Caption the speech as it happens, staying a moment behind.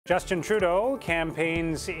Justin Trudeau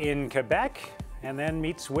campaigns in Quebec and then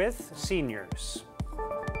meets with seniors.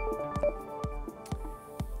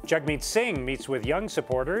 Jagmeet Singh meets with young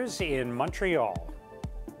supporters in Montreal.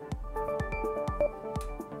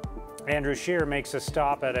 Andrew Scheer makes a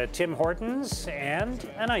stop at a Tim Hortons and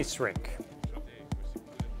an ice rink.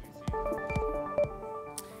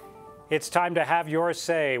 It's time to have your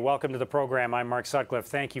say. Welcome to the program. I'm Mark Sutcliffe.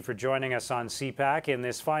 Thank you for joining us on CPAC. In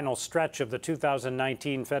this final stretch of the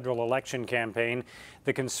 2019 federal election campaign,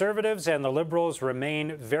 the Conservatives and the Liberals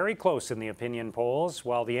remain very close in the opinion polls,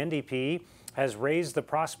 while the NDP has raised the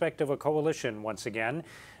prospect of a coalition once again.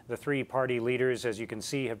 The three party leaders, as you can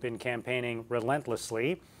see, have been campaigning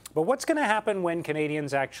relentlessly. But what's going to happen when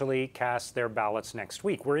Canadians actually cast their ballots next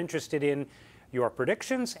week? We're interested in your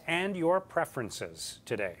predictions and your preferences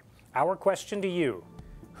today. Our question to you: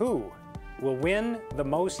 who will win the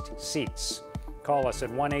most seats? Call us at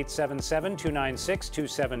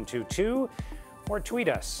 1-877-296-2722 or tweet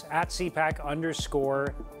us at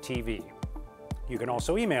CPAC_TV. You can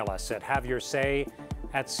also email us at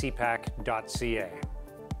haveyoursay@cpac.ca.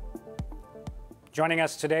 Joining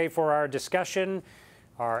us today for our discussion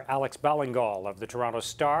are Alex Ballingall of the Toronto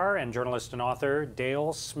Star and journalist and author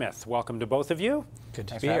Dale Smith. Welcome to both of you. Good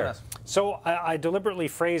to be here. So I deliberately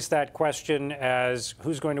phrased that question as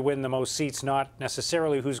who's going to win the most seats, not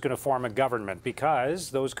necessarily who's going to form a government,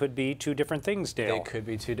 because those could be two different things, Dale. They could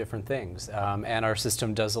be two different things, and our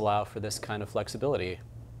system does allow for this kind of flexibility.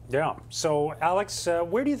 Yeah. So Alex,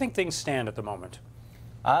 where do you think things stand at the moment?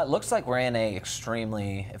 It looks like we're in a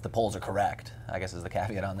extremely, if the polls are correct, I guess is the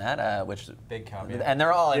caveat on that, which big caveat, and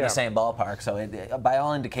they're all in the same ballpark. So by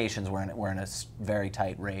all indications, we're in a very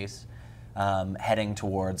tight race, heading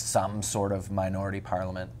towards some sort of minority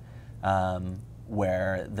parliament,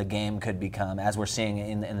 where the game could become, as we're seeing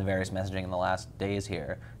in the various messaging in the last days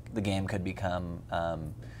here, the game could become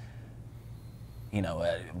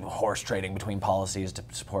horse trading between policies to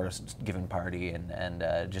support a given party and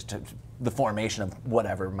the formation of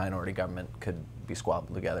whatever minority government could be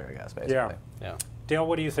squabbled together, I guess, basically. Yeah. Dale,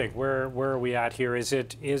 what do you think? Where are we at here? Is there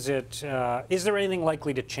anything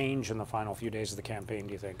likely to change in the final few days of the campaign,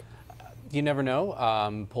 do you think? You never know.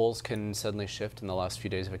 Polls can suddenly shift in the last few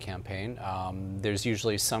days of a campaign. There's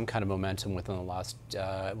usually some kind of momentum within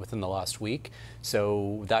the last week,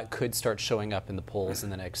 so that could start showing up in the polls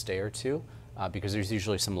in the next day or two, because there's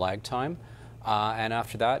usually some lag time. And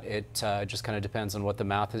after that, it just kind of depends on what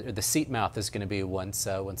the seat math is going to be once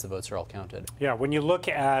the votes are all counted. Yeah, when you look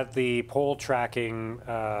at the poll tracking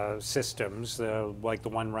systems, like the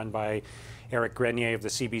one run by Eric Grenier of the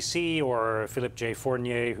CBC or Philippe J.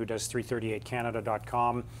 Fournier, who does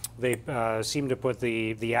 338canada.com, they seem to put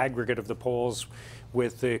the aggregate of the polls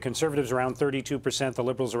with the Conservatives around 32%, the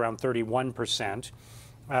Liberals around 31%.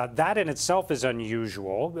 That in itself is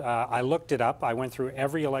unusual. I looked it up. I went through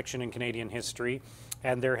every election in Canadian history,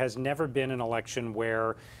 and there has never been an election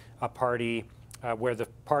where the party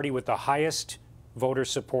with the highest voter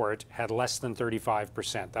support had less than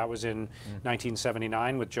 35%. That was in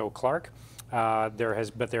 1979 with Joe Clark.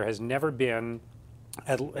 There's never been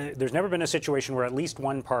a situation where at least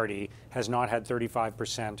one party has not had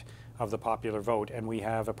 35% of the popular vote, and we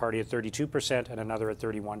have a party at 32% and another at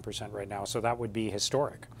 31% right now. So that would be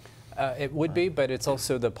historic. It would be, but it's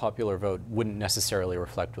also the popular vote wouldn't necessarily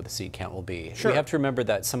reflect what the seat count will be. Sure. We have to remember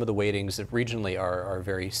that some of the weightings regionally are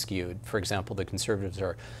very skewed. For example, the Conservatives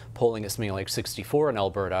are polling at something like 64 in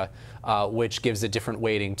Alberta, which gives a different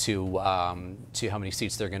weighting to how many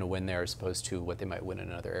seats they're going to win there as opposed to what they might win in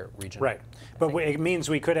another region. Right. But it means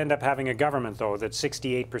we could end up having a government, though, that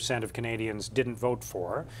 68% of Canadians didn't vote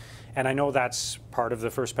for. And I know that's part of the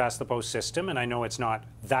first-past-the-post system, and I know it's not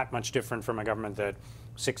that much different from a government that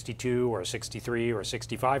 62 or 63 or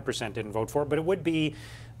 65% didn't vote for, but it would be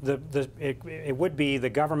the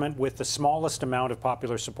government with the smallest amount of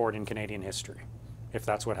popular support in Canadian history, if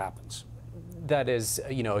that's what happens. That is,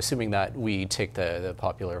 assuming that we take the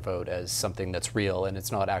popular vote as something that's real and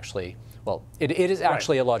it's not actually, well, it is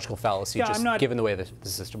actually a logical fallacy, just given the way the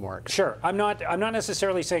system works. Sure. I'm not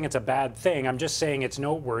necessarily saying it's a bad thing. I'm just saying it's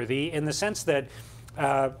noteworthy in the sense that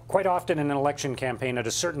quite often in an election campaign, at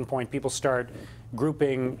a certain point, people start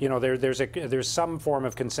grouping. There's some form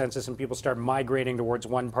of consensus, and people start migrating towards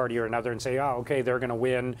one party or another and say, "Oh, okay, they're going to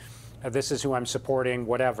win. This is who I'm supporting."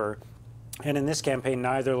 Whatever. And in this campaign,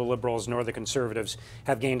 neither the Liberals nor the Conservatives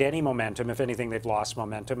have gained any momentum. If anything, they've lost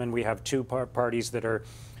momentum. And we have two parties that are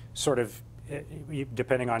sort of,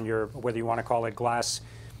 depending on whether you want to call it glass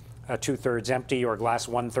 2/3 empty or glass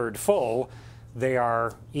 1/3 full, they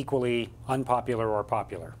are equally unpopular or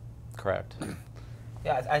popular. Correct.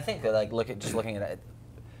 Yeah, I think that looking at it,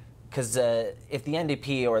 Because if the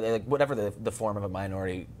NDP or like whatever the form of a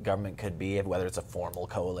minority government could be, whether it's a formal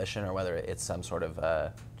coalition or whether it's some sort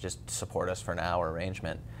of just support us for now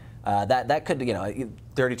arrangement, that could,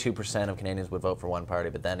 32% of Canadians would vote for one party,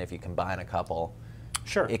 but then if you combine a couple,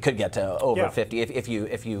 sure, it could get to over 50 if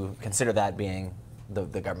you consider that being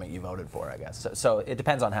the government you voted for, I guess. So it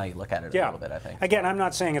depends on how you look at it a little bit, I think. Again, I'm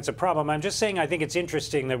not saying it's a problem. I'm just saying I think it's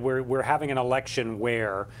interesting that we're having an election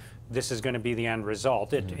where this is going to be the end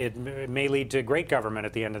result. It may lead to great government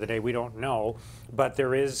at the end of the day. We don't know. But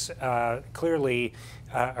there is clearly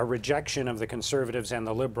a rejection of the Conservatives and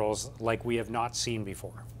the Liberals like we have not seen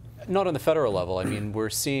before. Not on the federal level. I mean, we're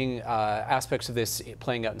seeing aspects of this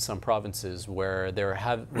playing out in some provinces where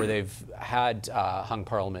they've had hung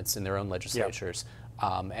parliaments in their own legislatures.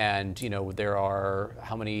 And there are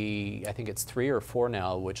how many? I think it's 3 or 4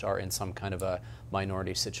 now, which are in some kind of a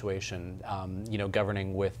minority situation.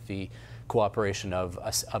 Governing with the cooperation of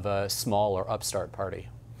a small or upstart party.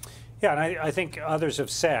 Yeah, and I think others have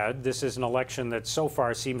said this is an election that so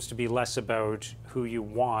far seems to be less about who you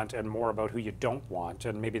want and more about who you don't want,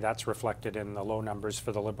 and maybe that's reflected in the low numbers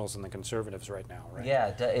for the Liberals and the Conservatives right now, right? Yeah,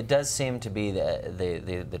 it does seem to be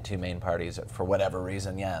the two main parties for whatever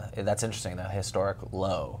reason. Yeah, that's interesting. The historic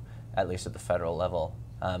low, at least at the federal level.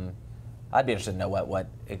 I'd be interested to know what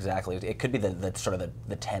exactly it could be. The sort of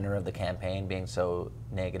the tenor of the campaign being so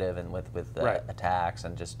negative and with attacks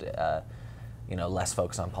and just. Less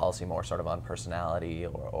focus on policy, more sort of on personality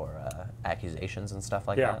or accusations and stuff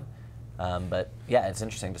like that. But yeah, it's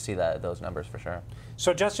interesting to see those numbers for sure.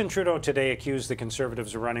 So Justin Trudeau today accused the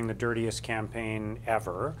Conservatives of running the dirtiest campaign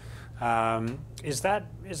ever. Is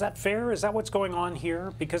that fair? Is that what's going on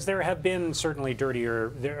here? Because there have been certainly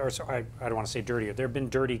dirtier, I don't want to say dirtier, there have been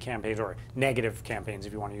dirty campaigns or negative campaigns,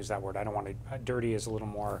 if you want to use that word. I don't want to, dirty is a little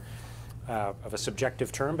more of a subjective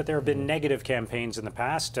term, but there have been negative campaigns in the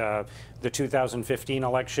past. The 2015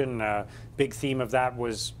 election, big theme of that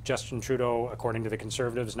was Justin Trudeau, according to the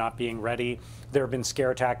Conservatives, not being ready. There have been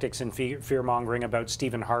scare tactics and fear-mongering about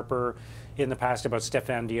Stephen Harper in the past, about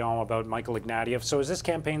Stéphane Dion, about Michael Ignatieff. So is this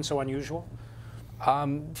campaign so unusual?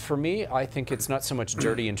 For me, I think it's not so much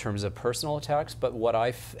dirty in terms of personal attacks, but what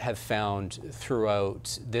I have found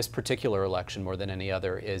throughout this particular election more than any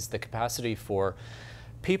other is the capacity for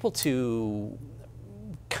people to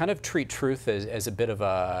kind of treat truth as a bit of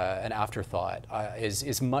an afterthought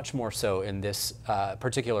is much more so in this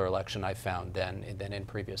particular election I've found than in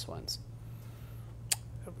previous ones.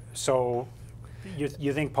 So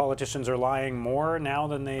you think politicians are lying more now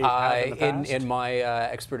than they have in the past? In my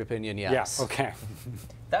expert opinion, yes. Yeah, okay.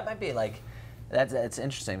 That might be like, that's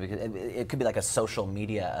interesting because it could be like a social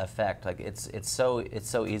media effect. Like it's so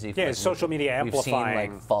easy. Yeah, social media amplifying. We've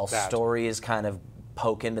seen like false stories kind of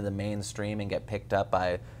poke into the mainstream and get picked up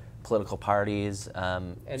by political parties.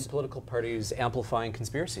 And political parties amplifying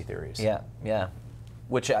conspiracy theories. Yeah, yeah.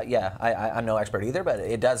 Which, I'm no expert either, but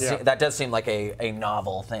it does that does seem like a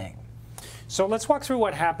novel thing. So let's walk through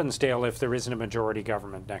what happens, Dale, if there isn't a majority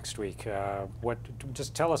government next week.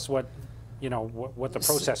 Just tell us what the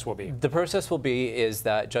process will be. The process will be is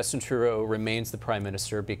that Justin Trudeau remains the Prime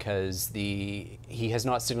Minister because he has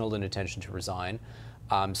not signaled an intention to resign.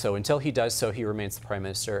 So until he does so, he remains the Prime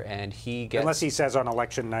Minister, and he gets... Unless he says on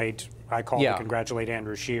election night, I call to congratulate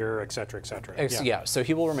Andrew Scheer, et cetera, et cetera. Yeah, so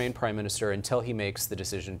he will remain Prime Minister until he makes the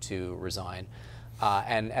decision to resign.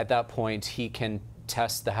 And at that point, he can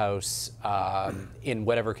test the House in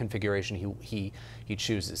whatever configuration he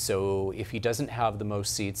chooses. So if he doesn't have the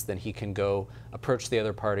most seats, then he can go approach the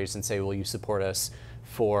other parties and say, will you support us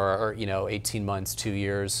for 18 months, 2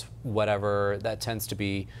 years, whatever. That tends to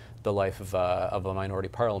be the life of a minority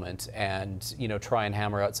parliament, and try and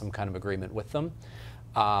hammer out some kind of agreement with them.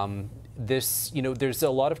 There's a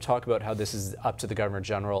lot of talk about how this is up to the Governor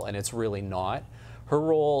General, and it's really not. Her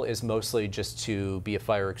role is mostly just to be a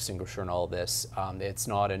fire extinguisher in all of this. It's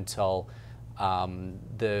not until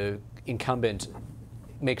the incumbent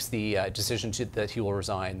makes the decision that he will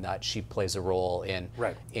resign that she plays a role in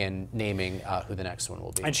naming who the next one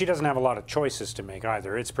will be. And she doesn't have a lot of choices to make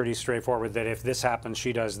either. It's pretty straightforward that if this happens,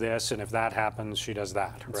 she does this, and if that happens, she does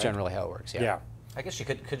that. That's generally how it works. Yeah. I guess she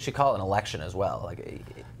could she call an election as well? Like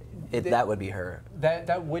that would be her.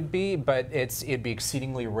 That would be, but it'd be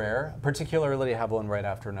exceedingly rare, particularly to have one right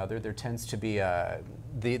after another. There tends to be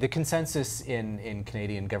the consensus in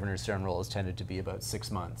Canadian Governors General has tended to be about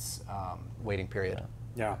 6 months waiting period.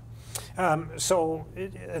 Yeah. So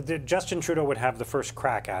Justin Trudeau would have the first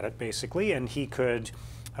crack at it, basically, and he could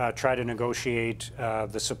try to negotiate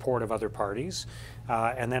the support of other parties,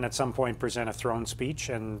 and then at some point present a throne speech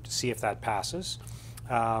and see if that passes.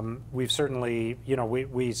 We've certainly,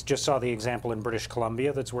 we just saw the example in British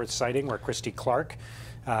Columbia that's worth citing, where Christy Clark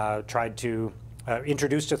tried to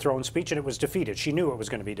introduce a throne speech, and it was defeated. She knew it was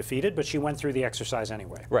going to be defeated, but she went through the exercise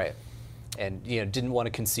anyway. Right. And didn't want to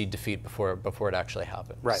concede defeat before it actually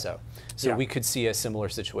happened. Right. So yeah. We could see a similar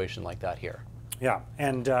situation like that here. Yeah,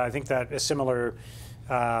 and I think that a similar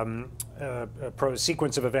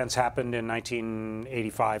sequence of events happened in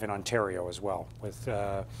 1985 in Ontario as well, with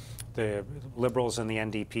the Liberals and the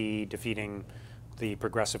NDP defeating the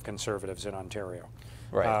Progressive Conservatives in Ontario.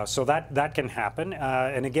 Right. So that can happen.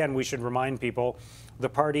 And again, we should remind people, the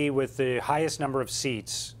party with the highest number of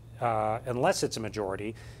seats, unless it's a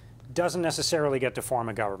majority, doesn't necessarily get to form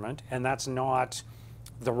a government, and that's not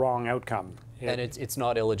the wrong outcome. And it's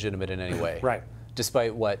not illegitimate in any way. Right.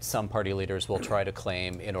 Despite what some party leaders will try to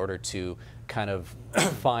claim in order to kind of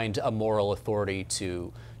find a moral authority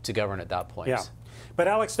to govern at that point. Yeah. But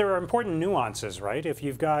Alex, there are important nuances, right? If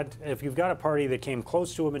you've got a party that came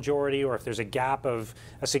close to a majority, or if there's a gap of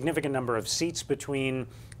a significant number of seats between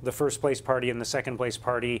the first place party and the second place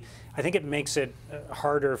party, I think it makes it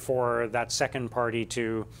harder for that second party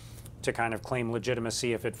to kind of claim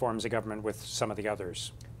legitimacy if it forms a government with some of the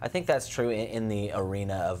others. I think that's true in the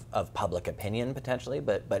arena of public opinion potentially,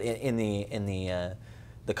 but in the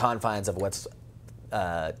confines of what's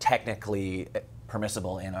technically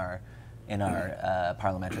permissible in our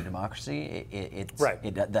parliamentary democracy,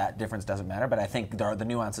 that difference doesn't matter. But I think the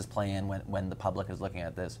nuances play in when the public is looking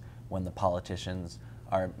at this, when the politicians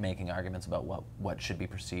are making arguments about what should be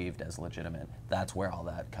perceived as legitimate. That's where all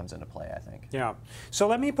that comes into play, I think. Yeah. So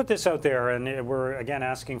let me put this out there, and we're again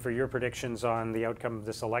asking for your predictions on the outcome of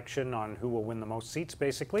this election, on who will win the most seats,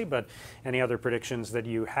 basically, but any other predictions that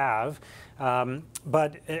you have. And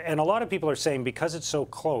a lot of people are saying because it's so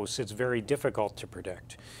close, it's very difficult to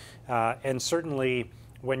predict. And certainly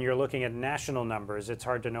when you're looking at national numbers, it's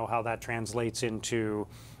hard to know how that translates into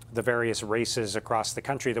the various races across the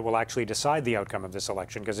country that will actually decide the outcome of this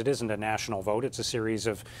election, because it isn't a national vote. It's a series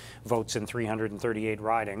of votes in 338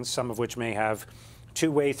 ridings, some of which may have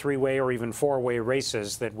two-way, three-way, or even four-way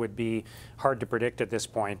races that would be hard to predict at this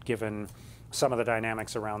point, given some of the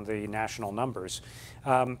dynamics around the national numbers.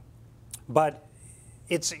 But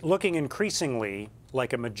it's looking increasingly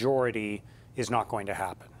like a majority is not going to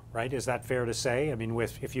happen, right? Is that fair to say? I mean,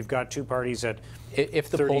 if you've got two parties at if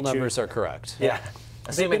the 32, poll numbers are correct. Yeah.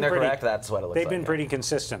 Assuming they're correct, that's what it looks like. They've been pretty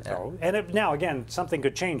consistent, though. And now, again, something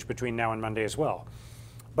could change between now and Monday as well.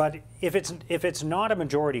 But if it's not a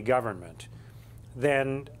majority government,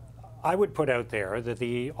 then I would put out there that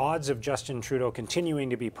the odds of Justin Trudeau continuing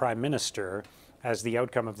to be Prime Minister as the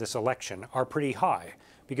outcome of this election are pretty high,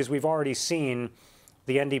 because we've already seen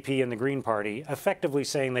the NDP and the Green Party effectively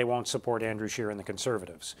saying they won't support Andrew Scheer and the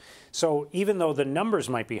Conservatives. So even though the numbers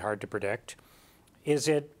might be hard to predict, is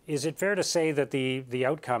it fair to say that the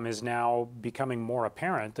outcome is now becoming more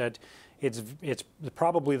apparent, that it's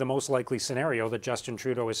probably the most likely scenario that Justin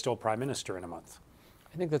Trudeau is still Prime Minister in a month?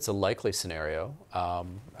 I think that's a likely scenario.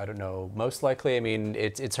 I don't know, most likely. I mean,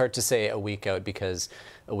 it's hard to say a week out, because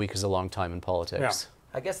a week is a long time in politics.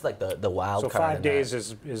 Yeah. I guess like the wild card. So 5 days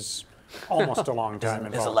is almost a long time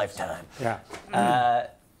in politics. It's a lifetime. Yeah.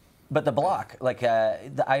 But the bloc, like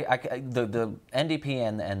the NDP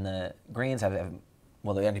and the Greens have,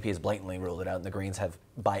 well, the NDP has blatantly ruled it out, and the Greens have,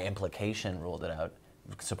 by implication, ruled it out,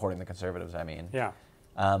 supporting the Conservatives, I mean. Yeah.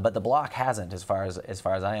 But the bloc hasn't, as far as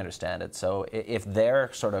I understand it. So if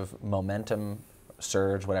their sort of momentum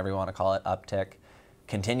surge, whatever you want to call it, uptick,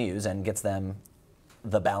 continues and gets them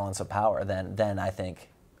the balance of power, then I think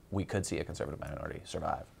we could see a Conservative minority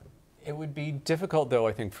survive. It would be difficult, though,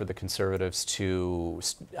 I think, for the Conservatives to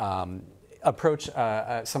approach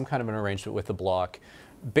some kind of an arrangement with the bloc,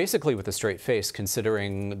 basically with a straight face,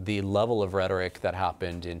 considering the level of rhetoric that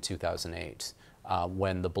happened in 2008,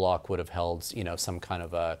 when the bloc would have held, some kind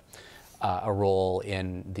of a role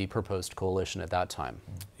in the proposed coalition at that time.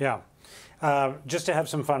 Yeah. Just to have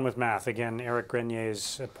some fun with math, again, Eric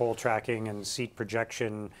Grenier's poll tracking and seat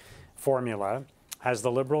projection formula has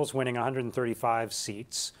the Liberals winning 135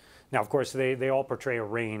 seats. Now, of course, they all portray a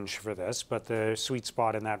range for this, but the sweet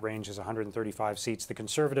spot in that range is 135 seats. The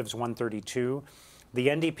Conservatives, 132. The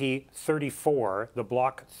NDP, 34. The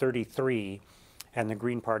Bloc, 33. And the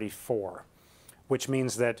Green Party, 4. Which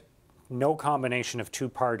means that no combination of two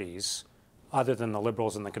parties, other than the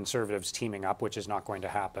Liberals and the Conservatives teaming up, which is not going to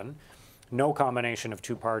happen, no combination of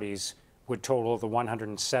two parties would total the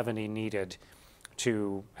 170 needed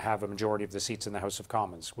to have a majority of the seats in the House of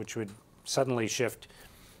Commons, which would suddenly shift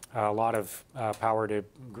a lot of power to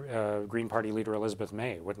Green Party leader Elizabeth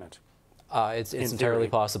May, wouldn't it? It's entirely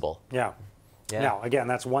possible. Yeah. Yeah. Now, again,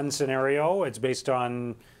 that's one scenario. It's based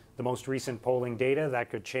on the most recent polling data. That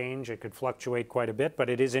could change. It could fluctuate quite a bit, but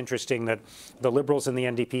it is interesting that the Liberals and the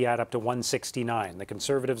NDP add up to 169. The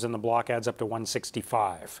Conservatives and the Bloc adds up to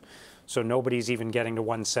 165. So nobody's even getting to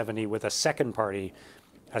 170 with a second party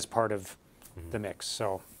as part of the mix.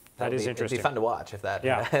 So that is interesting. It'd be fun to watch if that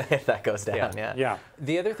if that goes down. Yeah.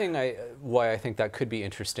 The other thing why I think that could be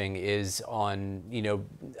interesting is on,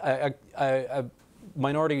 a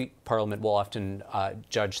minority parliament will often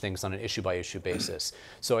judge things on an issue-by-issue basis.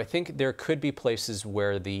 So I think there could be places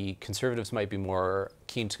where the Conservatives might be more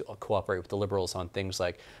keen to cooperate with the Liberals on things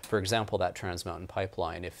like, for example, that Trans Mountain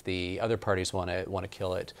pipeline. If the other parties want to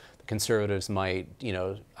kill it, the Conservatives might,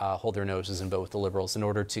 hold their noses and vote with the Liberals in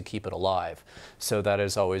order to keep it alive. So that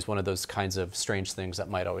is always one of those kinds of strange things that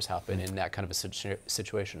might always happen in that kind of a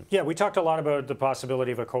situation. Yeah, we talked a lot about the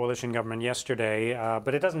possibility of a coalition government yesterday,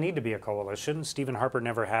 but it doesn't need to be a coalition. Stephen Harper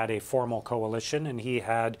never had a formal coalition, and he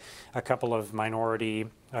had a couple of minority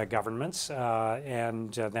governments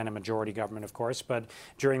and then a majority government, of course. But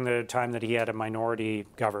during the time that he had a minority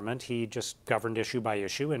government, he just governed issue by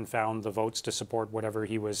issue and found the votes to support whatever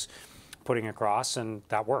he was putting across, and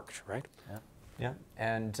that worked, right? Yeah.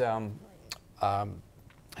 And I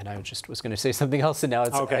just was going to say something else, and now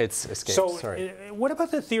it's escaped. So, Sorry. What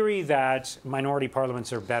about the theory that minority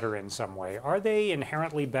parliaments are better in some way? Are they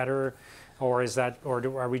inherently better, or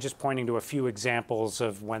are we just pointing to a few examples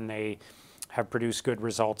of when they have produced good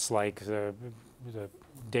results, like the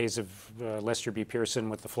days of Lester B. Pearson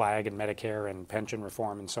with the flag and Medicare and pension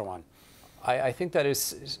reform and so on? I think that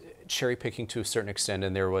is cherry picking to a certain extent,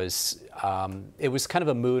 and there was it was kind of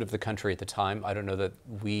a mood of the country at the time. I don't know that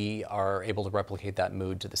we are able to replicate that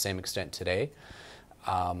mood to the same extent today.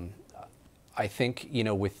 I think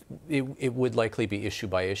it would likely be issue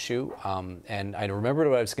by issue, and I remembered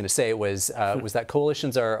what I was going to say was that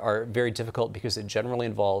coalitions are very difficult because it generally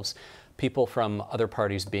involves people from other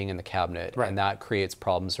parties being in the cabinet, right. And that creates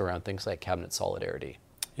problems around things like cabinet solidarity.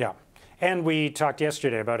 Yeah. And we talked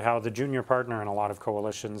yesterday about how the junior partner in a lot of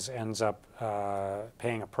coalitions ends up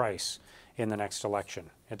paying a price in the next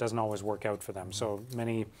election. It doesn't always work out for them. So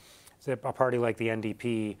a party like the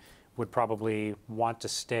NDP would probably want to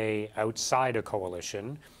stay outside a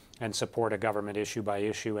coalition and support a government issue by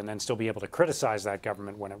issue, and then still be able to criticize that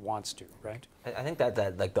government when it wants to, right? I think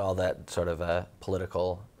that like all that sort of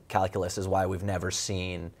political calculus is why we've never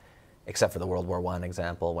seen, except for the World War I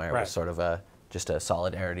example, where it was sort of just a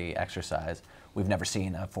solidarity exercise. We've never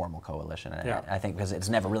seen a formal coalition. I think because it's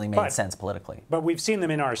never really made sense politically. But we've seen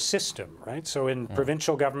them in our system, right? So in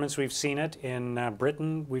provincial governments, we've seen it. In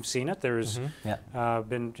Britain, we've seen it. There's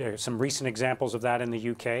been some recent examples of that in the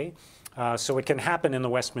UK. So it can happen in the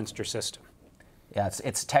Westminster system. Yeah,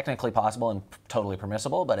 it's technically possible and totally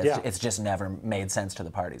permissible, but it's just never made sense to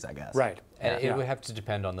the parties, I guess. Right. And it would have to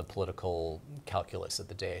depend on the political calculus of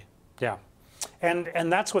the day. Yeah.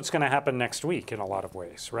 And that's what's going to happen next week in a lot of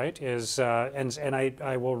ways, right? And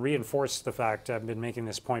I will reinforce the fact, I've been making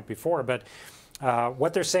this point before, but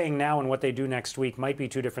what they're saying now and what they do next week might be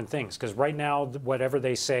two different things. Because right now, whatever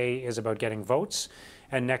they say is about getting votes,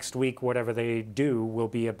 and next week, whatever they do will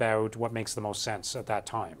be about what makes the most sense at that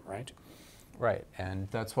time, right? Right, and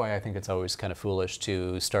that's why I think it's always kind of foolish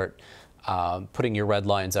to start putting your red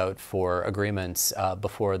lines out for agreements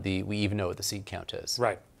before we even know what the seat count is.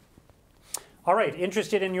 Right. All right,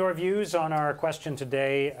 interested in your views on our question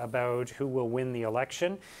today about who will win the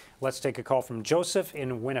election. Let's take a call from Joseph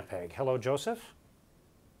in Winnipeg. Hello, Joseph.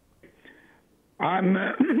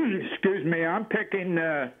 Excuse me, I'm picking,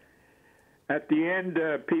 at the end,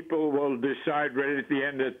 people will decide right at the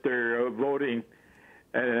end that they're voting.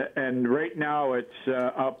 And right now it's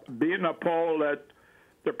being a poll that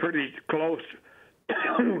they're pretty close.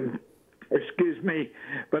 Excuse me.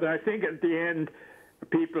 But I think at the end,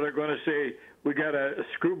 people are going to say, we got a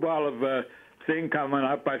screwball of a thing coming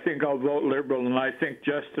up. I think I'll vote Liberal, and I think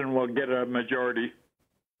Justin will get a majority.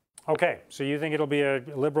 Okay, so you think it'll be a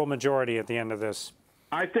Liberal majority at the end of this?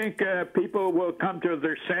 I think people will come to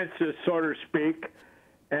their senses, so to speak,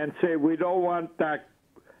 and say, we don't want that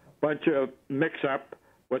bunch of mix-up,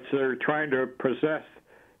 which they're trying to possess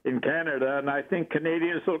in Canada. And I think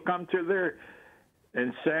Canadians will come to their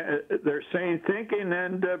sane thinking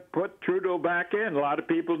and put Trudeau back in. A lot of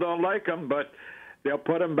people don't like him, but they'll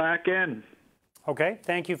put him back in. Okay,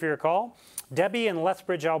 thank you for your call. Debbie in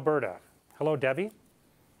Lethbridge, Alberta. Hello, Debbie.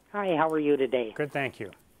 Hi, how are you today? Good, thank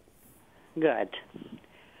you. Good.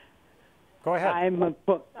 Go ahead.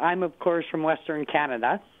 I'm of course from Western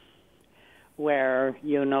Canada, where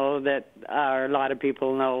you know that a lot of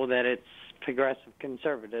people know that it's progressive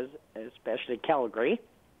conservatives, especially Calgary.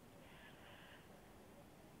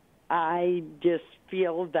 I just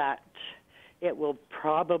feel that it will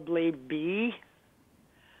probably be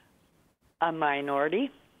a minority,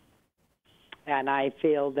 and I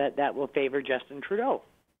feel that that will favor Justin Trudeau.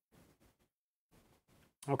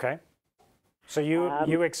 Okay. So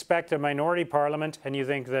you expect a minority parliament, and you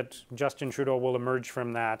think that Justin Trudeau will emerge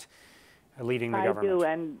from that, leading the government? I do,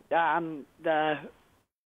 and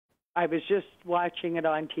I was just watching it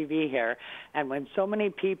on TV here, and when so many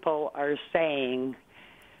people are saying,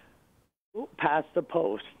 pass the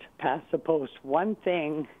post, one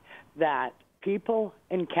thing that people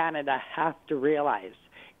in Canada have to realize,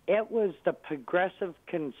 it was the Progressive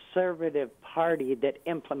Conservative Party that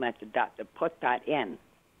implemented that, that put that in,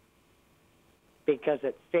 because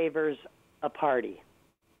it favors a party.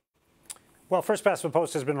 Well, first past the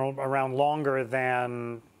post has been around longer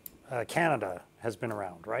than Canada has been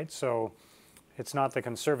around, right? So it's not the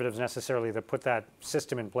Conservatives necessarily that put that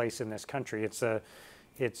system in place in this country.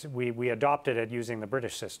 We adopted it using the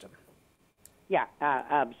British system. Yeah,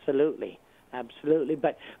 absolutely. Absolutely.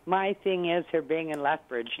 But my thing is here being in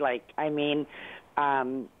Lethbridge,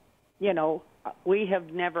 we have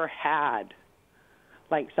never had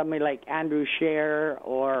somebody like Andrew Scheer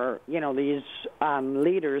or, these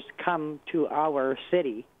leaders come to our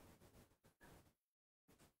city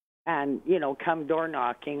and, come door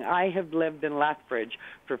knocking. I have lived in Lethbridge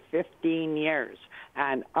for 15 years,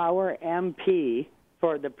 and our MP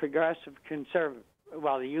for the Progressive Conservative,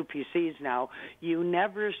 well, the UPCs now, you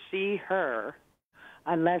never see her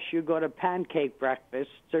unless you go to pancake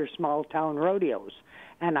breakfasts or small town rodeos.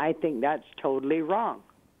 And I think that's totally wrong.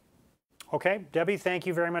 Okay, Debbie, thank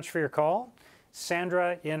you very much for your call.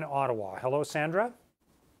 Sandra in Ottawa. Hello, Sandra.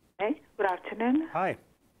 Hey, good afternoon. Hi.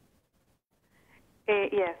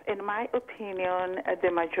 Yes, in my opinion,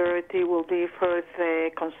 the majority will be for the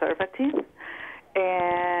Conservatives,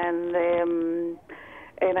 and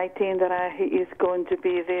I think that he is going to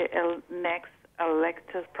be the next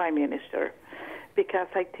elected Prime Minister, because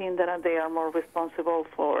I think that they are more responsible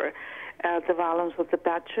for the balance of the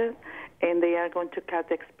budget, and they are going to cut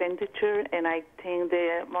the expenditure, and I think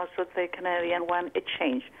most of the Canadian want a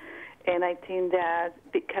change. And I think that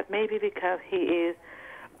because he is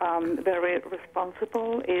very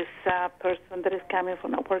responsible, is a person that is coming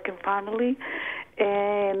from a working family,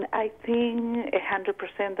 and I think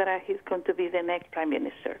 100% that he's going to be the next Prime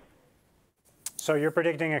Minister. So you're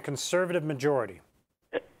predicting a Conservative majority?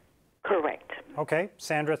 Correct. Okay.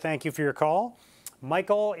 Sandra, thank you for your call.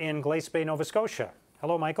 Michael in Glace Bay, Nova Scotia.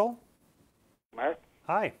 Hello, Michael. Mark?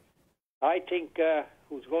 Hi. I think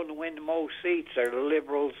who's going to win the most seats are the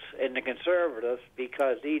Liberals and the Conservatives,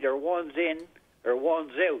 because either one's in or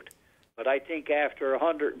one's out. But I think after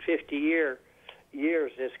 150 years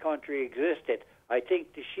this country existed, I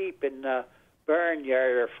think the sheep in the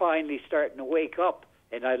barnyard are finally starting to wake up.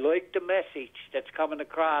 And I like the message that's coming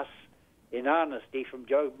across in honesty from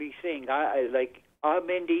Jagmeet Singh. I'm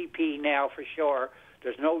in the EP now for sure.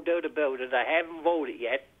 There's no doubt about it. I haven't voted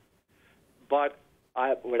yet. But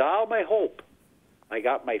with all my hope, I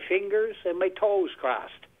got my fingers and my toes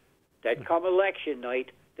crossed that come election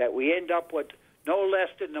night that we end up with no less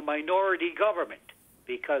than a minority government,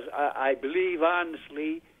 because I believe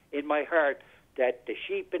honestly in my heart that the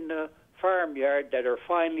sheep in the farmyard that are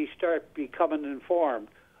finally start becoming informed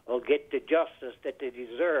will get the justice that they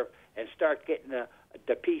deserve and start getting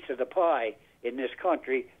the piece of the pie in this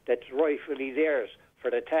country that's rightfully theirs for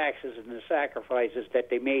the taxes and the sacrifices that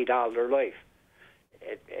they made all their life.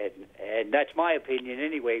 And that's my opinion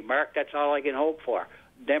anyway, Mark. That's all I can hope for.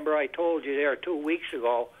 Remember I told you there 2 weeks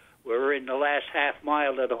ago we were in the last half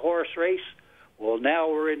mile of the horse race? Well, now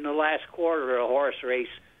we're in the last quarter of the horse race,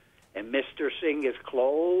 and Mr. Singh is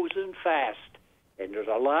closing fast. And there's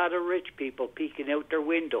a lot of rich people peeking out their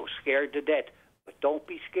windows, scared to death. But don't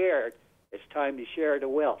be scared. It's time to share the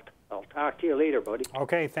wealth. I'll talk to you later, buddy.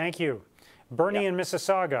 Okay, thank you. Bernie in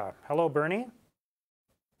Mississauga. Hello, Bernie.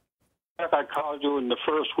 I called you in the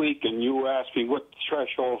first week, and you asked me what the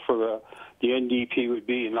threshold for the NDP would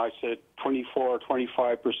be, and I said 24 or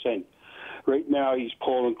 25%. Right now, he's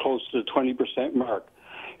polling close to the 20% mark.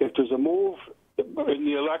 If there's a move in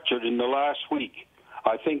the electorate in the last week,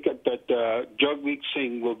 I think that Jagmeet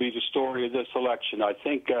Singh will be the story of this election. I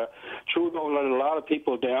think Trudeau let a lot of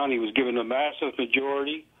people down. He was given a massive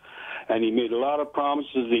majority, and he made a lot of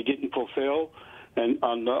promises he didn't fulfill, and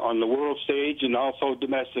on the world stage and also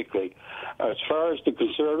domestically. As far as the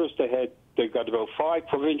Conservatives, they've got about 5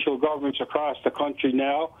 provincial governments across the country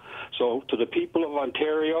now. So to the people of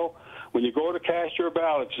Ontario, when you go to cast your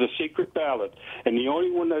ballot, it's a secret ballot. And the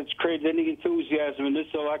only one that's created any enthusiasm in this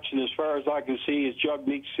election, as far as I can see, is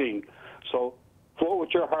Jagmeet Singh. So vote with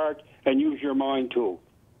your heart and use your mind too.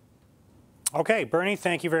 Okay, Bernie,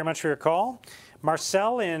 thank you very much for your call.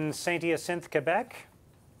 Marcel in Saint-Hyacinthe, Quebec.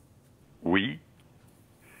 Oui.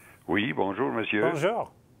 Oui, bonjour, monsieur.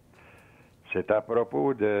 Bonjour. C'est à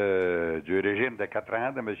propos du régime de 4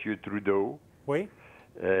 ans de M. Trudeau. Oui.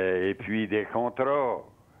 Et puis des contrats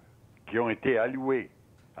qui ont été alloués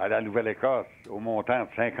à la Nouvelle-Écosse au montant de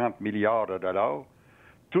 50 milliards de dollars,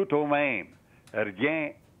 tout au même,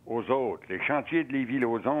 rien aux autres. Les chantiers de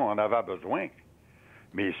Lévis-Lauzon en avaient besoin,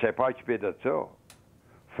 mais il ne s'est pas occupé de ça.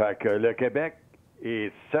 Fait que le Québec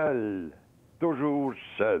est seul, toujours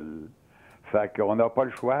seul. Fait qu'on n'a pas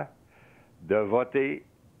le choix de voter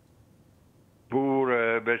pour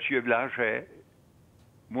M. Blanchet.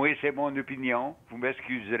 Moi, c'est mon opinion. Vous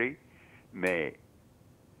m'excuserez, mais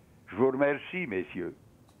je vous remercie, messieurs.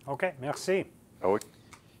 Okay, merci. Oui.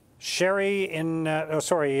 Sherry in,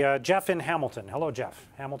 Jeff in Hamilton. Hello, Jeff.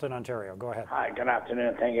 Hamilton, Ontario. Go ahead. Hi, good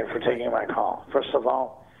afternoon. Thank you for taking my call. First of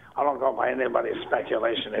all, I don't go by anybody's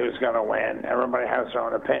speculation who's going to win. Everybody has their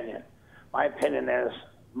own opinion. My opinion is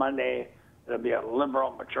Monday there'll be a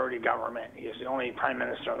liberal majority government. He's the only prime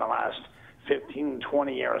minister in the last 15,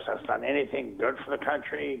 20 years that's done anything good for the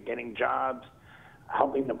country, getting jobs,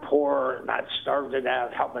 helping the poor, not starve to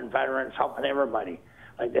death, helping veterans, helping everybody.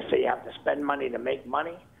 Like they say, you have to spend money to make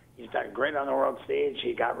money. He's done great on the world stage.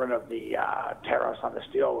 He got rid of the tariffs on the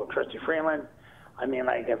steel with Chrystia Freeland. I mean,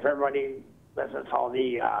 like, if everybody listens to all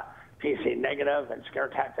the PC negative and scare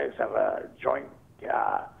tactics of a joint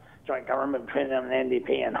government between them and the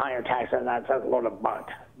NDP and higher taxes, that's a load of bunk.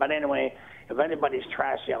 But anyway, if anybody's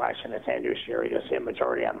trashed the election, it's Andrew Scheer. You'll see a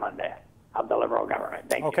majority on Monday of the Liberal government.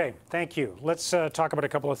 Thank you. Okay, thank you. Let's talk about a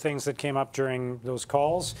couple of things that came up during those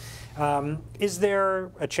calls. Is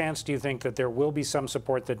there a chance, do you think, that there will be some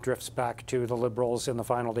support that drifts back to the Liberals in the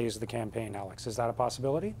final days of the campaign, Alex? Is that a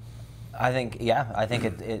possibility? I think, yeah, I think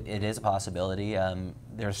it is a possibility.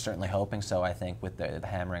 They're certainly hoping so. I think with the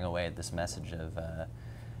hammering away at this message of,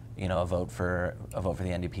 you know, a vote for the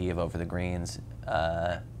NDP, a vote for the Greens,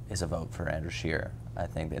 is a vote for Andrew Scheer. I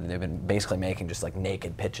think that they've been basically making just like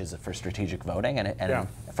naked pitches for strategic voting, and yeah.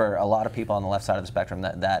 For a lot of people on the left side of the spectrum,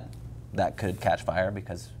 that could catch fire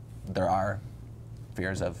because there are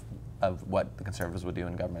fears of what the Conservatives would do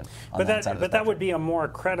in government. But that would be a more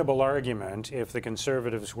credible argument if the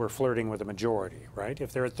Conservatives were flirting with a majority, right?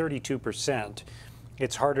 If they're at 32%,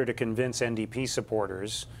 it's harder to convince NDP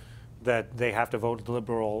supporters that they have to vote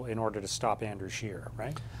Liberal in order to stop Andrew Scheer,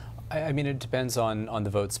 right? I mean, it depends on the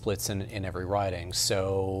vote splits in every riding.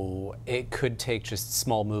 So it could take just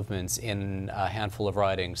small movements in a handful of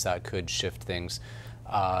ridings that could shift things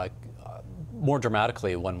more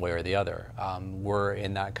dramatically one way or the other. We're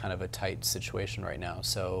in that kind of a tight situation right now.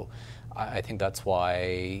 So I think that's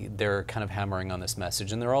why they're kind of hammering on this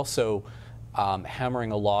message. And they're also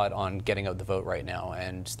hammering a lot on getting out the vote right now.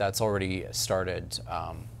 And that's already started.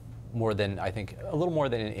 More than, I think, a little more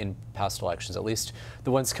than in past elections, at least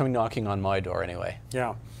the ones coming knocking on my door anyway.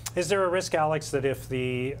 Yeah. Is there a risk, Alex, that if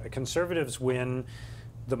the Conservatives win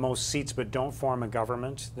the most seats but don't form a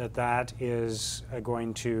government, that is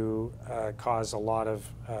going to cause a lot of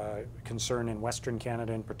concern in Western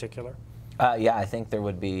Canada in particular? Yeah, I think there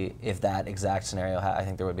would be, if that exact scenario, I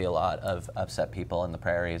think there would be a lot of upset people in the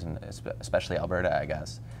prairies, and especially Alberta, I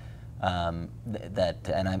guess. I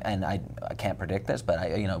can't predict this,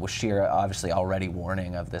 but you know, with Scheer obviously already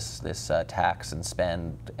warning of this tax and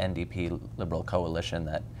spend NDP Liberal coalition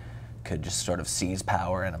that could just sort of seize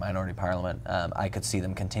power in a minority parliament, I could see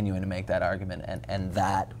them continuing to make that argument, and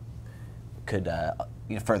that could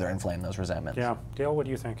further inflame those resentments. Yeah, Dale, what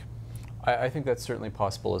do you think? I think that's certainly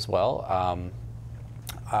possible as well.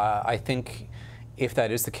 I think if that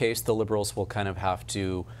is the case, the Liberals will kind of have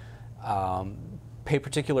to pay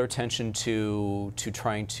particular attention to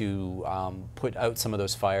trying to put out some of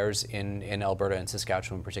those fires in Alberta and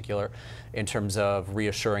Saskatchewan in particular, in terms of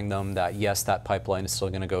reassuring them that yes, that pipeline is still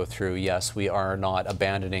going to go through. Yes, we are not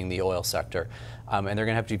abandoning the oil sector, and they're going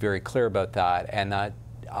to have to be very clear about that. And that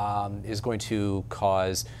is going to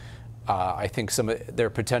cause, I think, some of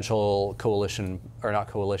their potential coalition, or not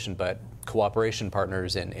coalition, but cooperation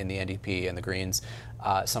partners in the NDP and the Greens,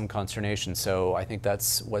 some consternation. So I think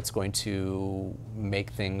that's what's going to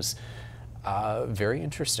make things very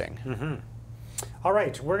interesting. Mm-hmm. All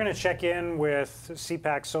right, we're going to check in with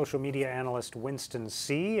CPAC social media analyst Winston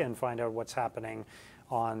C. and find out what's happening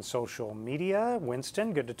on social media.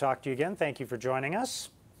 Winston, good to talk to you again. Thank you for joining us.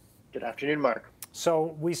 Good afternoon, Mark.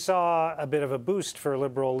 So we saw a bit of a boost for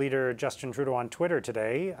Liberal leader Justin Trudeau on Twitter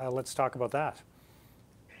today. Let's talk about that.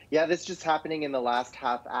 Yeah, this just happening in the last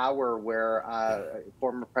half hour where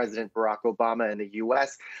former President Barack Obama in the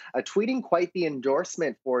U.S. Tweeting quite the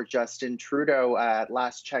endorsement for Justin Trudeau. At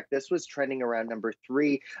last check, this was trending around number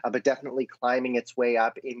 3, but definitely climbing its way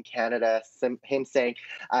up in Canada. Him saying,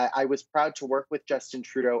 I was proud to work with Justin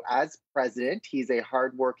Trudeau as president. He's a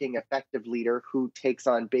hardworking, effective leader who takes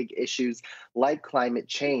on big issues like climate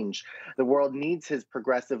change. The world needs his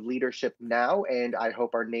progressive leadership now, and I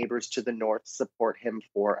hope our neighbors to the north support him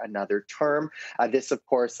for another term. This, of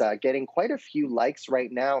course, getting quite a few likes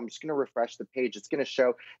right now. I'm just going to refresh the page. It's going to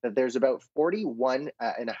show that there's about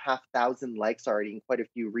 41,500 likes already and quite a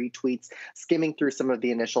few retweets. Skimming through some of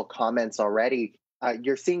the initial comments already,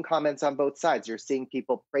 you're seeing comments on both sides. You're seeing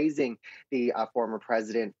people praising the former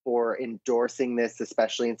president for endorsing this,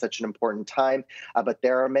 especially in such an important time. But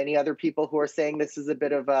there are many other people who are saying this is a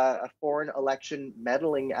bit of a foreign election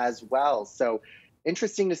meddling as well. So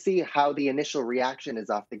interesting to see how the initial reaction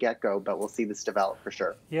is off the get-go, but we'll see this develop for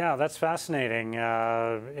sure. Yeah, that's fascinating.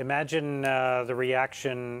 Imagine the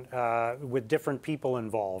reaction with different people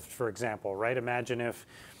involved, for example, right? Imagine if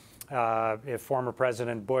former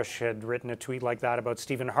President Bush had written a tweet like that about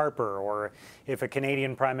Stephen Harper, or if a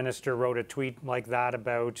Canadian Prime Minister wrote a tweet like that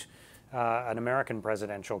about an American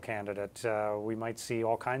presidential candidate. We might see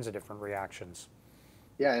all kinds of different reactions.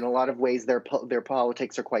 Yeah, in a lot of ways, their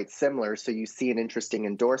politics are quite similar. So you see an interesting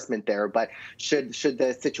endorsement there. But should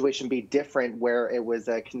the situation be different, where it was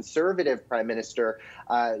a conservative prime minister,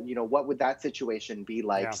 what would that situation be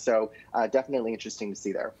like? Yeah. So definitely interesting to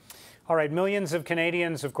see there. All right, millions of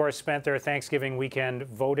Canadians, of course, spent their Thanksgiving weekend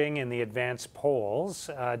voting in the advance polls.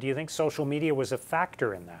 Do you think social media was a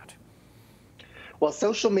factor in that? Well,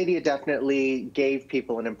 social media definitely gave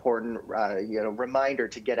people an important, reminder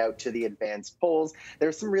to get out to the advanced polls.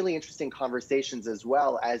 There's some really interesting conversations as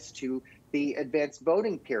well as to the advanced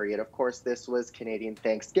voting period. Of course, this was Canadian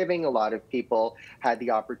Thanksgiving. A lot of people had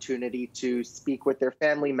the opportunity to speak with their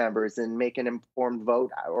family members and make an informed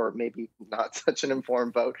vote, or maybe not such an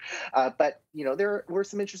informed vote. But there were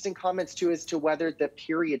some interesting comments too as to whether the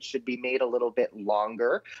period should be made a little bit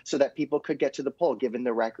longer so that people could get to the poll, given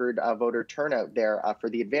the record voter turnout there for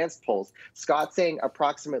the advanced polls. Scott saying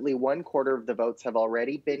approximately 1/4 of the votes have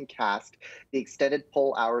already been cast. The extended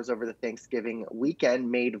poll hours over the Thanksgiving weekend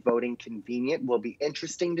made voting convenient. Will be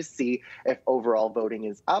interesting to see if overall voting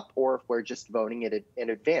is up or if we're just voting it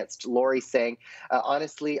in advance. Lori saying,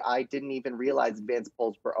 honestly, I didn't even realize advanced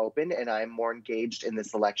polls were open, and I'm more engaged in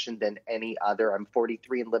this election than any other. I'm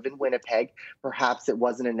 43 and live in Winnipeg. Perhaps it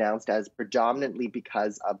wasn't announced as predominantly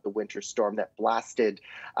because of the winter storm that blasted,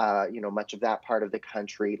 much of that part of the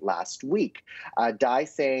country last week. Di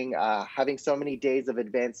saying, having so many days of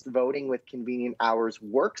advanced voting with convenient hours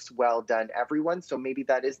works. Well done, everyone. So maybe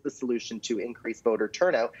that is the solution to increase voter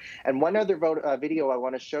turnout. And one other video I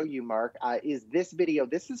want to show you, Mark, is this video.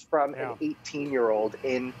 This is from an 18-year-old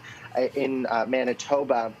in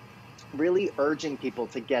Manitoba, really urging people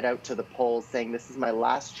to get out to the polls, saying this is my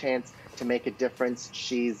last chance to make a difference.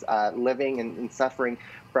 She's living and suffering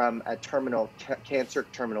from a terminal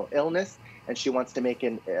illness, and she wants to make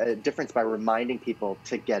a difference by reminding people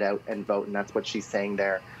to get out and vote, and that's what she's saying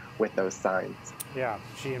there with those signs. Yeah,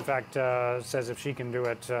 she in fact says if she can do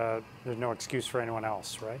it, there's no excuse for anyone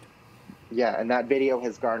else, right? Yeah, and that video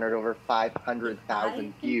has garnered over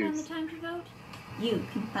 500,000 views. Find the time to vote? You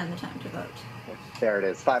can find the time to vote. There it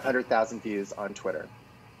is, 500,000 views on Twitter.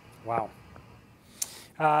 Wow.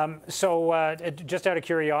 So just out of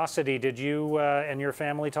curiosity, did you and your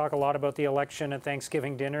family talk a lot about the election at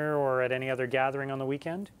Thanksgiving dinner or at any other gathering on the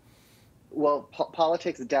weekend? Well,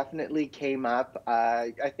 politics definitely came up.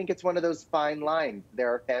 I think it's one of those fine lines.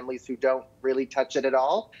 There are families who don't really touch it at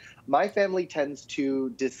all. My family tends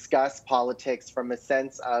to discuss politics from a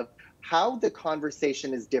sense of how the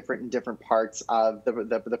conversation is different in different parts of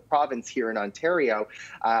the province here in Ontario.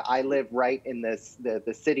 I live right in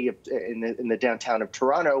the city of in the downtown of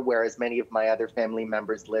Toronto, whereas many of my other family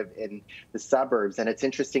members live in the suburbs. And it's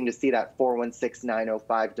interesting to see that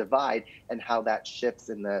 416-905 divide and how that shifts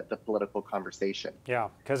in the political conversation. Yeah,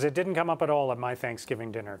 because it didn't come up at all at my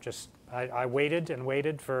Thanksgiving dinner. Just I waited and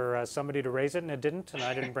waited for somebody to raise it, and it didn't, and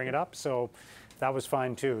I didn't bring it up. So that was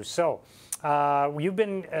fine too. So you've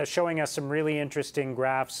been showing us some really interesting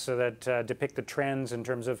graphs that depict the trends in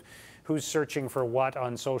terms of who's searching for what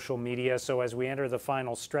on social media. So as we enter the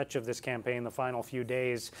final stretch of this campaign, the final few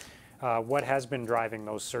days, what has been driving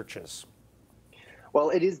those searches? Well,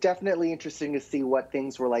 it is definitely interesting to see what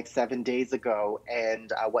things were like 7 days ago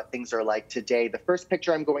and what things are like today. The first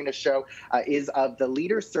picture I'm going to show is of the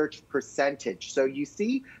leader search percentage. So you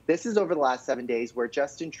see, this is over the last 7 days where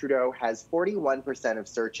Justin Trudeau has 41% of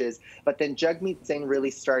searches, but then Jagmeet Singh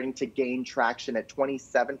really starting to gain traction at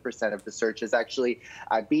 27% of the searches, actually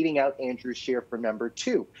beating out Andrew Scheer for number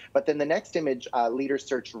 2. But then the next image, leader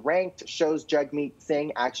search ranked, shows Jagmeet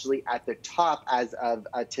Singh actually at the top as of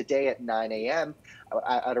today at 9 a.m.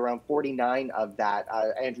 At around 49 of that,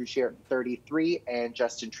 Andrew Scheer at 33 and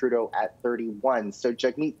Justin Trudeau at 31. So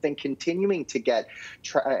Jagmeet Singh continuing to get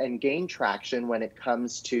and gain traction when it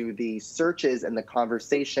comes to the searches and the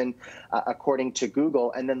conversation, according to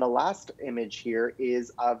Google. And then the last image here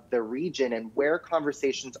is of the region and where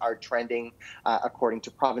conversations are trending, according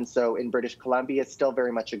to province. So in British Columbia, still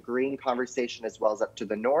very much a green conversation, as well as up to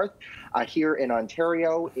the north. Here in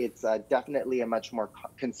Ontario, it's definitely a much more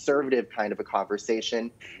conservative kind of a conversation.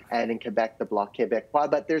 And in Quebec, the Bloc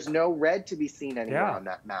Québécois, but there's no red to be seen anywhere on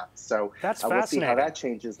that map. So that's we'll see how that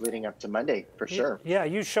changes leading up to Monday, for sure. Yeah,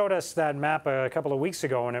 you showed us that map a couple of weeks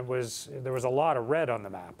ago, and there was a lot of red on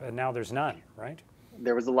the map, and now there's none, right?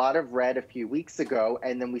 There was a lot of red a few weeks ago,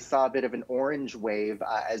 and then we saw a bit of an orange wave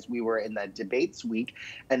as we were in that debates week,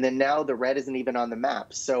 and then now the red isn't even on the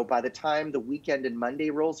map. So by the time the weekend and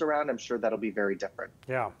Monday rolls around, I'm sure that'll be very different.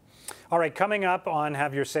 Yeah. All right, coming up on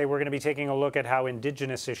Have Your Say, we're going to be taking a look at how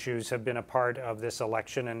Indigenous issues have been a part of this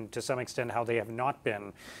election, and to some extent how they have not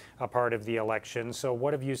been a part of the election. So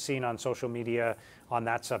what have you seen on social media on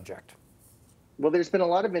that subject? Well, there's been a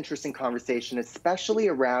lot of interesting conversation, especially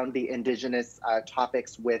around the Indigenous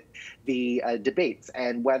topics with the debates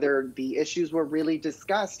and whether the issues were really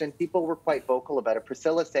discussed, and people were quite vocal about it.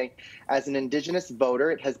 Priscilla saying, as an Indigenous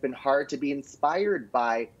voter, it has been hard to be inspired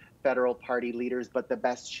by federal party leaders, but the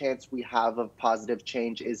best chance we have of positive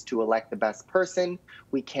change is to elect the best person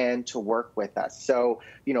we can to work with us. So,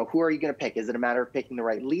 you know, who are you going to pick? Is it a matter of picking the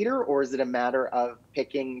right leader, or is it a matter of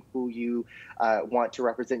picking who you want to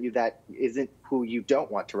represent you that isn't who you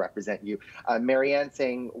don't want to represent you? Marianne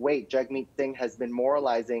saying, wait, Jagmeet Singh has been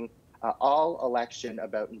moralizing all election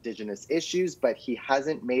about Indigenous issues, but he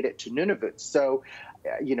hasn't made it to Nunavut. So,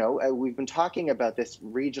 you know, we've been talking about this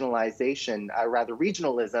regionalization, rather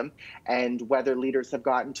regionalism, and whether leaders have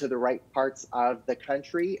gotten to the right parts of the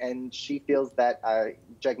country. And she feels that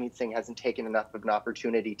Jagmeet Singh hasn't taken enough of an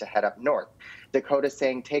opportunity to head up north. Dakota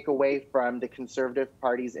saying, take away from the Conservative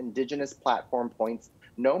Party's Indigenous platform points,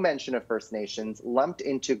 no mention of First Nations, lumped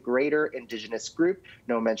into greater Indigenous group,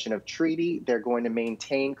 no mention of treaty. They're going to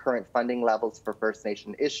maintain current funding levels for First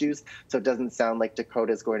Nation issues. So it doesn't sound like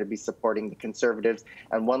Dakota is going to be supporting the Conservatives.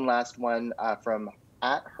 And one last one from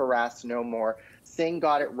 @Harass No More. Singh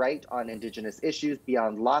got it right on Indigenous issues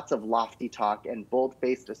beyond lots of lofty talk and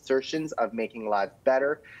bold-faced assertions of making lives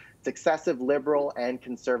better. Successive Liberal and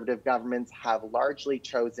Conservative governments have largely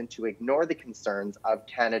chosen to ignore the concerns of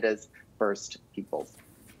Canada's First Peoples.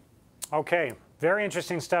 Okay, very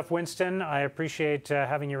interesting stuff, Winston. I appreciate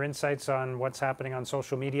having your insights on what's happening on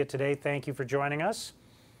social media today. Thank you for joining us.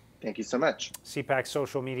 Thank you so much. CPAC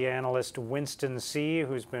social media analyst Winston C.,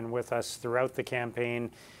 who's been with us throughout the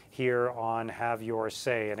campaign here on Have Your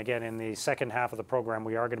Say. And again, in the second half of the program,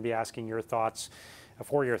 we are going to be asking your thoughts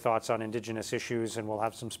on Indigenous issues, and we'll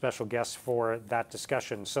have some special guests for that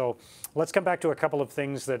discussion. So let's come back to a couple of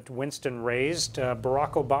things that Winston raised.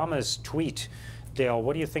 Barack Obama's tweet. Dale,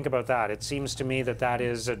 what do you think about that? It seems to me that that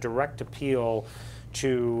is a direct appeal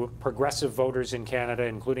to progressive voters in Canada,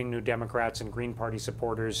 including New Democrats and Green Party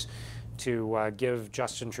supporters, to give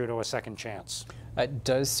Justin Trudeau a second chance. It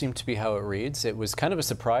does seem to be how it reads. It was kind of a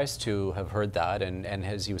surprise to have heard that, and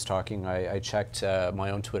as he was talking, I checked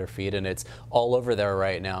my own Twitter feed, and it's all over there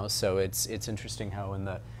right now. So it's interesting how in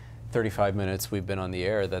the 35 minutes we've been on the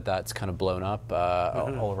air that's kind of blown up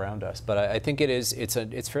all around us. But I think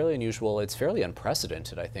it's fairly unusual. It's fairly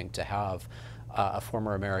unprecedented, I think, to have a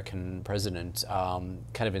former American president kind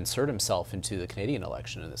of insert himself into the Canadian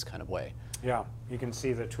election in this kind of way. Yeah, you can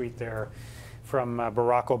see the tweet there from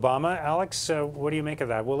Barack Obama. Alex, what do you make of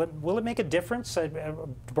that? Will it make a difference?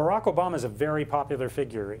 Barack Obama is a very popular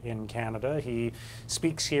figure in Canada. He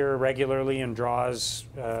speaks here regularly and draws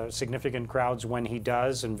significant crowds when he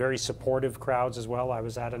does, and very supportive crowds as well. I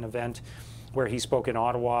was at an event where he spoke in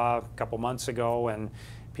Ottawa a couple months ago, and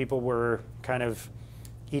people were kind of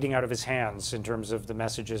eating out of his hands in terms of the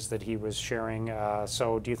messages that he was sharing.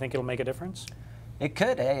 So do you think it'll make a difference? It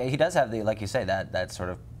could. He does have like you say, that sort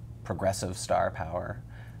of progressive star power.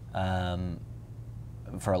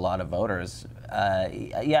 for a lot of voters.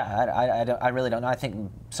 Yeah, I really don't know. I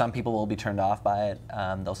think some people will be turned off by it.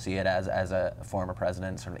 They'll see it as a former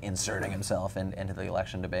president sort of inserting himself into the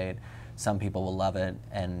election debate. Some people will love it,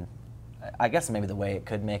 and I guess maybe the way it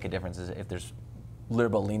could make a difference is if there's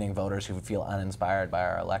liberal-leaning voters who feel uninspired by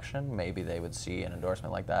our election, maybe they would see an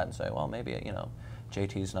endorsement like that and say, well, maybe, you know,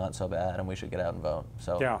 JT's not so bad and we should get out and vote.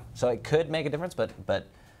 So it could make a difference, but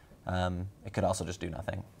it could also just do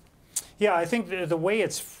nothing. Yeah, I think the way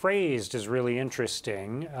it's phrased is really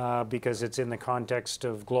interesting because it's in the context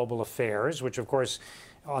of global affairs, which of course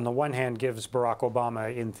on the one hand gives Barack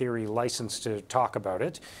Obama, in theory, license to talk about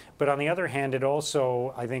it. But on the other hand, it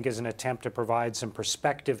also, I think, is an attempt to provide some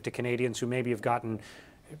perspective to Canadians who maybe have gotten,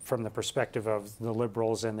 from the perspective of the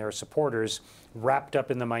Liberals and their supporters, wrapped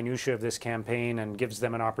up in the minutiae of this campaign, and gives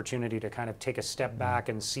them an opportunity to kind of take a step back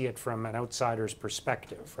and see it from an outsider's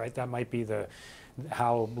perspective, right? That might be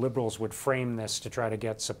how Liberals would frame this to try to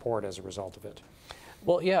get support as a result of it.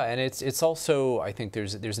 Well, yeah, and it's also, I think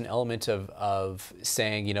there's an element of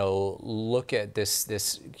saying, you know, look at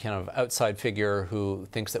this kind of outside figure who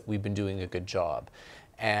thinks that we've been doing a good job.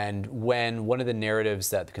 And when one of the narratives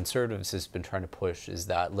that the Conservatives has been trying to push is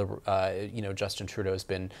that, you know, Justin Trudeau has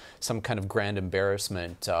been some kind of grand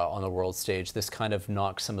embarrassment on the world stage, this kind of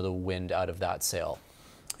knocks some of the wind out of that sail.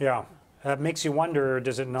 Yeah. It makes you wonder,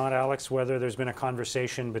 does it not, Alex, whether there's been a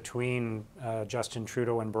conversation between Justin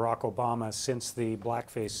Trudeau and Barack Obama since the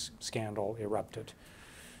blackface scandal erupted?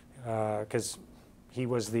 Because he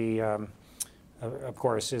was of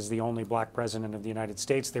course, is the only black president of the United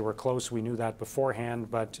States. They were close, we knew that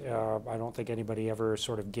beforehand, but I don't think anybody ever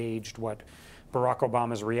sort of gauged what Barack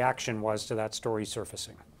Obama's reaction was to that story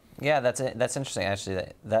surfacing. Yeah, that's interesting, actually.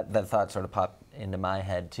 That thought sort of popped into my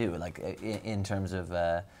head, too, like in terms of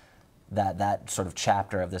that sort of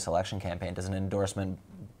chapter of this election campaign. Does an endorsement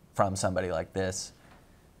from somebody like this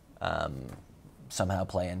somehow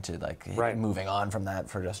play into like moving on from that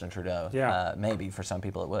for Justin Trudeau? Yeah. Maybe for some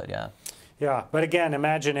people it would, yeah. Yeah, but again,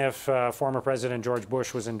 imagine if former President George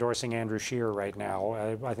Bush was endorsing Andrew Scheer right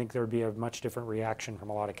now. I think there would be a much different reaction from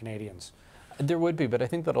a lot of Canadians. There would be, but I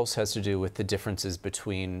think that also has to do with the differences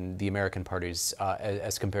between the American parties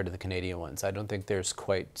as compared to the Canadian ones. I don't think there's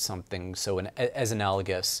quite something so as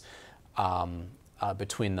analogous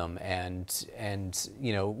between them, and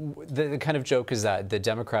you know, the kind of joke is that the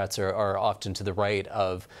Democrats are often to the right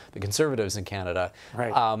of the Conservatives in Canada,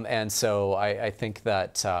 right? And so I think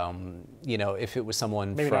that you know, if it was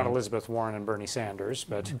someone maybe not Elizabeth Warren and Bernie Sanders,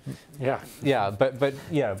 but yeah, but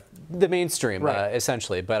yeah, the mainstream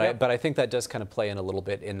essentially. But yep. I think that does kind of play in a little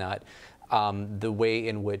bit in that. The way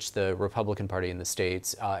in which the Republican Party in the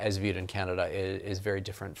States, as viewed in Canada, is very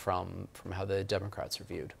different from how the Democrats are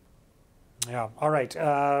viewed. Yeah. All right.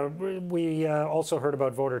 We also heard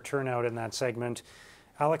about voter turnout in that segment.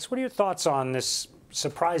 Alex, what are your thoughts on this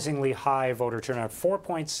surprisingly high voter turnout?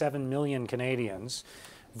 4.7 million Canadians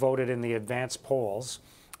voted in the advanced polls.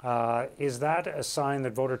 Is that a sign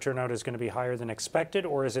that voter turnout is going to be higher than expected,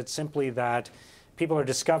 or is it simply that people are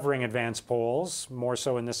discovering advanced polls more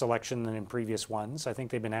so in this election than in previous ones? I think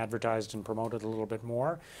they've been advertised and promoted a little bit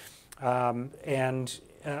more.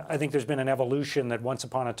 I think there's been an evolution that once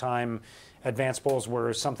upon a time, advanced polls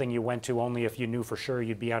were something you went to only if you knew for sure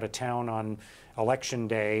you'd be out of town on election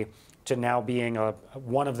day, to now being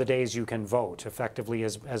one of the days you can vote, effectively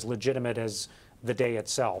as legitimate as the day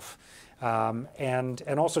itself. And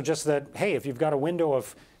also just that, hey, if you've got a window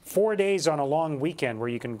of 4 days on a long weekend where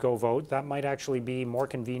you can go vote, that might actually be more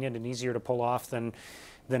convenient and easier to pull off than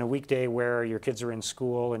a weekday where your kids are in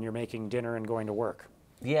school and you're making dinner and going to work.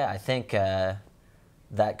 Yeah, I think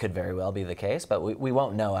that could very well be the case, but we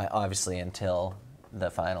won't know, obviously, until the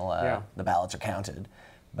final, the ballots are counted.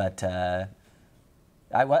 But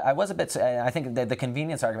I was a bit, I think the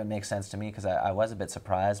convenience argument makes sense to me, because I was a bit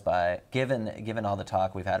surprised by, given all the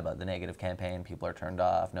talk we've had about the negative campaign, people are turned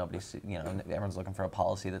off, nobody's, you know, everyone's looking for a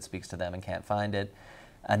policy that speaks to them and can't find it.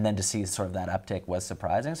 And then to see sort of that uptick was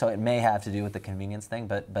surprising. So it may have to do with the convenience thing,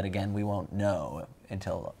 but again, we won't know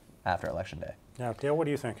until after Election Day. Yeah, Dale, what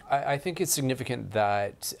do you think? I think it's significant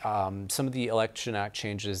that some of the Election Act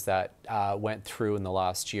changes that went through in the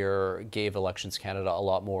last year gave Elections Canada a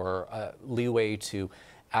lot more leeway to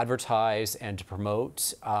advertise and to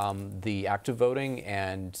promote the active voting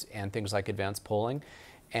and things like advanced polling.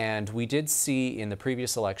 And we did see in the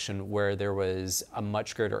previous election where there was a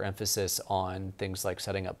much greater emphasis on things like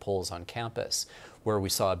setting up polls on campus, where we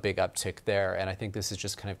saw a big uptick there. And I think this is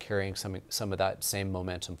just kind of carrying some of that same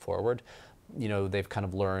momentum forward. they've kind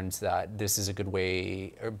of learned that this is a good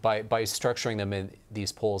way, or by structuring them in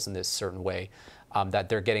these polls in this certain way, that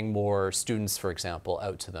they're getting more students, for example,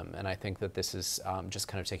 out to them. And I think that this is just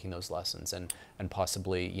kind of taking those lessons and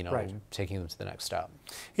possibly, right, taking them to the next step.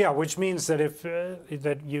 Yeah, which means that if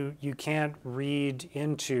that you can't read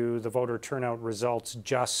into the voter turnout results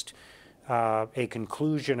just a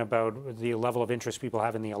conclusion about the level of interest people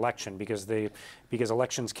have in the election, because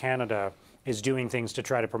Elections Canada is doing things to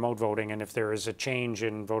try to promote voting, and if there is a change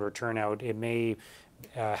in voter turnout, it may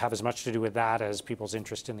have as much to do with that as people's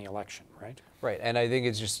interest in the election, right? Right, and I think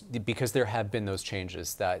it's just because there have been those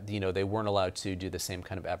changes that they weren't allowed to do the same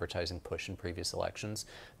kind of advertising push in previous elections.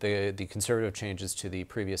 The Conservative changes to the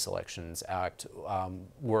previous Elections Act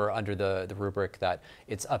were under the rubric that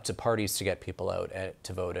it's up to parties to get people out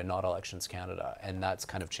to vote and not Elections Canada, and that's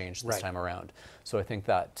kind of changed this time around. So I think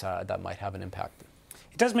that that might have an impact.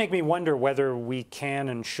 It does make me wonder whether we can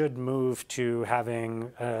and should move to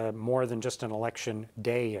having more than just an election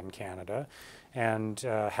day in Canada, and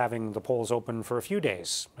having the polls open for a few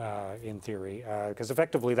days, in theory, because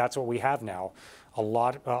effectively that's what we have now.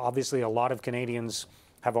 Obviously, a lot of Canadians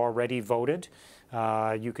have already voted.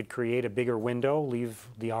 You could create a bigger window, leave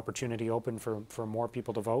the opportunity open for more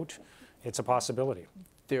people to vote. It's a possibility.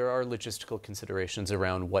 There are logistical considerations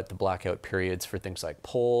around what the blackout periods for things like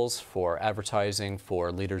polls, for advertising, for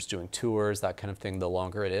leaders doing tours, that kind of thing, the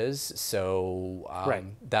longer it is. So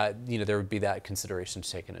that there would be that consideration to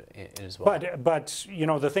take in as well. But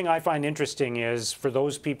the thing I find interesting is for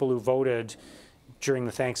those people who voted during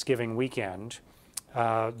the Thanksgiving weekend,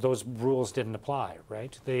 those rules didn't apply,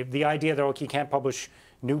 right? The idea that you can't publish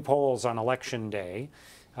new polls on Election Day.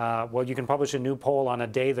 Well, you can publish a new poll on a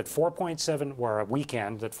day that 4.7, or a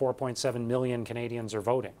weekend that 4.7 million Canadians are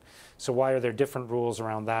voting. So why are there different rules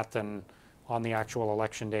around that than on the actual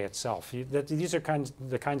election day itself? These are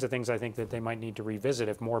the kinds of things I think that they might need to revisit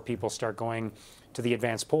if more people start going to the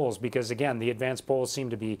advanced polls, because again, the advanced polls seem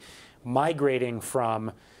to be migrating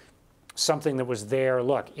from something that was there.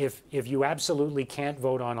 Look, if you absolutely can't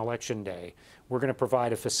vote on election day, we're going to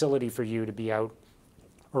provide a facility for you to be out,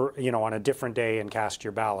 or on a different day and cast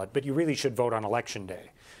your ballot, but you really should vote on election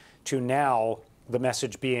day, to now the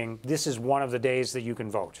message being, this is one of the days that you can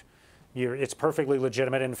vote. It's perfectly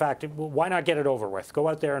legitimate. In fact, why not get it over with? Go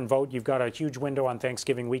out there and vote. You've got a huge window on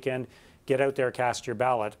Thanksgiving weekend. Get out there, cast your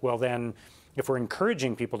ballot. Well then, if we're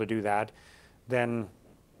encouraging people to do that, then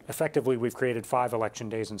effectively we've created 5 election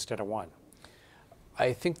days instead of 1.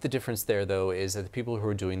 I think the difference there, though, is that the people who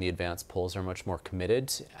are doing the advanced polls are much more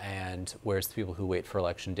committed, and whereas the people who wait for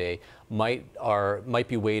Election Day might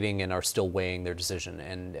be waiting and are still weighing their decision,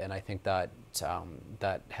 and I think that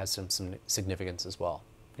that has some significance as well.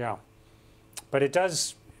 Yeah, but it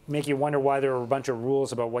does make you wonder why there are a bunch of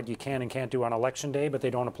rules about what you can and can't do on Election Day, but they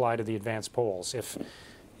don't apply to the advanced polls.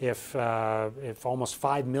 If almost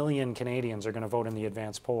 5 million Canadians are going to vote in the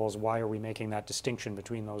advanced polls, why are we making that distinction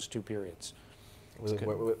between those 2 periods?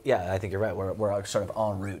 Yeah, I think you're right. We're sort of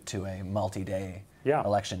en route to a multi-day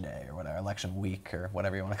election day, or whatever, election week, or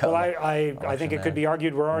whatever you want to call it. Well, I think it could be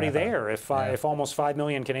argued we're already there. If almost 5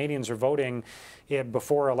 million Canadians are voting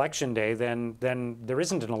before Election Day, then there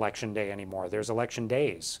isn't an election day anymore. There's election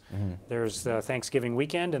days. There's the Thanksgiving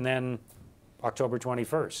weekend, and then October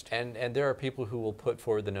 21st. And there are people who will put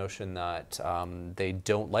forward the notion that they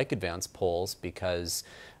don't like advanced polls because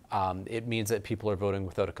it means that people are voting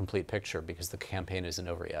without a complete picture because the campaign isn't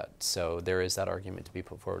over yet. So there is that argument to be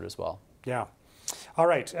put forward as well. Yeah. All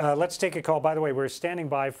right, let's take a call. By the way, we're standing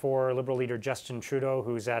by for Liberal leader Justin Trudeau,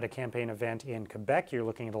 who's at a campaign event in Quebec. You're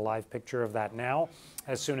looking at a live picture of that now.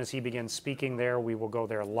 As soon as he begins speaking there, we will go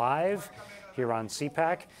there live here on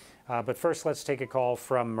CPAC. But first, let's take a call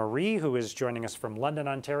from Marie, who is joining us from London,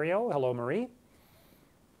 Ontario. Hello, Marie.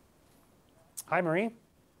 Hi, Marie.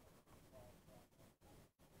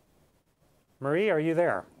 Marie, are you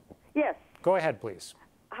there? Yes. Go ahead, please.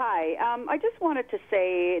 Hi. I just wanted to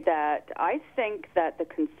say that I think that the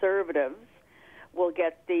Conservatives will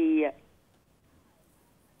get the...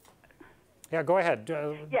 Yeah, go ahead.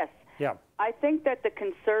 Yes. Yeah. I think that the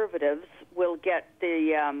Conservatives will get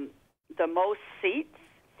the most seats.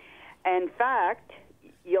 In fact,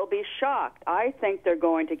 you'll be shocked. I think they're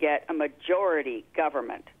going to get a majority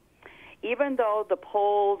government. Even though the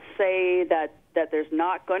polls say that there's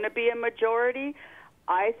not going to be a majority,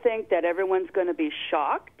 I think that everyone's going to be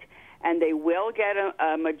shocked, and they will get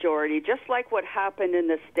a majority, just like what happened in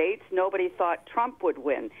the States. Nobody thought Trump would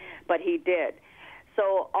win, but he did.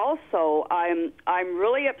 So also, I'm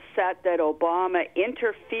really upset that Obama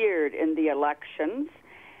interfered in the elections,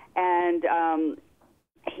 and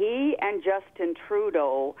he and Justin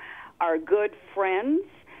Trudeau are good friends,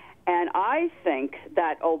 And I think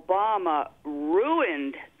that Obama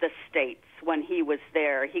ruined the states when he was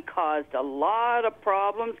there. He caused a lot of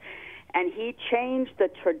problems, and he changed the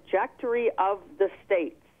trajectory of the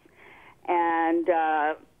states. And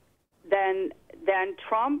then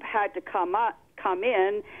Trump had to come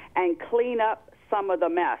in and clean up some of the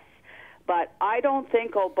mess. But I don't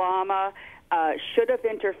think Obama should have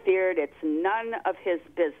interfered. It's none of his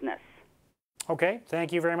business. Okay,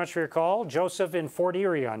 thank you very much for your call. Joseph in Fort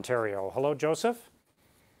Erie, Ontario. Hello, Joseph.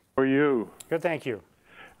 How are you? Good, thank you.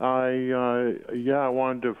 I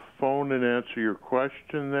wanted to phone and answer your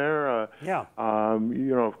question there.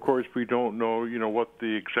 Of course, we don't know, what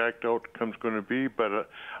the exact outcome's going to be, but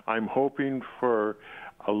I'm hoping for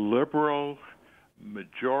a Liberal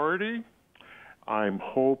majority. I'm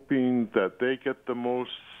hoping that they get the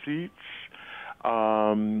most seats,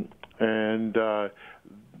 from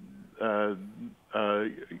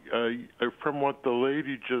what the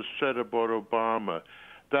lady just said about Obama,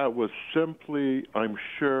 that was simply, I'm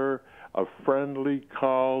sure, a friendly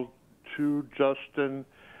call to Justin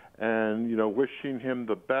and, wishing him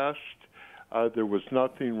the best. There was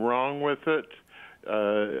nothing wrong with it.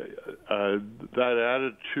 That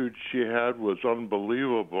attitude she had was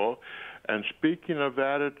unbelievable. And speaking of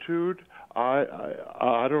attitude,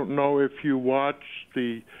 I don't know if you watched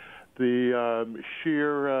the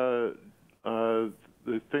Scheer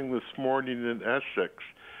the thing this morning in Essex.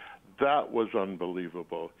 That was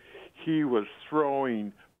unbelievable. He was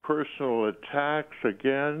throwing personal attacks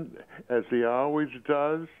again, as he always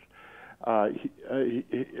does. Him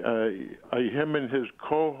and his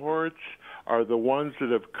cohorts are the ones that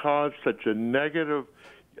have caused such a negative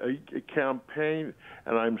campaign,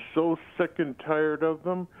 and I'm so sick and tired of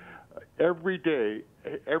them. Every day,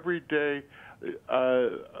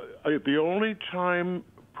 the only time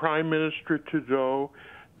Prime Minister Trudeau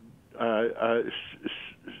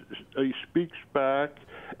he speaks back,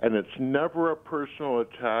 and it's never a personal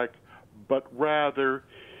attack, but rather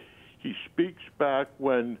he speaks back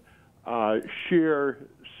when Scheer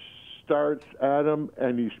starts at him,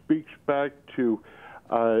 and he speaks back to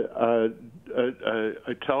tell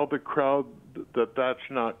the crowd that that's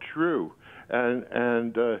not true.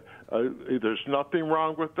 And there's nothing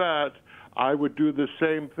wrong with that. I would do the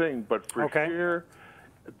same thing, but for Scheer,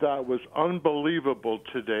 that was unbelievable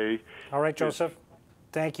today. All right, Joseph.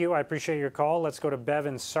 Thank you. I appreciate your call. Let's go to Bev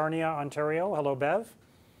in Sarnia, Ontario. Hello, Bev.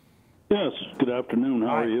 Yes. Good afternoon. How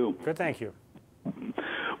Hi. are you? Good, thank you.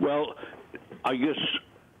 Well, I guess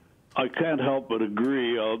I can't help but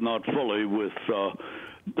agree, not fully, with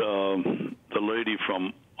the lady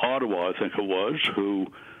from Ottawa, I think it was, who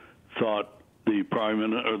thought the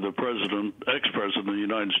president, ex-president of the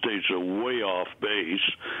United States, are way off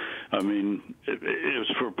base. I mean, it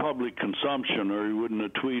was for public consumption, or he wouldn't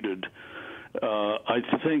have tweeted. I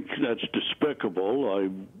think that's despicable.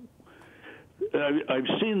 I've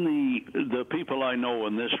seen the people I know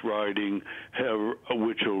in this riding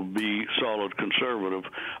which will be solid conservative.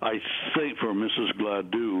 I think for Mrs.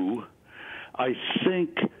 Gladue, I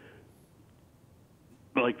think,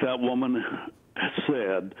 like that woman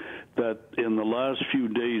said, that in the last few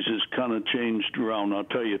days has kind of changed around. I'll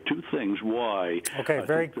tell you two things why. Okay,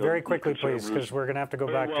 very quickly, please, because we're going to have to go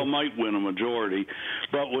back. Well, might win a majority,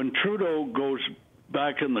 but when Trudeau goes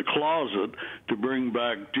back in the closet to bring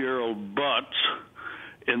back Gerald Butts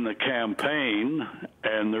in the campaign,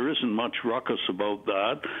 and there isn't much ruckus about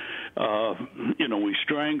that. We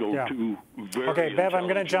strangled two very Okay, Bev, I'm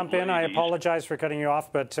going to jump in. I ladies. apologize for cutting you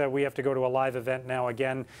off, but we have to go to a live event now.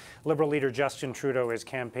 Again, Liberal leader Justin Trudeau is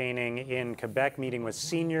campaigning in Quebec, meeting with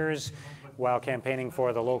seniors while campaigning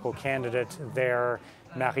for the local candidate there,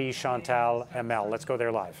 Marie-Chantal Hamel. Let's go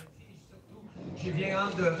there live. J'ai bien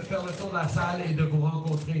hâte de faire le tour de la salle et de vous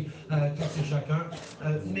rencontrer tous et chacun.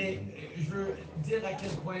 Mais je veux dire à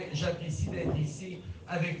quel point j'apprécie d'être ici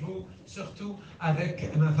avec vous, surtout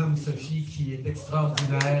avec ma femme Sophie, qui est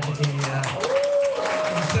extraordinaire. Et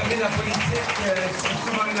vous savez, la politique, c'est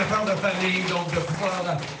souvent une affaire de famille, donc de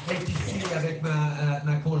pouvoir être ici avec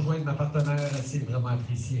ma conjointe, ma partenaire, c'est vraiment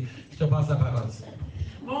apprécié. Je te passe la parole.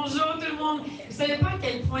 Bonjour tout le monde. Vous ne savez pas à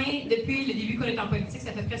quel point, depuis le début qu'on est en politique,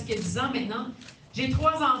 ça fait presque 10 ans maintenant, j'ai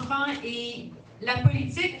 3 enfants et la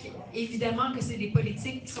politique, évidemment que c'est des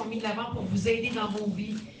politiques qui sont mis de l'avant pour vous aider dans vos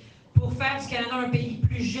vies, pour faire du Canada un pays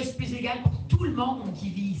plus juste, plus égal pour tout le monde qui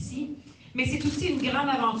vit ici. Mais c'est aussi une grande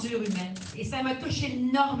aventure humaine. Et ça me touche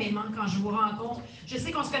énormément quand je vous rencontre. Je sais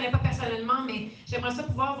qu'on ne se connaît pas personnellement, mais j'aimerais ça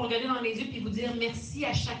pouvoir vous regarder dans les yeux et vous dire merci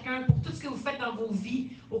à chacun pour tout ce que vous faites dans vos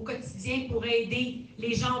vies au quotidien pour aider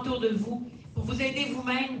les gens autour de vous. pour vous aider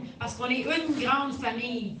vous-même, parce qu'on est une grande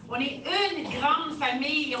famille. On est une grande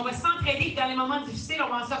famille et on va s'entraider dans les moments difficiles, on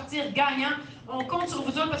va en sortir gagnant. On compte sur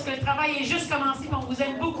vous autres parce que le travail est juste commencé et on vous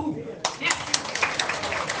aime beaucoup. Merci.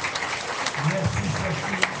 Merci,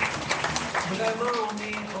 Sophie. Vraiment,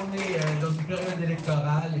 on est dans une période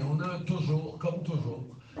électorale et on a toujours, comme toujours,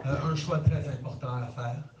 un choix très important à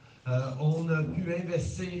faire. On a pu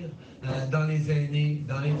investir dans les aînés,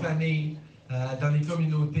 dans les familles, dans les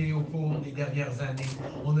communautés au cours des dernières années.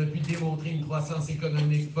 On a pu démontrer une croissance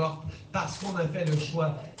économique forte parce qu'on a fait le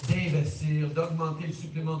choix d'investir, d'augmenter le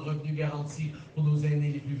supplément de revenu garanti pour nos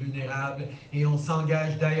aînés les plus vulnérables. Et on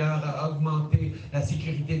s'engage d'ailleurs à augmenter la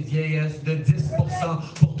sécurité de vieillesse de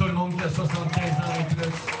 10% pour tout le monde qui a 75 ans et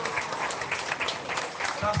plus.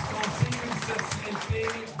 Parce qu'on sait qu'une société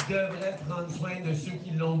devrait prendre soin de ceux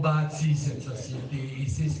qui l'ont bâtie, cette société, et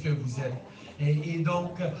c'est ce que vous êtes. Et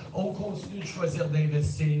donc, on continue de choisir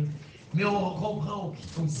d'investir, mais on comprend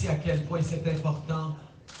aussi à quel point c'est important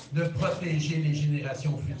de protéger les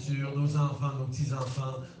générations futures, nos enfants, nos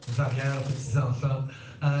petits-enfants, nos arrière-petits-enfants.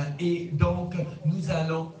 Et donc, nous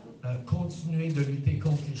allons continuer de lutter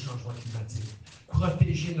contre les changements climatiques,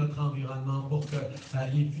 protéger notre environnement pour que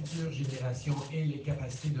les futures générations aient les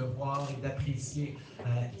capacités de voir et d'apprécier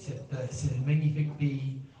ce magnifique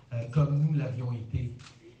pays comme nous l'avions été.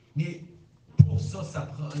 Mais pour ça,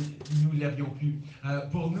 nous ne l'avions plus.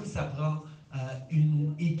 Pour nous, ça prend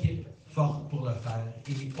une équipe forte pour le faire.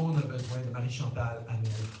 Et on a besoin de Marie-Chantal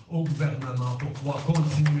Hamel au gouvernement pour pouvoir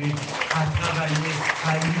continuer à travailler,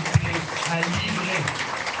 à lutter, à livrer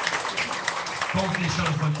contre les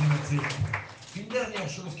changements climatiques. Une dernière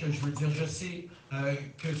chose que je veux dire, je sais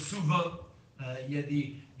que souvent, il y a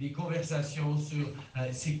des conversations sur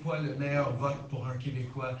c'est quoi le meilleur vote pour un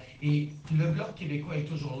Québécois. Et le Bloc québécois est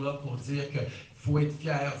toujours là pour dire qu'il faut être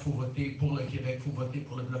fier, il faut voter pour le Québec, il faut voter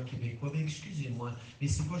pour le Bloc québécois. Mais excusez-moi, mais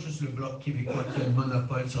c'est pas juste le Bloc québécois qui a le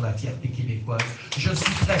monopole sur la fierté québécoise. Je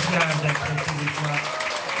suis très fier d'être Québécois.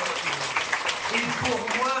 Et pour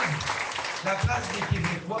moi, la place des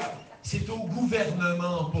Québécois, c'est au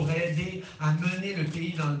gouvernement pour aider à mener le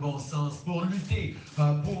pays dans le bon sens, pour lutter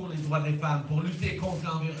pour les droits des femmes, pour lutter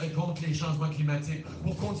contre les changements climatiques,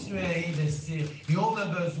 pour continuer à investir. Et on a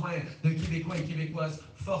besoin de Québécois et Québécoises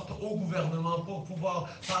fortes au gouvernement pour pouvoir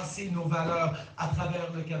passer nos valeurs à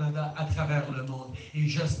travers le Canada, à travers le monde. Et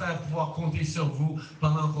j'espère pouvoir compter sur vous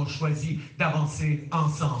pendant qu'on choisit d'avancer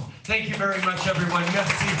ensemble. Thank you very much, everyone.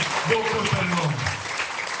 Merci beaucoup tout le monde.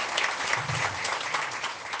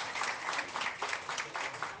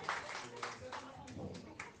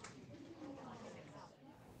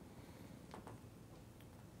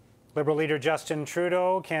 Liberal leader Justin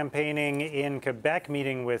Trudeau campaigning in Quebec,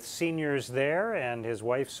 meeting with seniors there, and his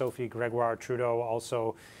wife, Sophie Gregoire Trudeau,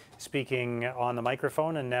 also speaking on the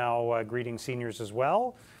microphone and now greeting seniors as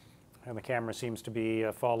well. And the camera seems to be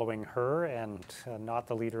following her and not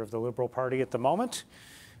the leader of the Liberal Party at the moment,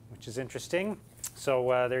 which is interesting.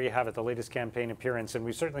 So there you have it, the latest campaign appearance. And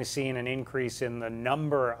we've certainly seen an increase in the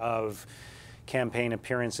number of campaign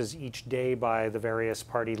appearances each day by the various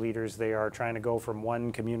party leaders. They are trying to go from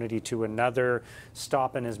one community to another,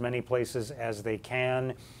 stop in as many places as they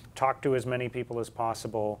can, talk to as many people as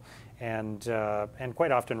possible, and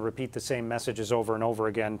quite often repeat the same messages over and over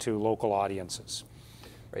again to local audiences.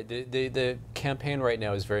 Right. The campaign right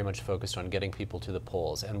now is very much focused on getting people to the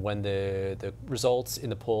polls, and when the results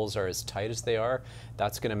in the polls are as tight as they are,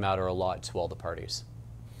 that's going to matter a lot to all the parties.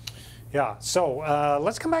 Yeah, so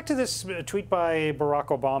let's come back to this tweet by Barack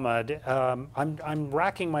Obama. I'm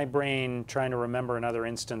racking my brain trying to remember another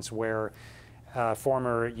instance where a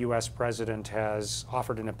former U.S. president has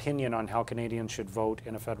offered an opinion on how Canadians should vote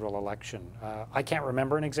in a federal election. I can't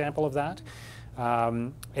remember an example of that,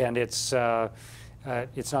 and it's not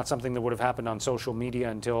something that would have happened on social media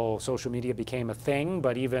until social media became a thing.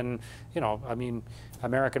 But even, I mean,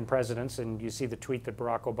 American presidents, and you see the tweet that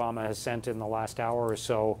Barack Obama has sent in the last hour or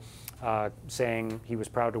so, saying he was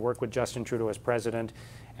proud to work with Justin Trudeau as president,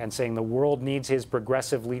 and saying the world needs his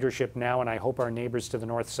progressive leadership now, and I hope our neighbors to the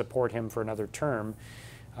north support him for another term.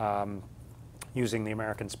 Using the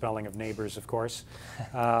American spelling of neighbors, of course.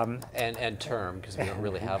 And term, because we don't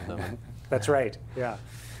really have them. That's right, yeah.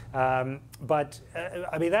 But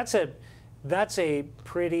I mean, that's a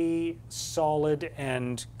pretty solid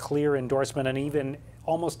and clear endorsement, and even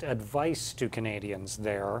almost advice to Canadians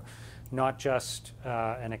there, not just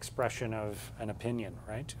an expression of an opinion,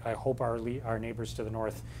 right? I hope our neighbors to the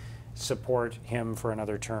north support him for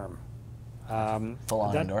another term.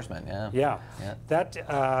 Full-on endorsement, yeah. Yeah. That,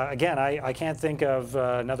 again, I can't think of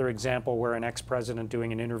another example where an ex-president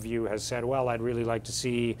doing an interview has said, well, I'd really like to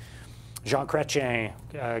see Jean Chrétien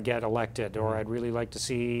get elected, or I'd really like to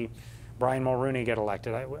see Brian Mulroney get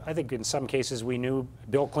elected. I think in some cases we knew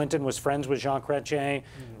Bill Clinton was friends with Jean Chrétien,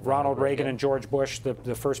 Ronald Reagan and George Bush,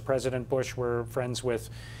 the first President Bush, were friends with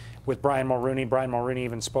Brian Mulroney. Brian Mulroney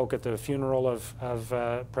even spoke at the funeral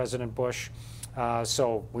of President Bush.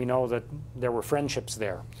 So we know that there were friendships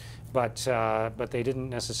there, but they didn't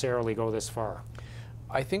necessarily go this far.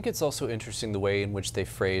 I think it's also interesting the way in which they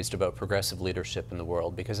phrased about progressive leadership in the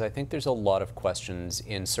world, because I think there's a lot of questions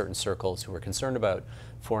in certain circles who are concerned about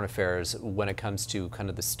foreign affairs when it comes to kind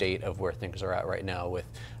of the state of where things are at right now, with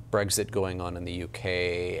Brexit going on in the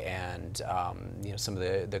UK and some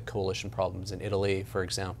of the coalition problems in Italy, for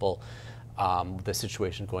example, the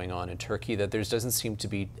situation going on in Turkey, that there doesn't seem to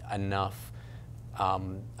be enough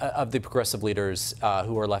of the progressive leaders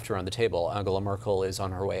who are left around the table. Angela Merkel is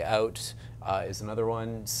on her way out, is another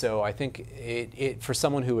one. So I think for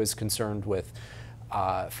someone who is concerned with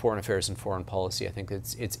foreign affairs and foreign policy, I think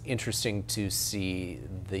it's interesting to see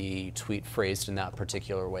the tweet phrased in that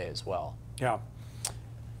particular way as well. Yeah.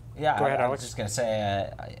 Yeah, Go ahead, I Alex. was just going to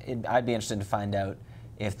say, I'd be interested to find out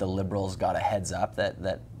if the Liberals got a heads up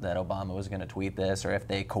that Obama was going to tweet this, or if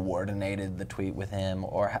they coordinated the tweet with him,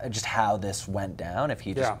 or just how this went down, if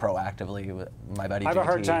he just proactively, my buddy I have JT, a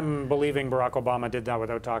hard time believing Barack Obama did that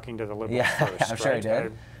without talking to the Liberals first. I'm sure he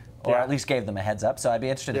did. Or at least gave them a heads up. So I'd be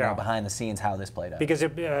interested to know behind the scenes how this played out. Because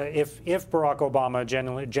if Barack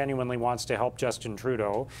Obama genuinely wants to help Justin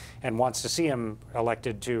Trudeau and wants to see him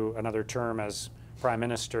elected to another term as Prime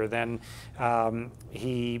Minister, then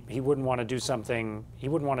he wouldn't want to do something. He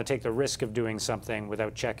wouldn't want to take the risk of doing something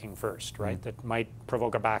without checking first, right? That might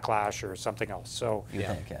provoke a backlash or something else. So you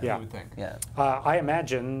think, yeah. You would think. Yeah. I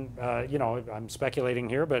imagine, I'm speculating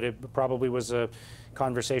here, but it probably was a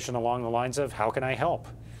conversation along the lines of, how can I help?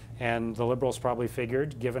 And the Liberals probably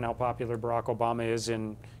figured, given how popular Barack Obama is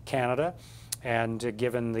in Canada, and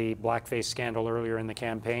given the blackface scandal earlier in the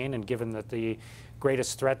campaign, and given that the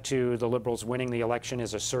greatest threat to the Liberals winning the election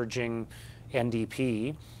is a surging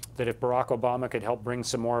NDP, that if Barack Obama could help bring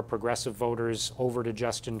some more progressive voters over to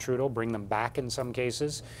Justin Trudeau, bring them back in some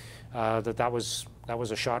cases, that was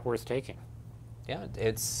a shot worth taking. Yeah,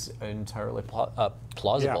 it's entirely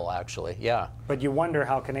plausible, actually. Yeah. But you wonder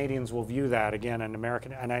how Canadians will view that again, an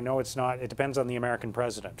American. And I know it's not. It depends on the American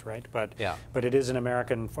president, right? But But it is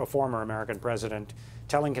a former American president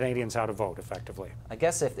telling Canadians how to vote effectively. I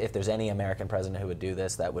guess if there's any American president who would do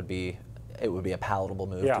this, it would be a palatable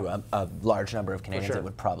move to a large number of Canadians. It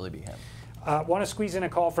would probably be him. Want to squeeze in a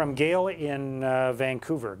call from Gail in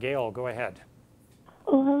Vancouver. Gail, go ahead.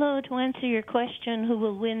 Well, hello. To answer your question, who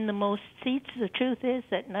will win the most seats, the truth is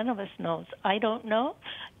that none of us knows. I don't know.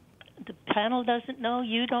 The panel doesn't know.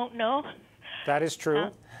 You don't know. That is true.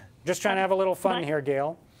 Just trying to have a little fun here,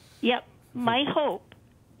 Gail. Yep. My hope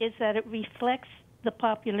is that it reflects the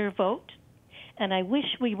popular vote, and I wish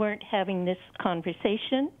we weren't having this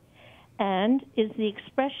conversation, and is the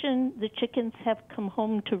expression the chickens have come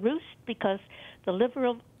home to roost because the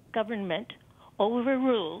Liberal government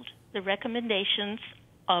overruled the recommendations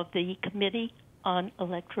of the Committee on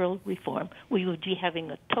Electoral Reform. We would be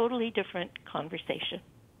having a totally different conversation.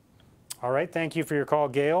 All right, thank you for your call,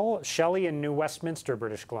 Gail. Shelley in New Westminster,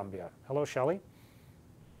 British Columbia. Hello, Shelley.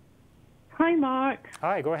 Hi, Mark.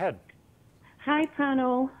 Hi, go ahead. Hi,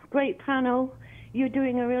 panel. Great panel. You're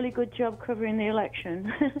doing a really good job covering the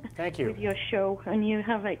election. Thank you. With your show, and you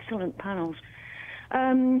have excellent panels.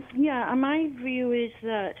 My view is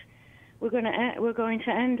that we're going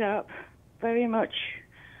to end up very much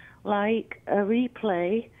like a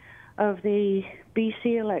replay of the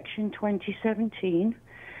BC election 2017.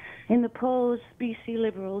 In the polls, BC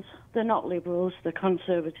Liberals, they're not Liberals, they're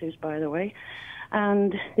Conservatives, by the way,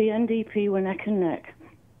 and the NDP were neck and neck.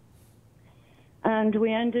 And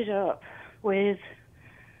we ended up with,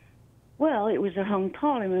 well, it was a hung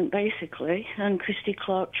parliament, basically, and Christy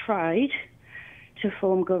Clark tried to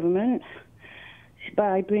form government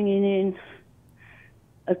by bringing in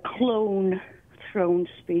a clone throne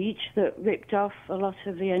speech that ripped off a lot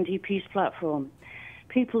of the NDP's platform.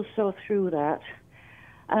 People saw through that,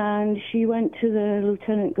 and she went to the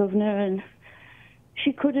Lieutenant Governor, and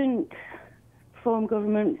she couldn't form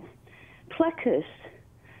government. Plecas.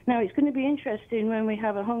 Now, it's going to be interesting when we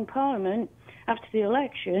have a hung parliament after the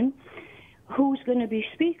election, who's going to be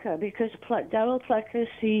Speaker, because Darrell Plecas,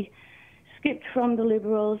 he skipped from the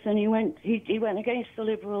Liberals, and he went against the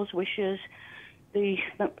Liberals' wishes, the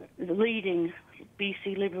leading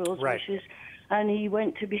BC Liberals' wishes, and he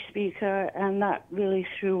went to be Speaker, and that really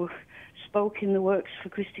spoke in the works for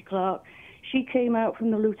Christy Clark. She came out from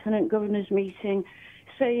the Lieutenant Governor's meeting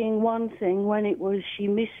saying one thing when it was she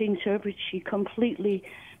misinterpreted, she completely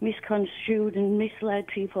misconstrued and misled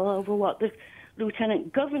people over what the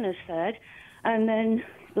Lieutenant Governor said. And then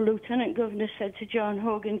the Lieutenant Governor said to John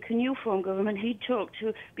Hogan, can you form government? He talked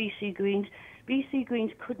to BC Greens. BC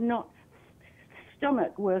Greens could not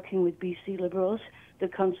stomach working with BC Liberals, the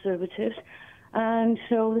Conservatives. And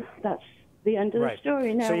so that's the end of the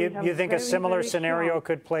story. Now so you think a similar scenario strong.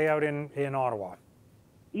 could play out in Ottawa?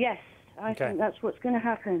 Yes, I think that's what's going to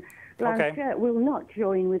happen. Blanchette will not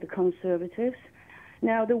join with the Conservatives.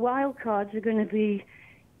 Now, the wild cards are going to be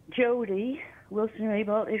Jody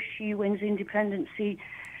Wilson-Raybould if she wins independent seat,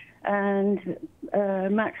 and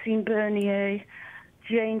Maxime Bernier,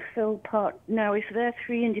 Jane Philpott. Now, if they're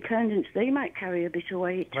three independents, they might carry a bit of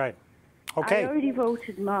weight. Right. Okay. I already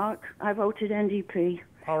voted, Mark. I voted NDP.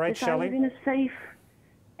 All right, Shelley. I live in a safe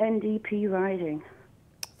NDP riding.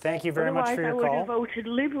 Thank you very much for your call. I would have call. voted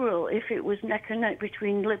Liberal if it was neck and neck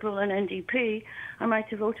between Liberal and NDP. I might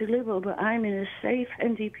have voted Liberal, but I'm in a safe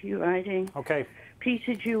NDP riding. Okay.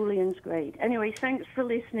 Peter Julian's great. Anyway, thanks for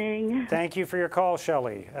listening. Thank you for your call,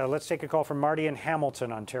 Shelley. Let's take a call from Marty in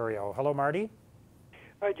Hamilton, Ontario. Hello, Marty.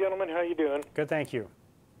 Hi, gentlemen. How you doing? Good, thank you.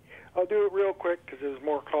 I'll do it real quick because there's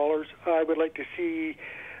more callers. I would like to see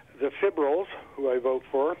the Federals, who I vote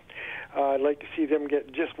for. I'd like to see them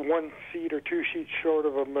get just one seat or two seats short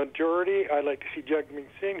of a majority. I'd like to see Jagmeet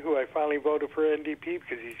Singh, who I finally voted for NDP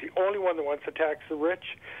because he's the only one that wants to tax the rich.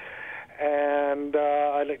 And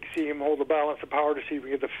I'd like to see him hold the balance of power to see if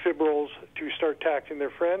we get the Federals to start taxing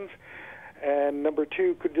their friends. And number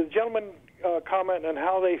two, could the gentleman comment on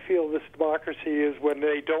how they feel this democracy is when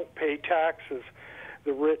they don't pay taxes,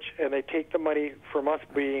 the rich, and they take the money from us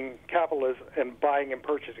being capitalists and buying and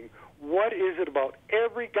purchasing? What is it about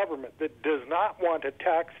every government that does not want to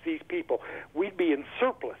tax these people? We'd be in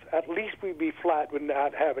surplus. At least we'd be flat, would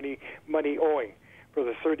not have any money owing for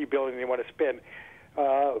the $30 billion they want to spend.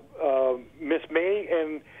 Miss May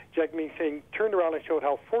and Jagmeet Singh turned around and showed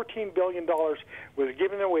how $14 billion was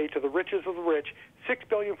given away to the richest of the rich, $6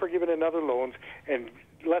 billion for giving another loans, and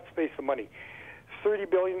let's face the money, $30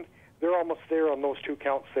 billion. They're almost there on those two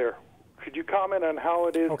counts there. Could you comment on how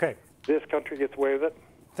it is this country gets away with it?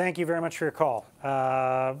 Thank you very much for your call.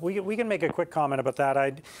 We can make a quick comment about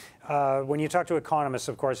that. When you talk to economists,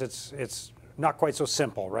 of course, it's not quite so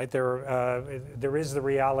simple, right? There is the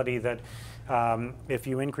reality that if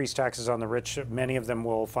you increase taxes on the rich, many of them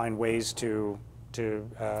will find ways to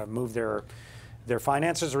move their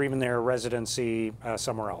finances or even their residency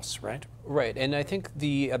somewhere else, right? Right, and I think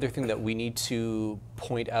the other thing that we need to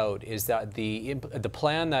point out is that the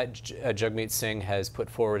plan that Jagmeet Singh has put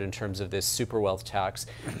forward in terms of this super wealth tax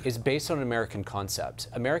is based on an American concept.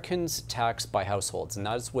 Americans tax by households, and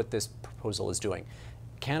that is what this proposal is doing.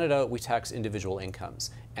 Canada, we tax individual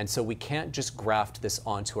incomes, and so we can't just graft this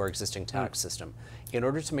onto our existing tax system. In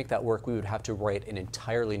order to make that work, we would have to write an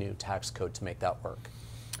entirely new tax code to make that work.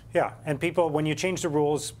 Yeah, and people, when you change the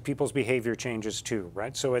rules, people's behavior changes too,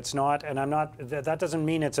 right? So it's not, and that doesn't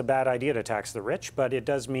mean it's a bad idea to tax the rich, but it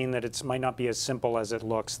does mean that it might not be as simple as it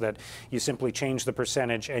looks, that you simply change the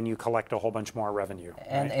percentage and you collect a whole bunch more revenue.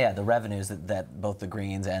 And yeah, the revenues that both the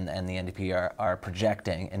Greens and the NDP are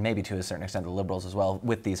projecting, and maybe to a certain extent the Liberals as well,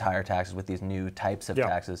 with these higher taxes, with these new types of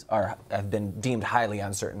taxes, have been deemed highly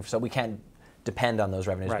uncertain. So we can't depend on those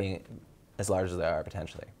revenues being as large as they are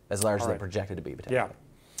potentially, as large as they're projected to be potentially. Yeah.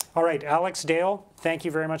 All right, Alex Dale, thank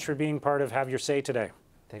you very much for being part of Have Your Say today.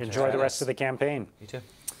 Enjoy the rest of the campaign. You too.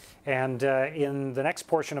 And in the next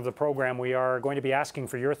portion of the program, we are going to be asking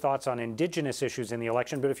for your thoughts on Indigenous issues in the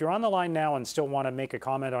election. But if you're on the line now and still want to make a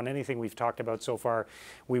comment on anything we've talked about so far,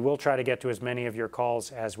 we will try to get to as many of your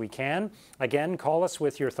calls as we can. Again, call us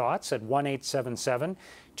with your thoughts at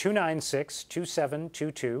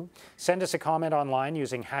 1-877-296-2722. Send us a comment online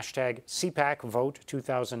using hashtag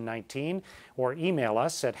CPACVote2019 or email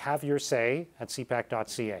us at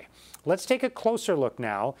haveyoursay@cpac.ca. Let's take a closer look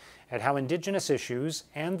now at how Indigenous issues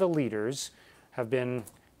and the leaders have been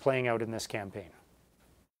playing out in this campaign.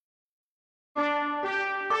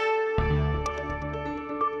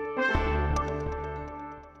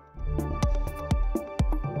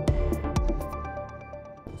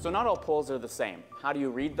 So not all polls are the same. How do you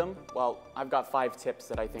read them? Well, I've got 5 tips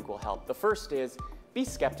that I think will help. The first is be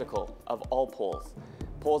skeptical of all polls.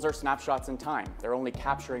 Polls are snapshots in time. They're only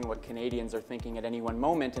capturing what Canadians are thinking at any one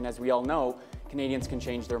moment, and as we all know, Canadians can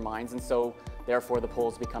change their minds, and so Therefore, the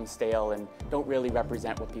polls become stale and don't really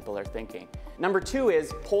represent what people are thinking. Number two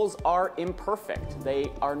is polls are imperfect. They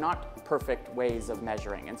are not perfect ways of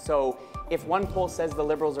measuring. And so if one poll says the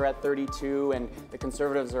Liberals are at 32 and the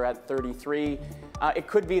Conservatives are at 33, it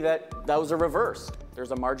could be that those are reversed.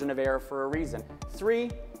 There's a margin of error for a reason. Three,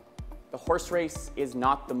 the horse race is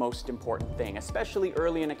not the most important thing, especially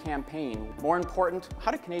early in a campaign. More important,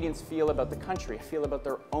 how do Canadians feel about the country, feel about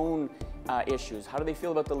their own issues? How do they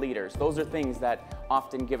feel about the leaders? Those are things that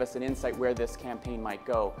often give us an insight where this campaign might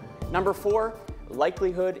go. Number four,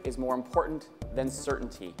 likelihood is more important than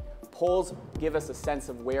certainty. Polls give us a sense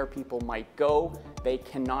of where people might go. They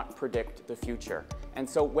cannot predict the future. And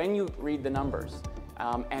so when you read the numbers,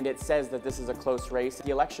 and it says that this is a close race,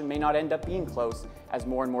 the election may not end up being close as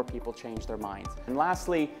more and more people change their minds. And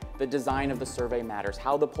lastly, the design of the survey matters.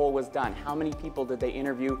 How the poll was done, how many people did they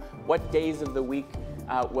interview, what days of the week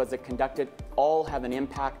was it conducted, all have an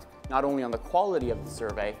impact not only on the quality of the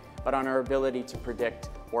survey, but on our ability to predict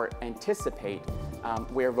or anticipate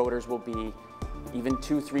where voters will be even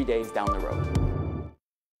 2-3 days down the road.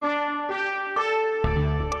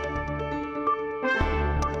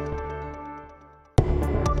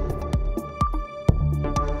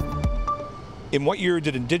 In what year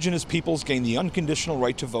did Indigenous peoples gain the unconditional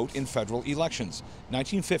right to vote in federal elections?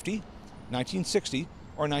 1950, 1960,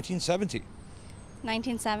 or 1970?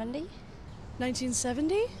 1970.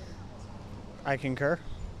 1970? I concur.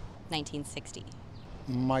 1960.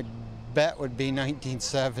 My bet would be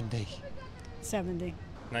 1970. 70.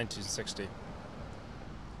 1960.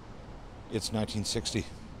 It's 1960.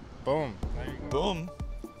 Boom. Boom.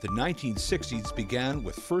 The 1960s began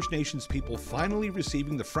with First Nations people finally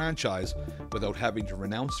receiving the franchise without having to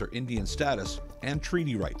renounce their Indian status and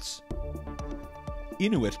treaty rights.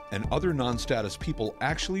 Inuit and other non-status people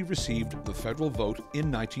actually received the federal vote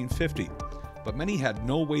in 1950, but many had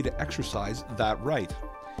no way to exercise that right.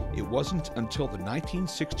 It wasn't until the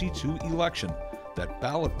 1962 election that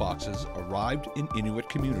ballot boxes arrived in Inuit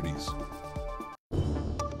communities.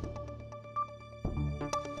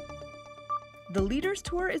 The Leaders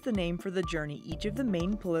Tour is the name for the journey each of the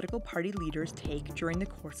main political party leaders take during the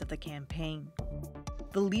course of the campaign.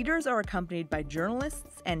 The leaders are accompanied by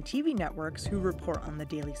journalists and TV networks who report on the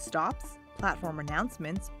daily stops, platform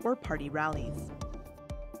announcements, or party rallies.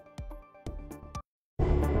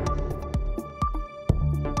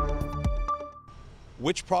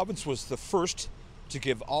 Which province was the first to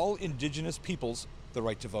give all Indigenous peoples the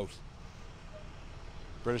right to vote?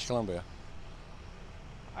 British Columbia.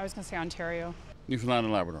 I was going to say Ontario. Newfoundland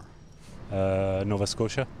and Labrador. Nova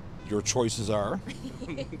Scotia. Your choices are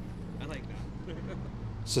I like that.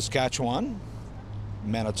 Saskatchewan,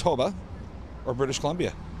 Manitoba, or British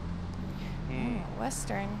Columbia?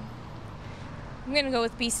 Western. I'm going to go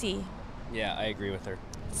with BC. Yeah, I agree with her.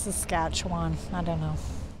 Saskatchewan. I don't know.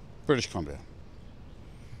 British Columbia.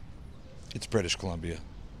 It's British Columbia.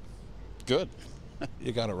 Good.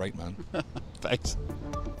 You got it right, man. Thanks.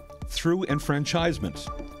 Through enfranchisement,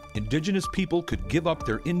 Indigenous people could give up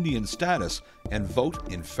their Indian status and vote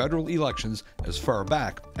in federal elections as far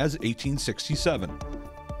back as 1867.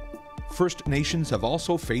 First Nations have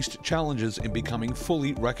also faced challenges in becoming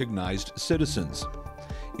fully recognized citizens.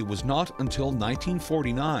 It was not until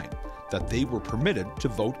 1949 that they were permitted to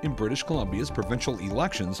vote in British Columbia's provincial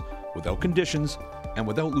elections without conditions and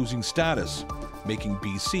without losing status, making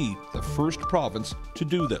BC the first province to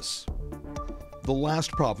do this. The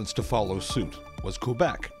last province to follow suit was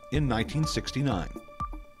Quebec in 1969.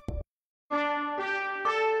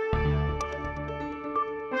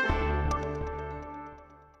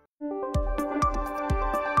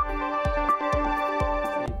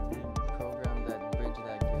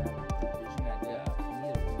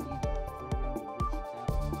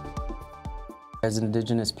 As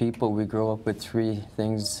Indigenous people, we grow up with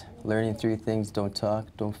learning three things: don't talk,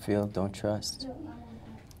 don't feel, don't trust.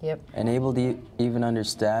 Yep. And able to even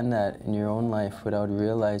understand that in your own life without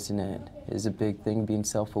realizing it is a big thing, being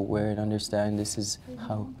self-aware and understanding this is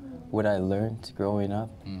what I learned growing up.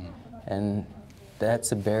 And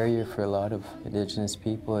that's a barrier for a lot of Indigenous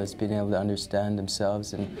people, is being able to understand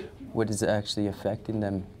themselves and what is actually affecting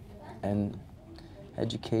them. And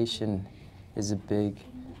education is a big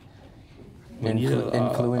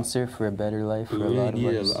influencer for a better life for a lot of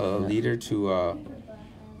us. A leader to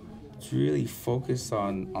really focus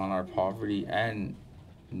on our poverty and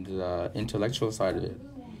the intellectual side of it.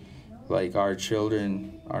 Like, our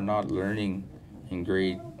children are not learning in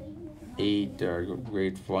grade 8 or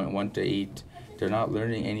grade 1 to 8. They're not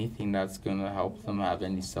learning anything that's going to help them have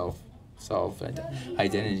any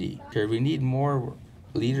self-identity. We need more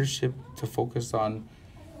leadership to focus on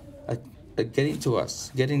getting to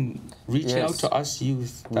us, reaching out to us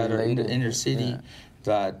youth that are in the inner city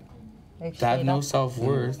that have no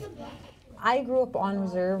self-worth. I grew up on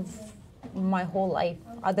reserve my whole life,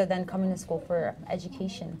 other than coming to school for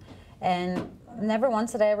education. And never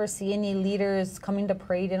once did I ever see any leaders coming to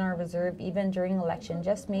parade in our reserve, even during election.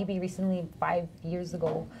 Just maybe recently, 5 years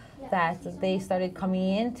ago, that they started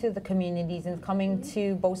coming into the communities and coming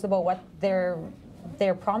to boast about what they're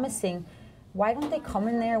promising. Why don't they come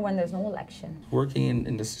in there when there's no election? Working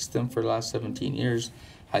in the system for the last 17 years,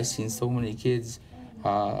 I've seen so many kids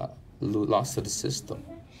lost to the system,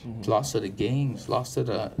 lost to the gangs, lost to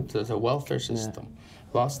the welfare system,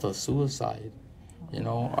 lost to suicide. You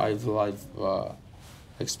know, I've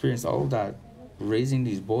experienced all that raising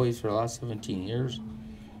these boys for the last 17 years.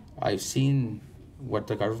 I've seen what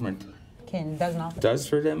the government does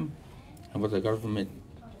for them and what the government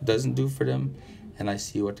doesn't do for them, and I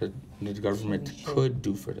see what the government could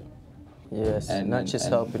do for them. Yes, and not just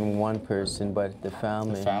helping one person, but the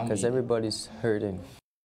family, because everybody's hurting.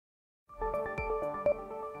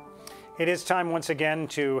 It is time once again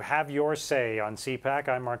to have your say on CPAC.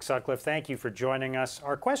 I'm Mark Sutcliffe. Thank you for joining us.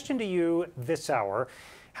 Our question to you this hour: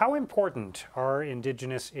 how important are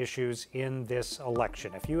Indigenous issues in this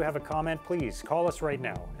election? If you have a comment, please call us right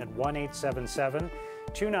now at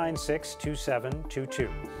 1-877-296-2722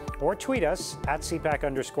 or tweet us at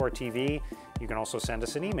CPAC_TV. You can also send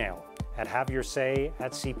us an email at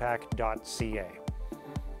haveyoursay@cpac.ca.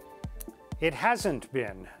 It hasn't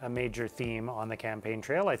been a major theme on the campaign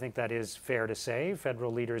trail. I think that is fair to say.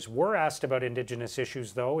 Federal leaders were asked about Indigenous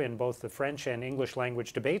issues, though, in both the French and English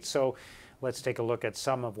language debates. So let's take a look at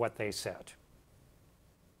some of what they said.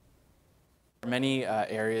 Many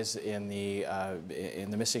areas in the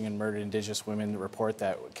Missing and Murdered Indigenous Women report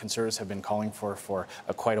that Conservatives have been calling for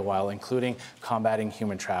quite a while, including combating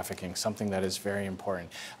human trafficking, something that is very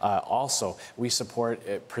important. Also, we support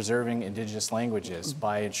preserving Indigenous languages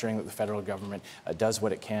by ensuring that the federal government does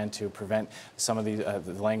what it can to prevent some of the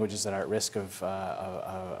languages that are at risk of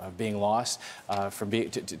being lost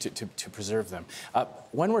to preserve them.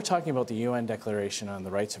 When we're talking about the UN Declaration on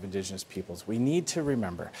the Rights of Indigenous Peoples, we need to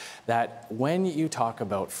remember that when you talk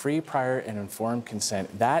about free, prior, and informed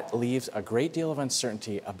consent, that leaves a great deal of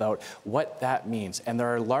uncertainty about what that means. And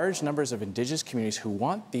there are large numbers of Indigenous communities who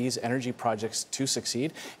want these energy projects to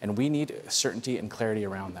succeed, and we need certainty and clarity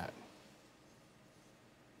around that.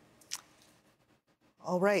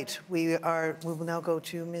 All right, we will now go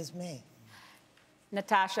to Ms. May.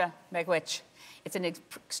 Natasha Megwich. It's an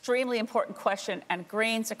extremely important question, and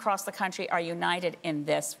Greens across the country are united in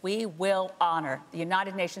this. We will honor the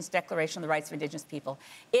United Nations Declaration on the Rights of Indigenous People.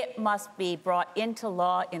 It must be brought into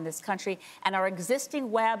law in this country, and our existing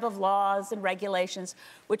web of laws and regulations,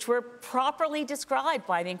 which were properly described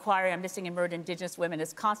by the Inquiry on Missing and Murdered Indigenous Women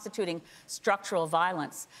as constituting structural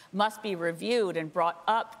violence, must be reviewed and brought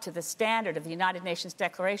up to the standard of the United Nations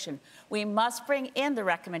Declaration. We must bring in the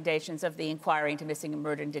recommendations of the Inquiry into Missing and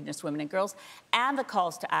Murdered Indigenous Women and Girls and the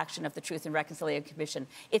calls to action of the Truth and Reconciliation Commission.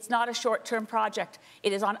 It's not a short-term project.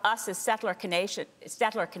 It is on us as settler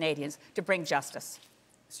Canadians to bring justice.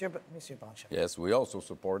 Monsieur Blanchard. Yes, we also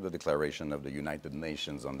support the Declaration of the United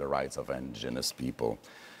Nations on the Rights of Indigenous People.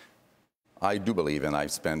 I do believe, and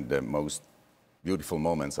I've spent the most beautiful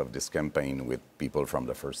moments of this campaign with people from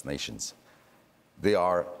the First Nations. They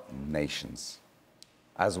are nations,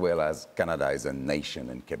 as well as Canada is a nation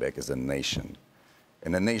and Quebec is a nation.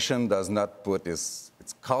 And a nation does not put its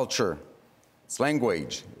culture, its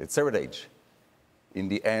language, its heritage in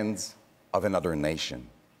the hands of another nation.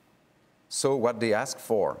 So what they ask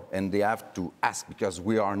for, and they have to ask because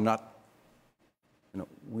we are not,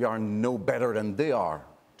 we are no better than they are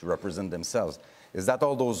to represent themselves, is that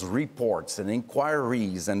all those reports and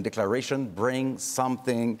inquiries and declarations bring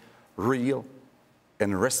something real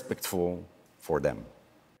and respectful for them.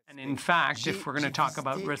 And in fact, if we're going to talk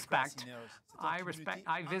about respect, I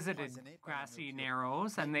visited Grassy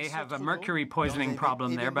Narrows, and they have a mercury poisoning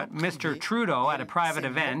problem there, but Mr. Trudeau, at a private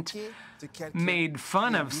event, made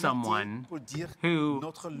fun of someone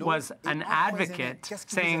who was an advocate,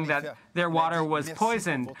 saying that their water was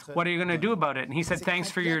poisoned. What are you going to do about it? And he said,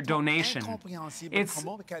 thanks for your donation. It's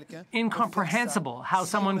incomprehensible how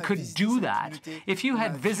someone could do that. If you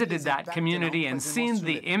had visited that community and seen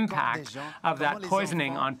the impact of that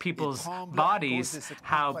poisoning on people's bodies,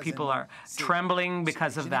 how people are trembling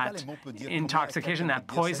because of that intoxication, that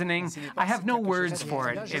poisoning, I have no words for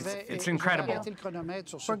it. It's incredible.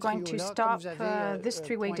 We're going to stop this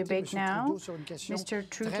three-way debate now. Mr.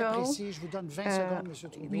 Trudeau,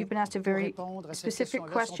 you've been asked a very specific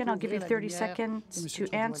question. I'll give you 30 seconds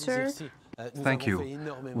to answer. Thank you.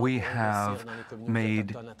 We have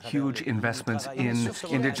made huge investments in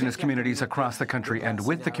Indigenous communities across the country, and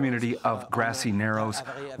with the community of Grassy Narrows,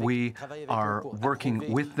 we are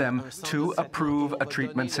working with them to approve a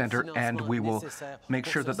treatment center, and we will make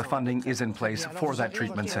sure that the funding is in place for that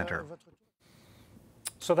treatment center.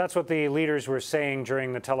 So that's what the leaders were saying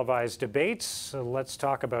during the televised debates. So let's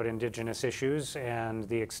talk about Indigenous issues and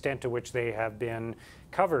the extent to which they have been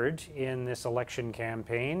covered in this election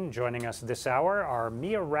campaign. Joining us this hour are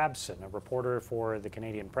Mia Rabson, a reporter for the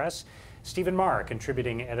Canadian Press, Stephen Marr,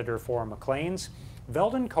 contributing editor for Maclean's,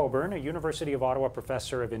 Veldon Coburn, a University of Ottawa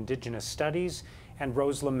professor of Indigenous Studies, and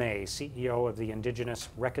Rose LeMay, CEO of the Indigenous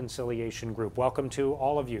Reconciliation Group. Welcome to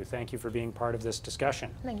all of you. Thank you for being part of this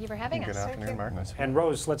discussion. Thank you for having us. Good afternoon, Mark. And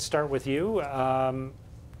Rose, let's start with you.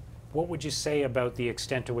 What would you say about the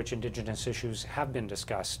extent to which Indigenous issues have been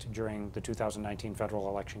discussed during the 2019 federal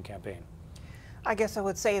election campaign? I guess I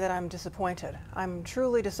would say that I'm disappointed. I'm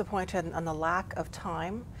truly disappointed on the lack of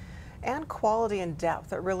time and quality and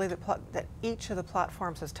depth that really that each of the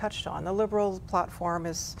platforms has touched on. The Liberals platform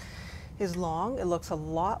is long. It looks a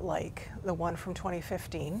lot like the one from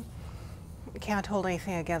 2015. Can't hold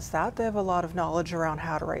anything against that. They have a lot of knowledge around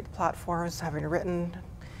how to write platforms, having written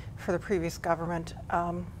for the previous government.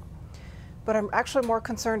 But I'm actually more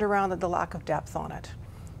concerned around the lack of depth on it.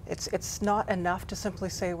 It's not enough to simply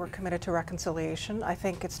say we're committed to reconciliation. I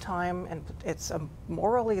think it's time, and it's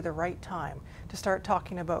morally the right time, to start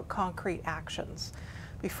talking about concrete actions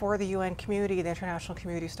before the UN community, the international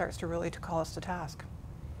community, starts to really call us to task.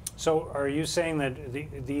 So are you saying that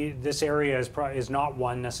this area is not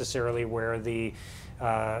one necessarily where the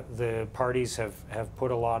parties have put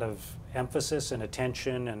a lot of emphasis and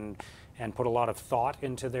attention and put a lot of thought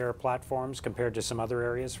into their platforms compared to some other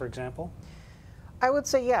areas, for example? I would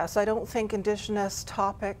say yes. I don't think Indigenous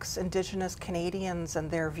topics, Indigenous Canadians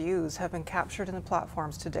and their views have been captured in the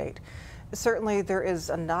platforms to date. Certainly there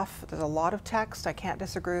is enough, there's a lot of text. I can't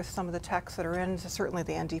disagree with some of the texts that are in, certainly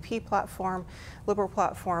the NDP platform, Liberal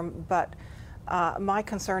platform, but my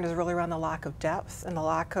concern is really around the lack of depth and the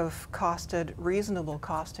lack of reasonable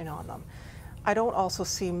costing on them. I don't also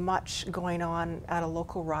see much going on at a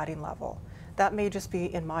local riding level. That may just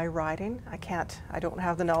be in my riding. I don't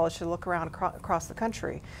have the knowledge to look around across the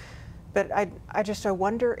country. But I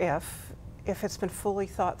wonder if it's been fully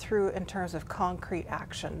thought through in terms of concrete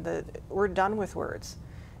action. We're done with words.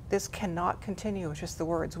 This cannot continue with just the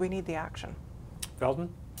words. We need the action. Veldon?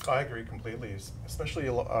 I agree completely, especially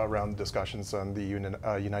around discussions on the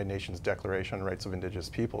United Nations Declaration on Rights of Indigenous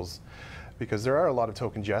Peoples, because there are a lot of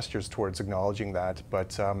token gestures towards acknowledging that,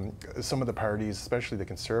 but some of the parties, especially the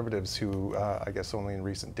Conservatives, who I guess only in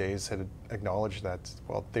recent days had acknowledged that,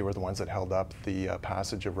 well, they were the ones that held up the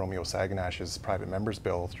passage of Romeo Saganash's private member's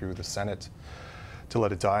bill through the Senate to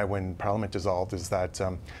let it die when Parliament dissolved, is that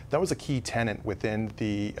that was a key tenet within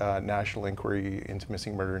the National Inquiry into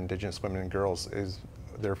Missing Murdered Indigenous Women and Girls. Is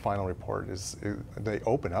their final report they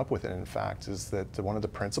open up with it, in fact, is that one of the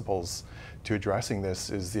principles to addressing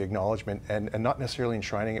this is the acknowledgement and not necessarily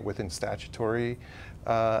enshrining it within statutory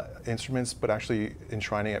instruments, but actually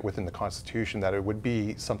enshrining it within the Constitution, that it would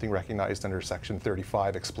be something recognized under Section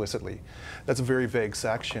 35 explicitly. That's a very vague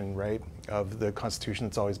section, right, of the Constitution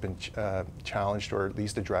that's always been challenged or at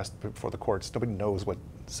least addressed before the courts. Nobody knows what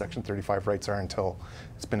Section 35 rights are until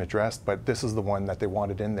it's been addressed, but this is the one that they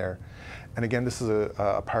wanted in there. And again, this is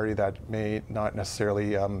a party that may not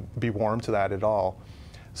necessarily be warm to that at all.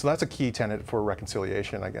 So that's a key tenet for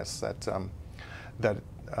reconciliation, I guess, that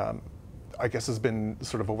I guess has been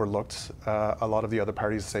sort of overlooked. A lot of the other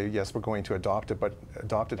parties say, yes, we're going to adopt it, but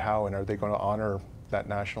adopt it how, and are they going to honor that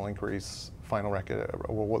national inquiry's final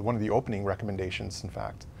one of the opening recommendations, in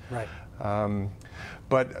fact. Right.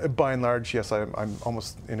 But by and large, yes, I'm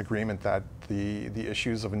almost in agreement that the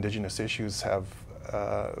issues of Indigenous issues have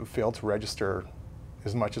failed to register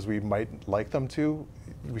as much as we might like them to.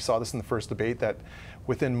 We saw this in the first debate, that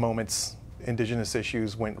within moments, Indigenous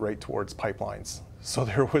issues went right towards pipelines. So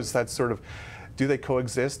there was that sort of, do they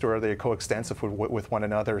coexist or are they coextensive with one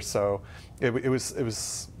another? So it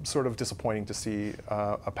was sort of disappointing to see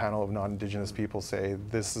a panel of non-Indigenous people say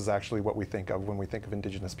this is actually what we think of when we think of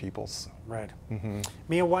Indigenous peoples. Right. Mm-hmm.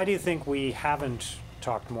 Mia, why do you think we haven't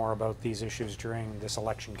talked more about these issues during this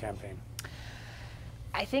election campaign?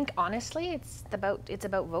 I think honestly, it's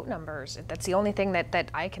about vote numbers. That's the only thing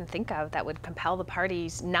that I can think of that would compel the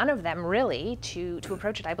parties, none of them really, to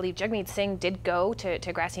approach it. I believe Jagmeet Singh did go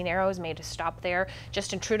to Grassy Narrows, made a stop there.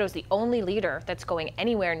 Justin Trudeau's the only leader that's going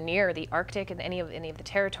anywhere near the Arctic and any of the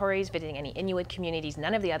territories, visiting any Inuit communities.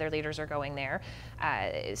 None of the other leaders are going there.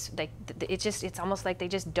 It's almost like they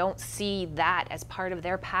just don't see that as part of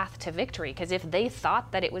their path to victory. Because if they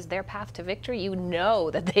thought that it was their path to victory, you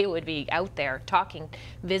know that they would be out there talking,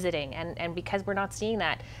 visiting, and because we're not seeing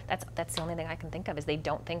that, that's the only thing I can think of, is they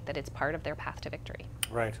don't think that it's part of their path to victory.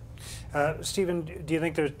 Right. Stephen, do you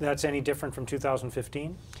think that's any different from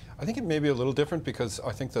 2015? I think it may be a little different, because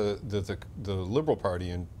I think the Liberal Party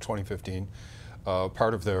in 2015,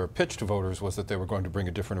 part of their pitch to voters was that they were going to bring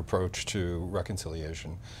a different approach to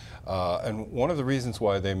reconciliation. And one of the reasons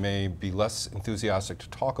why they may be less enthusiastic to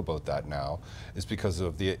talk about that now is because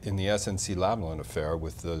of in the SNC-Lavalin affair,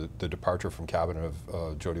 with the departure from cabinet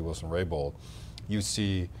of Jody Wilson-Raybould, you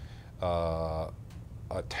see a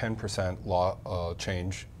 10% law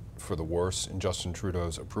change for the worse in Justin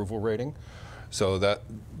Trudeau's approval rating. So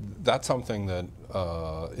that's something that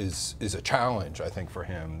is a challenge, I think, for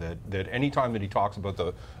him, that any time that he talks about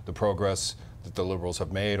the progress that the Liberals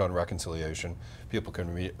have made on reconciliation, people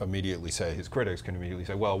can immediately say, his critics can immediately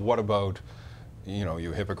say, well, what about,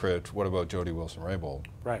 you hypocrite, what about Jody Wilson-Raybould?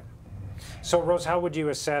 Right. So, Rose, how would you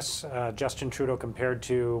assess Justin Trudeau compared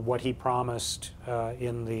to what he promised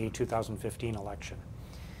in the 2015 election?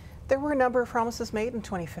 There were a number of promises made in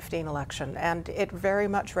 2015 election, and it very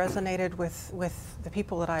much resonated with the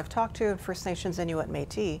people that I've talked to, First Nations, Inuit,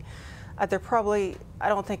 Métis. I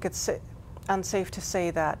don't think it's unsafe to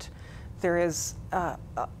say that there is a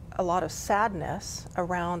lot of sadness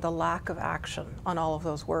around the lack of action on all of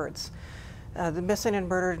those words. The missing and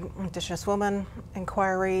murdered Indigenous woman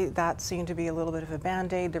inquiry, that seemed to be a little bit of a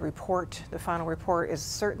band-aid. The final report is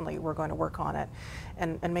certainly, we're going to work on it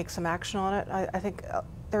and make some action on it. I think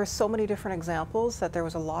there are so many different examples that there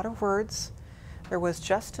was a lot of words, there was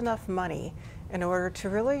just enough money in order to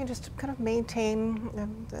really just kind of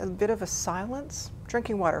maintain a bit of a silence.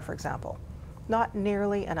 Drinking water, for example, not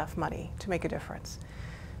nearly enough money to make a difference.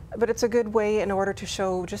 But it's a good way in order to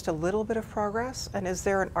show just a little bit of progress. And is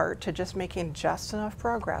there an art to just making just enough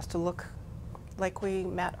progress to look like we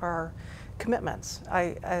met our commitments?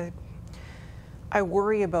 I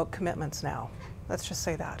worry about commitments now. Let's just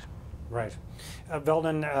say that. Right.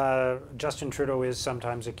 Veldon, Justin Trudeau is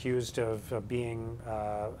sometimes accused of being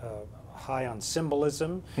high on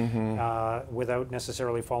symbolism without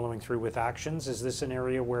necessarily following through with actions. Is this an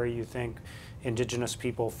area where you think Indigenous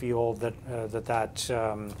people feel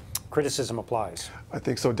that criticism applies? I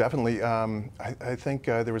think so, definitely. I think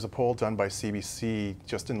there was a poll done by CBC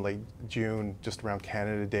just in late June, just around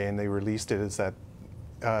Canada Day, and they released it as that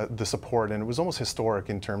the support, and it was almost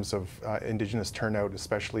historic in terms of Indigenous turnout,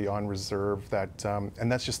 especially on reserve.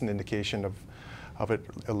 And that's just an indication of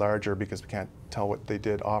it larger, because we can't tell what they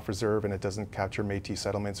did off reserve, and it doesn't capture Métis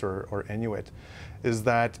settlements or Inuit, is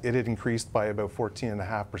that it had increased by about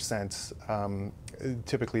 14.5%.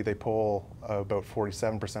 Typically they poll about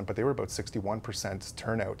 47%, but they were about 61%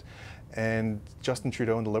 turnout. And Justin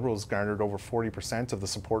Trudeau and the Liberals garnered over 40% of the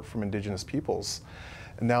support from Indigenous peoples.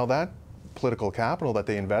 And now that political capital that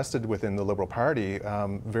they invested within the Liberal Party,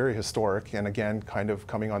 very historic, and again, kind of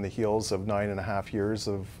coming on the heels of 9.5 years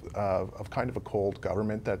of kind of a cold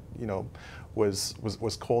government that,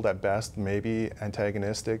 was cold at best, maybe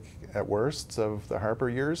antagonistic at worst of the Harper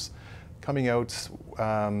years, coming out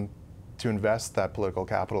to invest that political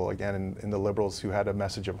capital again in the Liberals, who had a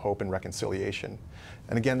message of hope and reconciliation.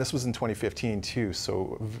 And again, this was in 2015 too,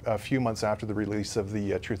 so a few months after the release of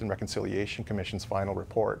the Truth and Reconciliation Commission's final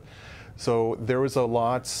report. So there was a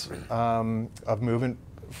lot of movement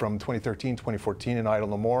from 2013, 2014 in Idle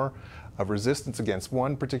No More, of resistance against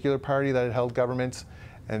one particular party that had held government,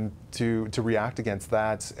 and to react against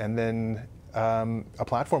that, and then a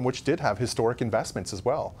platform which did have historic investments as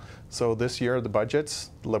well. So this year, the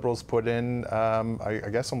budgets, the Liberals put in, I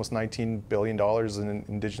guess, almost $19 billion in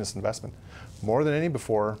Indigenous investment, more than any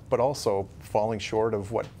before, but also falling short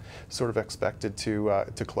of what sort of expected to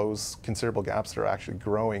close considerable gaps that are actually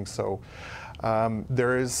growing. So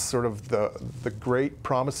there is sort of the great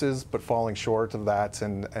promises, but falling short of that,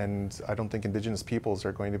 and I don't think Indigenous peoples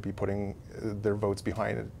are going to be putting their votes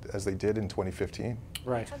behind it as they did in 2015.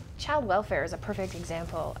 Right. Child welfare is a perfect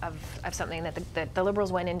example of something that the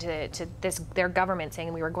Liberals went into their government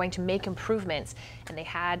saying we were going to make improvements, and they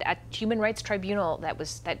had a human rights tribunal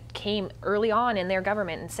that came early on in their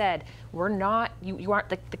government and said, we're not, you aren't,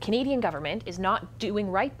 the Canadian government is not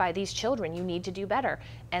doing right by these children, you need to do better.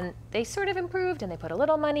 And they sort of improved, and they put a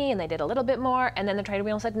little money, and they did a little bit more, and then the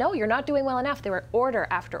tribunal said, no, you're not doing well enough. There were order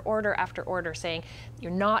after order after order saying,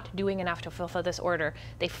 you're not doing enough to fulfill this order.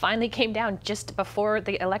 They finally came down just before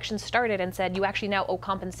the election started and said, you actually now owe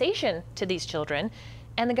compensation to these children,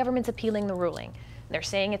 and the government's appealing the ruling. They're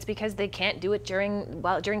saying it's because they can't do it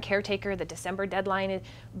during caretaker, the December deadline,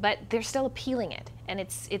 but they're still appealing it. And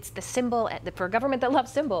it's the symbol, for a government that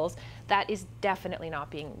loves symbols, that is definitely not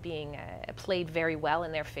being played very well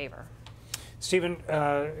in their favor. Stephen,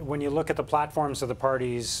 when you look at the platforms of the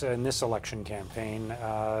parties in this election campaign,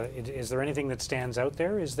 is there anything that stands out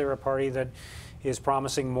there? Is there a party that is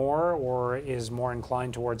promising more or is more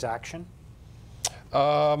inclined towards action?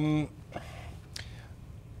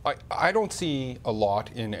 I don't see a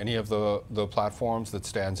lot in any of the platforms that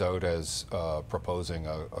stands out as proposing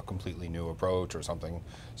a completely new approach or something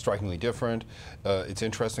strikingly different. It's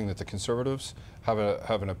interesting that the Conservatives have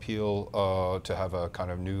an appeal to have a kind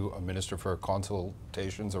of new minister for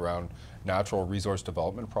consultations around natural resource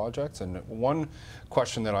development projects. And one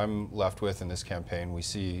question that I'm left with in this campaign, we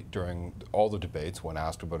see during all the debates when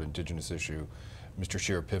asked about Indigenous issue, Mr.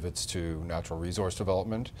 Scheer pivots to natural resource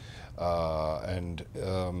development,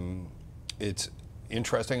 it's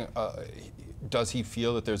interesting. Does he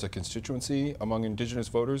feel that there's a constituency among Indigenous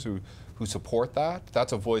voters who support that?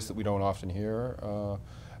 That's a voice that we don't often hear,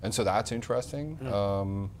 and so that's interesting.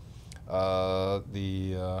 I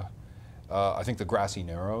think the Grassy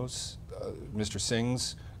Narrows, Mr.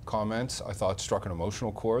 Singh's comments, I thought struck an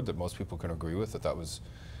emotional chord that most people can agree with, that was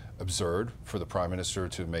absurd for the Prime Minister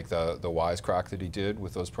to make the wisecrack that he did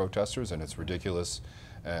with those protesters, and it's ridiculous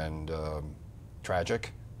and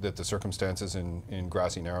tragic that the circumstances in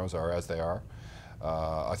Grassy Narrows are as they are.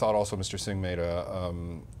 I thought also Mr. Singh made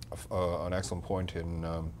an excellent point in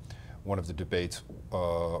one of the debates,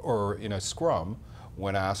 or in a scrum,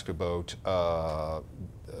 when asked about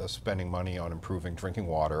spending money on improving drinking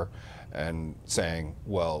water, and saying,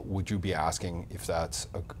 well, would you be asking if that's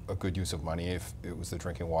a good use of money if it was the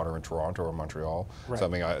drinking water in Toronto or Montreal? Right.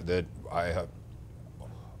 Something that I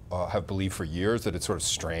have believed for years, that it's sort of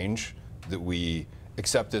strange that we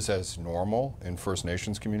accept this as normal in First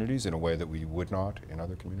Nations communities in a way that we would not in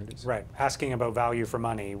other communities. Right, asking about value for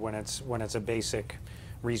money when it's a basic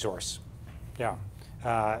resource. Yeah,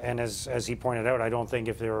 and as he pointed out, I don't think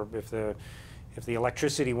if the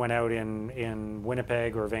electricity went out in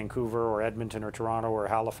Winnipeg or Vancouver or Edmonton or Toronto or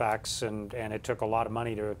Halifax and it took a lot of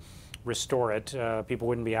money to restore it, people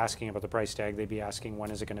wouldn't be asking about the price tag. They'd be asking, when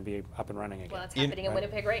is it going to be up and running again? Well, it's happening in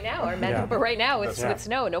Winnipeg right now, or Manitoba right now with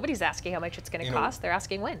snow. Nobody's asking how much it's going to cost. They're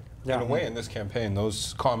asking when. In a way, in this campaign,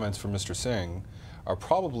 those comments from Mr. Singh are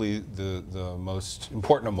probably the most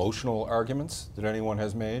important emotional arguments that anyone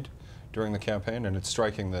has made during the campaign, and it's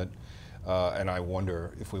striking that and I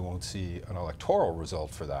wonder if we won't see an electoral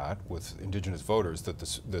result for that with Indigenous voters, that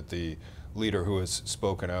the leader who has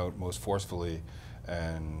spoken out most forcefully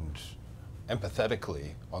and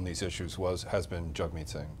empathetically on these issues has been Jagmeet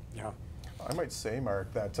Singh. Yeah. I might say,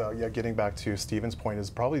 Mark, that getting back to Stephen's point,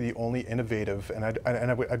 is probably the only innovative, and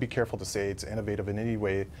I'd be careful to say it's innovative in any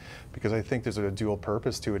way, because I think there's a dual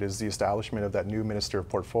purpose to it, is the establishment of that new Minister of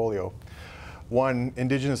Portfolio. One,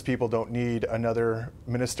 Indigenous people don't need another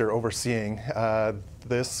minister overseeing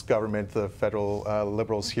this government. The federal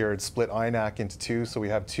Liberals here had split INAC into two, so we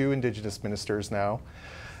have two Indigenous ministers now,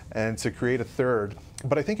 and to create a third.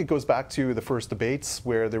 But I think it goes back to the first debates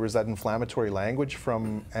where there was that inflammatory language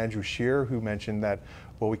from Andrew Scheer, who mentioned that,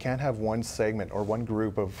 well, we can't have one segment or one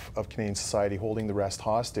group of Canadian society holding the rest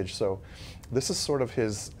hostage. So this is sort of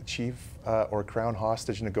his chief or crown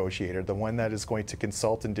hostage negotiator, the one that is going to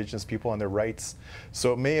consult Indigenous people on their rights.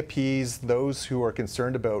 So it may appease those who are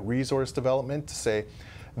concerned about resource development to say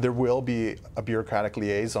there will be a bureaucratic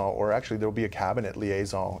liaison, or actually there will be a cabinet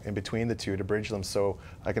liaison in between the two to bridge them. So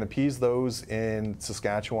I can appease those in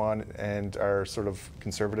Saskatchewan and our sort of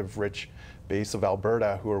conservative rich base of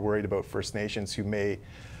Alberta who are worried about First Nations who may,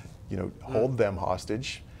 hold them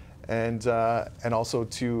hostage. And also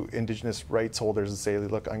to Indigenous rights holders and say,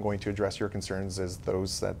 look, I'm going to address your concerns as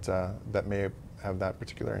those that may have that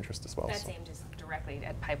particular interest as well. That's aimed directly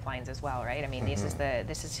at pipelines as well, right? I mean, this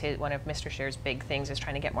is one of Mr. Scheer's big things, is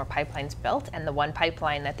trying to get more pipelines built. And the one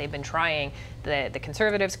pipeline that they've been trying, the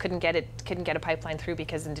Conservatives couldn't get a pipeline through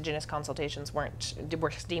because Indigenous consultations were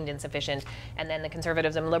deemed insufficient. And then the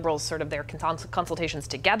Conservatives and Liberals, sort of their consultations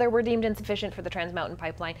together, were deemed insufficient for the Trans Mountain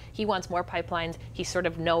pipeline. He wants more pipelines. He sort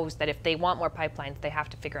of knows that if they want more pipelines, they have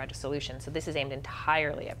to figure out a solution. So this is aimed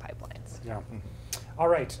entirely at pipelines. Yeah. All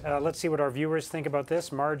right, let's see what our viewers think about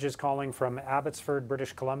this. Marge is calling from Abbotsford,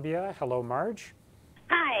 British Columbia. Hello, Marge.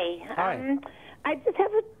 Hi. Hi. I just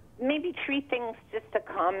have maybe three things just to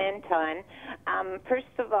comment on.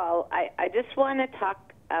 First of all, I just want to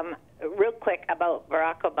talk real quick about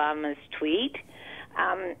Barack Obama's tweet.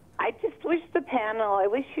 I just wish the panel, I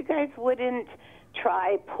wish you guys wouldn't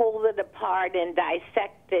try, pull it apart and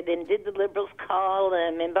dissect it, and did the Liberals call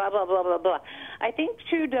him, and blah, blah, blah, blah, blah. I think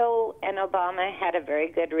Trudeau and Obama had a very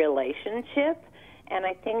good relationship, and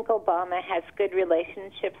I think Obama has good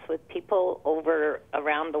relationships with people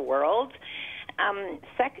around the world.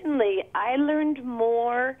 Secondly, I learned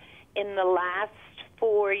more in the last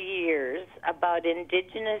 4 years about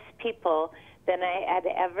Indigenous people than I had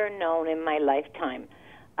ever known in my lifetime.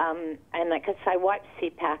 And because I watch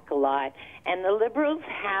CPAC a lot, and the Liberals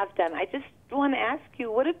have done. I just want to ask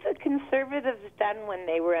you, what have the Conservatives done when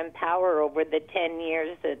they were in power over the 10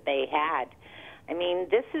 years that they had? I mean,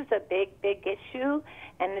 this is a big, big issue,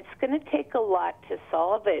 and it's going to take a lot to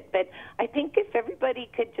solve it. But I think if everybody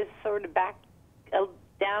could just sort of back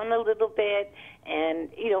down a little bit and,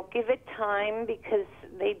 give it time, because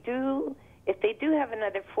they do, if they do have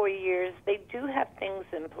another 4 years, they do have things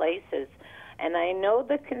in places. And I know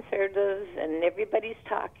the Conservatives and everybody's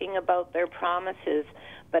talking about their promises,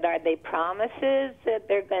 but are they promises that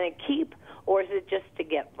they're going to keep, or is it just to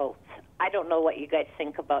get votes? I don't know what you guys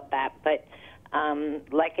think about that, but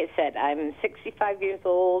like I said, I'm 65 years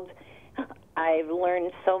old. I've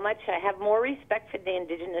learned so much. I have more respect for the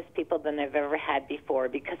Indigenous people than I've ever had before,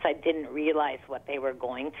 because I didn't realize what they were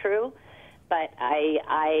going through. But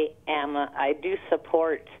I do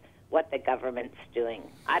support what the government's doing.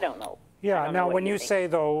 I don't know. Yeah, now when you say,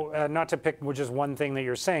 though, not to pick just one thing that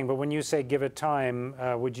you're saying, but when you say give it time,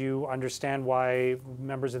 would you understand why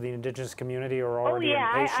members of the Indigenous community are already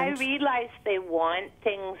impatient? I realize they want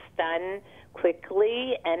things done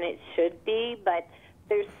quickly, and it should be, but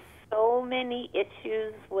there's so many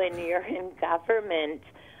issues when you're in government.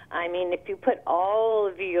 I mean, if you put all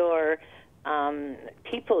of your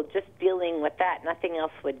people just dealing with that, nothing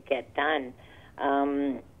else would get done.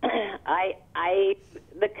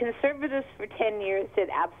 The Conservatives for 10 years did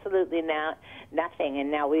absolutely nothing,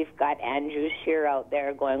 and now we've got Andrew Scheer out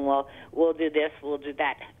there going, well, we'll do this, we'll do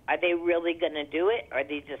that. Are they really going to do it, or are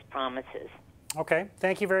they just promises? Okay.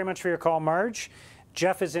 Thank you very much for your call, Marge.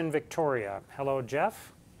 Jeff is in Victoria. Hello,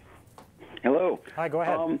 Jeff. Hello. Hi, go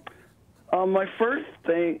ahead. My first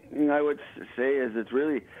thing I would say is it's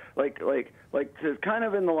really like to kind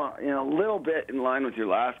of in the a little bit in line with your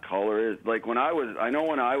last caller is like when I was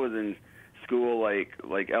in school,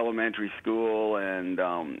 like elementary school and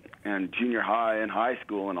junior high and high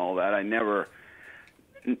school and all that, I never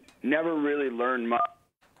really learned much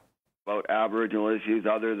about Aboriginal issues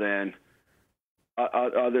other than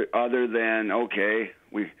okay,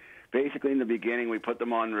 we basically in the beginning we put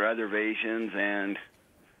them on reservations and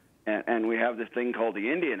we have this thing called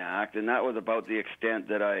the Indian Act, and that was about the extent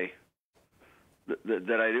that I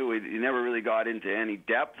do. You never really got into any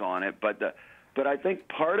depth on it, but I think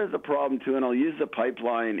part of the problem too, and I'll use the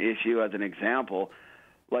pipeline issue as an example,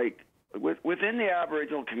 like within the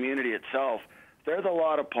Aboriginal community itself, there's a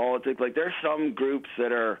lot of politics. Like there's some groups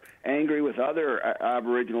that are angry with other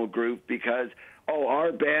Aboriginal groups because, oh,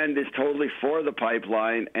 our band is totally for the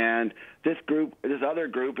pipeline, and this other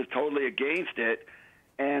group is totally against it.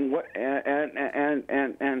 And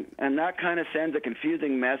that kind of sends a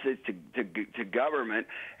confusing message to government.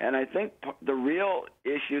 And I think the real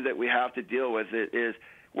issue that we have to deal with is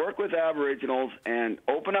work with Aboriginals and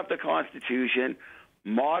open up the Constitution,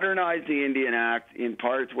 modernize the Indian Act in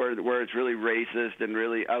parts where it's really racist and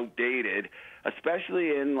really outdated,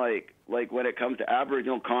 especially in like when it comes to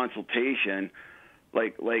Aboriginal consultation,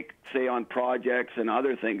 like say on projects and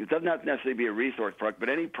other things. It doesn't have to necessarily be a resource project, but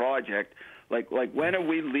any project. Like when is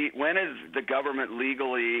the government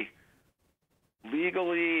legally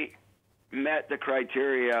met the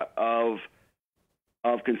criteria of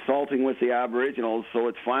consulting with the Aboriginals so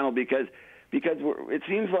it's final? Because it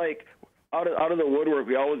seems like out of the woodwork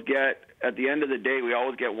we always get, at the end of the day, we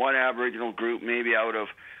always get one Aboriginal group maybe out of,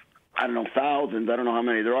 I don't know, thousands, I don't know how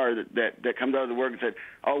many there are, that comes out of the work and said,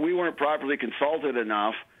 oh, we weren't properly consulted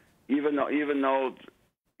enough, even though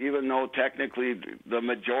technically the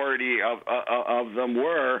majority of them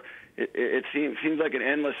were. It seems like an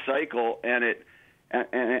endless cycle, and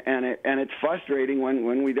it's frustrating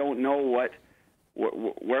when we don't know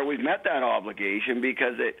where we've met that obligation,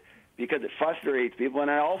 because it frustrates people. And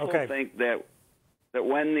I also think that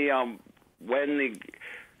when the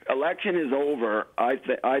election is over, I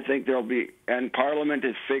think there'll be, and Parliament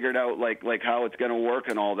has figured out like how it's going to work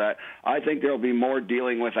and all that. I think there'll be more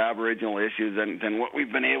dealing with Aboriginal issues than what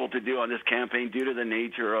we've been able to do on this campaign due to the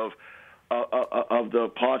nature of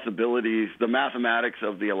the possibilities, the mathematics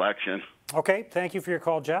of the election. Okay, thank you for your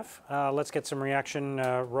call, Jeff. Let's get some reaction.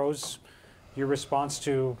 Rose, your response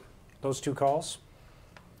to those two calls?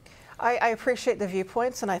 I appreciate the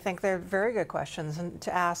viewpoints, and I think they're very good questions and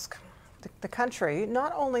to ask the country,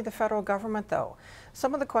 not only the federal government though.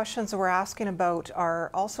 Some of the questions that we're asking about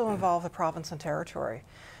are also involve the province and territory.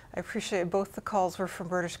 I appreciate both the calls were from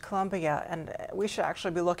British Columbia, and we should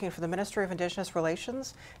actually be looking for the Ministry of Indigenous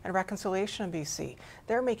Relations and Reconciliation in BC.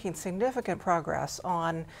 They're making significant progress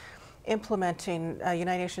on implementing United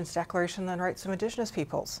Nations Declaration on the Rights of Indigenous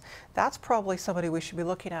Peoples. That's probably somebody we should be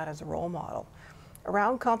looking at as a role model.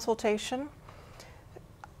 Around consultation,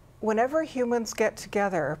 whenever humans get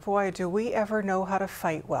together, boy, do we ever know how to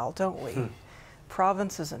fight well, don't we?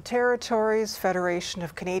 Provinces and territories, Federation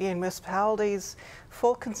of Canadian Municipalities,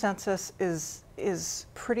 full consensus is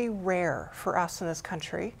pretty rare for us in this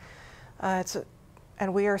country.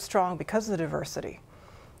 And we are strong because of the diversity.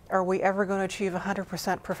 Are we ever going to achieve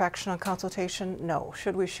 100% perfection on consultation? No.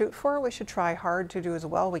 Should we shoot for it? We should try hard to do as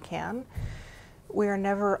well we can. We are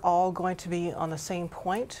never all going to be on the same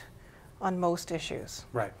point on most issues.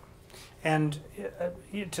 Right. And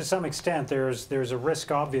to some extent, there's a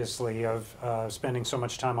risk, obviously, of spending so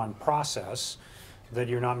much time on process that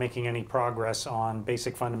you're not making any progress on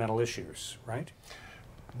basic fundamental issues, right?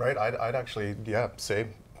 Right. I'd actually, say,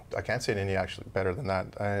 I can't say it any actually better than that.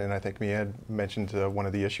 And I think Mia had mentioned one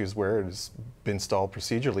of the issues where it has been stalled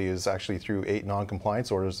procedurally is actually through 8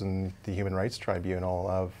 non-compliance orders in the Human Rights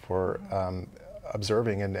Tribunal for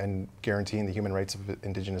observing and guaranteeing the human rights of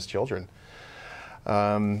Indigenous children.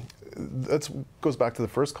 That goes back to the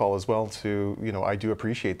first call as well. I do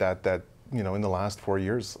appreciate that in the last 4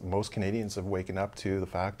 years, most Canadians have waken up to the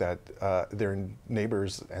fact that their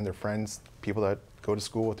neighbors and their friends, people that go to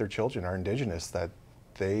school with their children, are Indigenous, that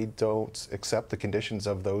they don't accept the conditions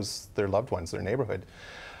of their loved ones, their neighborhood,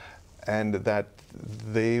 and that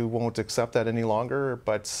they won't accept that any longer.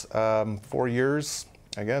 But 4 years,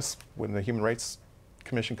 I guess, when the Human Rights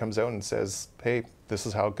Commission comes out and says, hey, this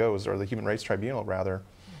is how it goes, or the Human Rights Tribunal rather,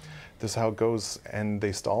 this is how it goes, and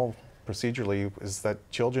they stall procedurally, is that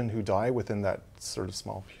children who die within that sort of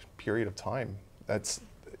small period of time,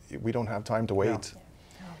 we don't have time to wait.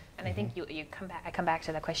 And I think I come back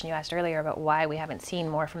to the question you asked earlier about why we haven't seen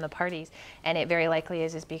more from the parties, and it very likely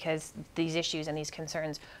is because these issues and these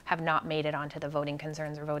concerns have not made it onto the voting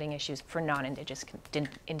concerns or voting issues for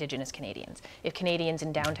non-Indigenous Canadians. If Canadians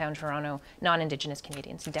in downtown Toronto, non-Indigenous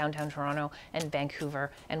Canadians in downtown Toronto and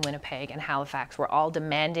Vancouver and Winnipeg and Halifax were all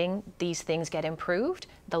demanding these things get improved,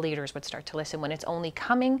 the leaders would start to listen. When it's only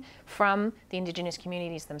coming from the Indigenous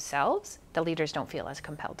communities themselves, the leaders don't feel as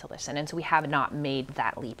compelled to listen. And so we have not made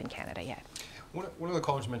that leap in Canada yet. One of the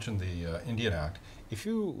callers mentioned the Indian Act. If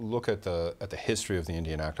you look at the history of the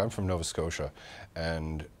Indian Act, I'm from Nova Scotia,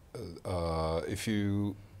 and a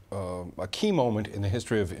key moment in the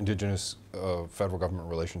history of Indigenous federal government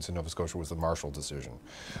relations in Nova Scotia was the Marshall decision,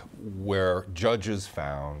 where judges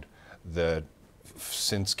found that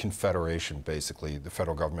since Confederation, basically, the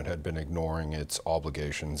federal government had been ignoring its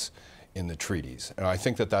obligations in the treaties. And I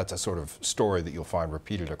think that that's a sort of story that you'll find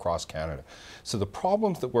repeated across Canada. So the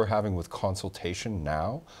problems that we're having with consultation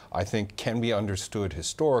now, I think, can be understood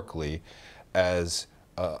historically as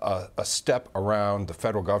a step around the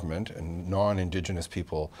federal government and non-Indigenous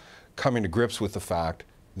people coming to grips with the fact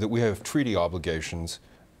that we have treaty obligations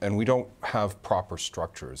and we don't have proper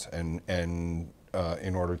structures in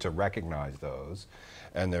order to recognize those.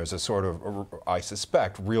 And there's a sort of, I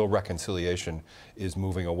suspect, real reconciliation is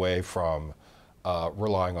moving away from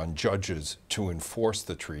relying on judges to enforce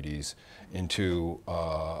the treaties into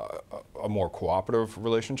a more cooperative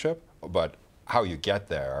relationship. But how you get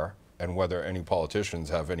there and whether any politicians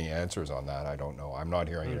have any answers on that, I don't know. I'm not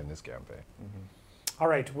hearing it in this campaign. All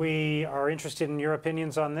right, we are interested in your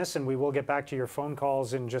opinions on this, and we will get back to your phone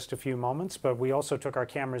calls in just a few moments, but we also took our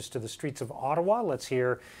cameras to the streets of Ottawa. Let's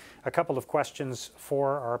hear a couple of questions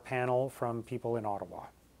for our panel from people in Ottawa.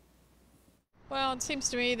 Well, it seems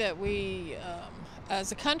to me that we,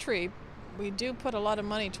 as a country, we do put a lot of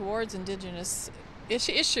money towards Indigenous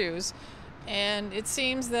issues, and it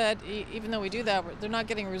seems that even though we do that, they're not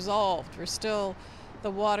getting resolved. We're still, the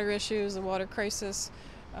water issues, the water crisis,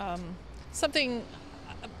 something,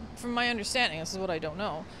 from my understanding, this is what I don't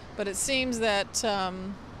know, but it seems that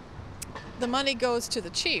the money goes to the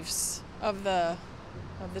chiefs of the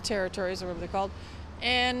territories, or whatever they're called,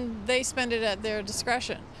 and they spend it at their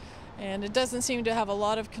discretion. And it doesn't seem to have a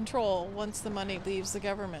lot of control once the money leaves the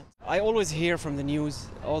government. I always hear from the news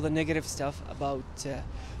all the negative stuff about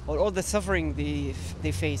all the suffering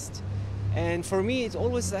they faced. And for me, it's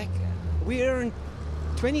always like, we aren't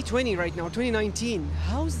 2020 right now, 2019,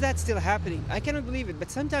 how is that still happening? I cannot believe it,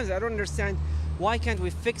 but sometimes I don't understand why can't we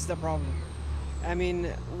fix the problem? I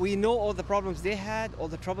mean, we know all the problems they had, all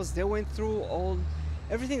the troubles they went through,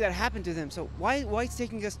 everything that happened to them. So why it's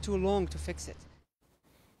taking us too long to fix it?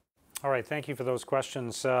 All right, thank you for those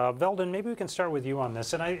questions. Veldon, maybe we can start with you on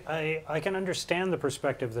this. And I can understand the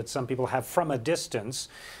perspective that some people have from a distance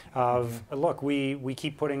of, look, we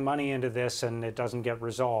keep putting money into this and it doesn't get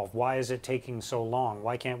resolved. Why is it taking so long?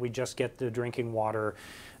 Why can't we just get the drinking water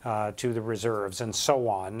to the reserves and so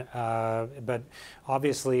on? But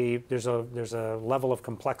obviously there's a level of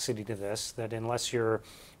complexity to this that unless you're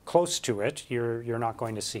close to it, you're not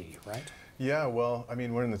going to see, right? Yeah, well, I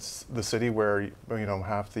mean, we're in the city where, you know,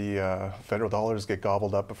 half the federal dollars get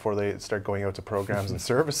gobbled up before they start going out to programs and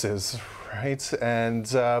services, right? And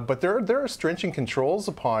but there are stringent controls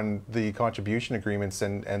upon the contribution agreements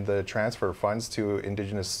and the transfer of funds to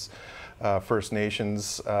Indigenous First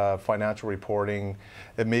Nations, financial reporting.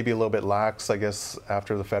 It may be a little bit lax, I guess,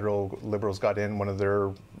 after the federal Liberals got in. One of their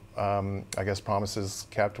I guess promises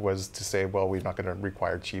kept was to say, well, we're not going to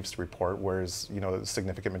require chiefs to report, whereas, you know, the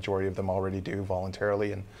significant majority of them already do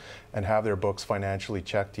voluntarily and have their books financially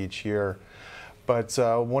checked each year. But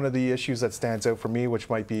one of the issues that stands out for me, which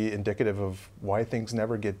might be indicative of why things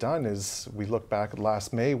never get done, is we look back at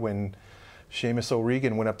last May when Seamus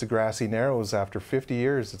O'Regan went up to Grassy Narrows after 50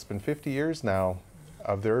 years, it's been 50 years now,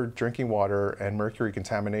 of their drinking water and mercury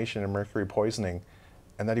contamination and mercury poisoning,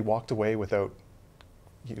 and that he walked away without,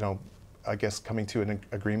 you know, I guess coming to an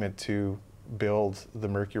agreement to build the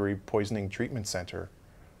mercury poisoning treatment center.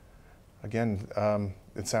 Again,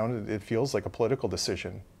 it feels like a political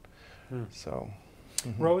decision. So,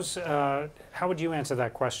 Rose, how would you answer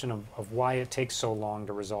that question of why it takes so long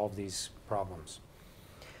to resolve these problems?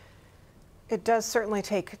 It does certainly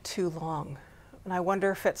take too long. And I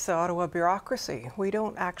wonder if it's the Ottawa bureaucracy. We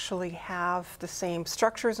don't actually have the same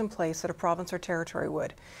structures in place that a province or territory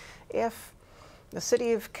would. If the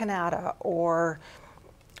city of Canada or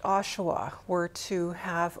Oshawa were to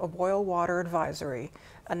have a boil water advisory,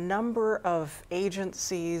 a number of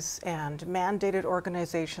agencies and mandated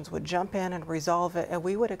organizations would jump in and resolve it, and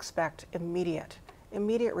we would expect immediate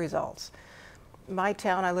results. My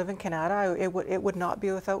town, I live in Canada, it would not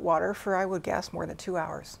be without water for, I would guess, more than 2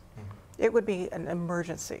 hours. It would be an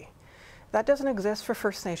emergency. That doesn't exist for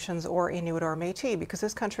First Nations or Inuit or Métis because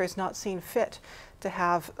this country has not seen fit to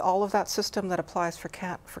have all of that system that applies for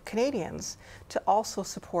Canadians to also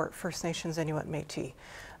support First Nations, Inuit, Métis.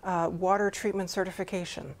 Water treatment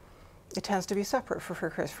certification, it tends to be separate for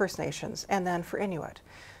First Nations and then for Inuit.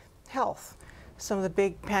 Health, some of the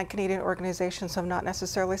big pan-Canadian organizations have not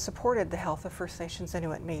necessarily supported the health of First Nations,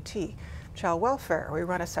 Inuit, Métis. Child welfare, we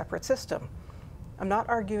run a separate system. I'm not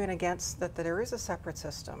arguing against that there is a separate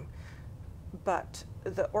system, but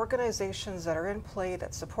the organizations that are in play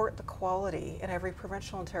that support the quality in every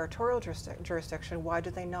provincial and territorial jurisdiction, why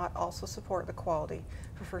do they not also support the quality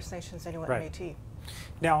for First Nations, Inuit, and Métis?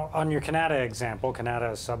 Now, on your Canada example,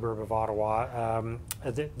 Canada, a suburb of Ottawa,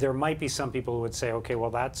 there might be some people who would say, okay,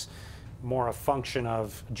 well, that's more a function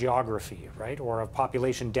of geography, right, or of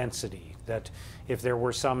population density, that if there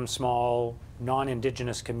were some small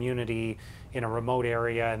non-Indigenous community in a remote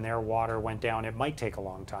area and their water went down, it might take a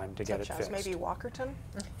long time to get it fixed. Maybe Walkerton?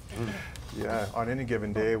 Yeah, on any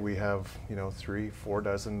given day we have, you know, 3-4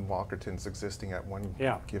 dozen Walkertons existing at one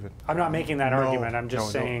given. I'm not making that argument. I'm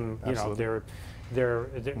just saying, you know,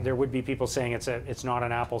 there would be people saying it's not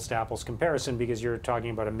an apples to apples comparison because you're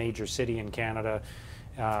talking about a major city in Canada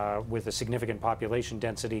with a significant population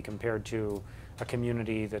density compared to a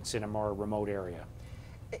community that's in a more remote area.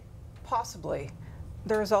 Possibly.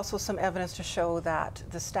 There is also some evidence to show that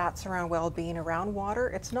the stats around well-being around water,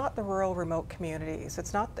 it's not the rural remote communities.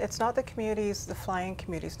 It's not the communities, the flying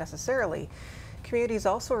communities necessarily. Communities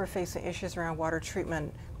also are facing issues around water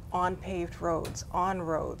treatment on paved roads, on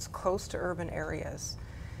roads, close to urban areas.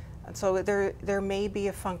 And so there may be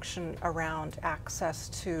a function around access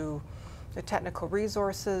to the technical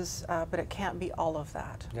resources, but it can't be all of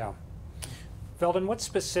that. Yeah. Veldon, what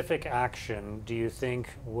specific action do you think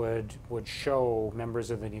would show members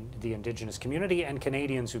of the Indigenous community and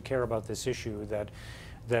Canadians who care about this issue that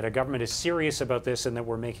a government is serious about this and that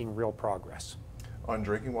we're making real progress? On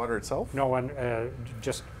drinking water itself? No,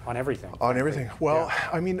 just on everything. On everything. Well,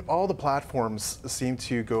 I mean, all the platforms seem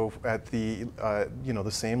to go at the, you know, the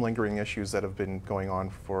same lingering issues that have been going on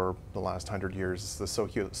for the last 100 years, the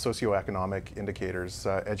socioeconomic indicators,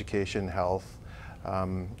 education, health,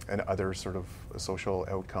 and other sort of social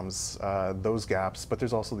outcomes, those gaps. But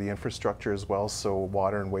there's also the infrastructure as well, so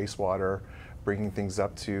water and wastewater, bringing things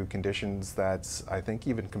up to conditions that I think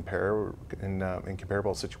even compare in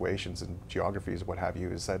comparable situations and geographies, what have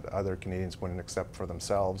you, is that other Canadians wouldn't accept for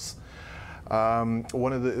themselves.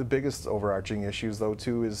 One of the biggest overarching issues, though,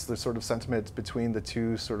 too, is the sort of sentiment between the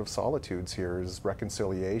two sort of solitudes here is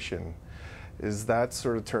reconciliation. Is that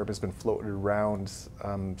sort of term has been floated around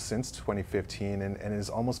since 2015 and has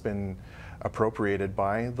almost been appropriated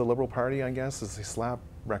by the Liberal Party, I guess, as they slap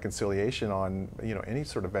reconciliation on any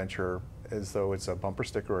sort of venture as though it's a bumper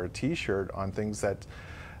sticker or a T-shirt on things that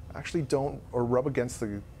actually don't or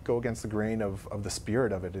go against the grain of the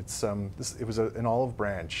spirit of it. It was an olive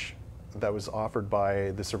branch that was offered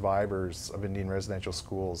by the survivors of Indian residential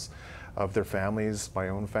schools, of their families, my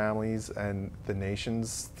own families, and the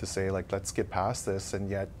nations to say, like, let's get past this, and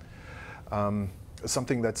yet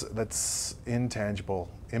something that's intangible,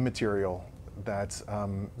 immaterial,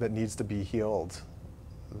 that needs to be healed,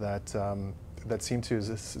 that seems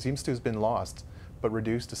to have been lost, but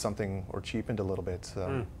reduced to something or cheapened a little bit.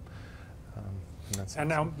 And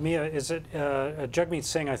now, Mia, is it Jagmeet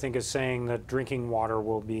Singh, I think, is saying that drinking water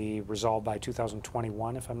will be resolved by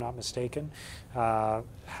 2021, if I'm not mistaken. And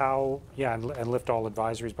lift all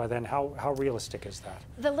advisories by then. How realistic is that?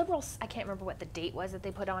 The Liberals, I can't remember what the date was that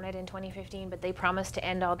they put on it in 2015, but they promised to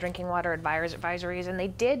end all drinking water advisories, and they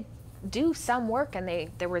did do some work, and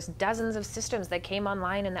there was dozens of systems that came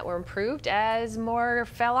online and that were improved as more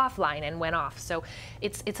fell offline and went off. So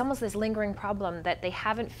it's almost this lingering problem that they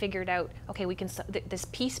haven't figured out, okay, we can this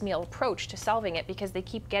piecemeal approach to solving it, because they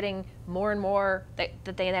keep getting more and more that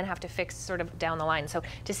they then have to fix sort of down the line. So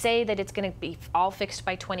to say that it's going to be all fixed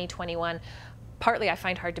by 2021, partly I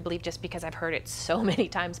find hard to believe, just because I've heard it so many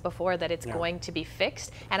times before that it's going to be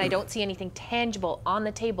fixed, and I don't see anything tangible on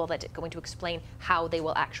the table that's going to explain how they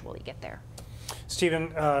will actually get there.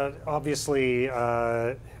 Stephen, obviously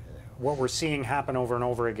what we're seeing happen over and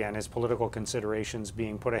over again is political considerations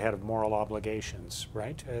being put ahead of moral obligations,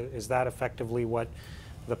 right? Is that effectively what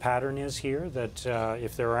the pattern is here, that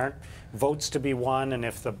if there aren't votes to be won and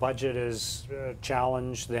if the budget is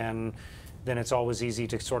challenged, then it's always easy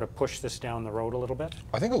to sort of push this down the road a little bit?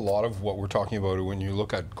 I think a lot of what we're talking about when you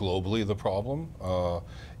look at globally the problem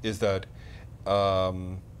is that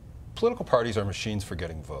political parties are machines for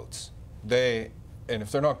getting votes. And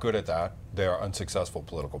if they're not good at that, they are unsuccessful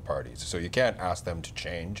political parties. So you can't ask them to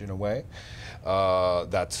change in a way.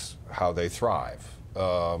 That's how they thrive.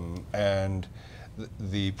 And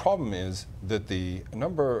the problem is that the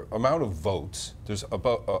amount of votes, there's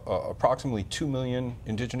about approximately 2 million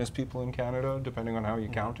Indigenous people in Canada, depending on how you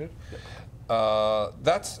count it.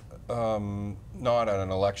 That's not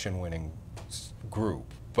an election-winning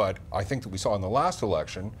group, but I think that we saw in the last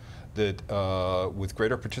election that with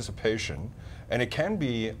greater participation, and it can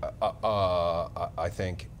be, I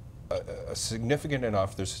think, significant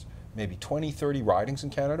enough, there's maybe 20, 30 ridings in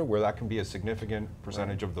Canada where that can be a significant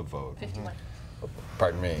percentage of the vote. 51.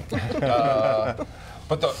 Pardon me.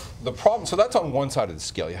 But the problem, so that's on one side of the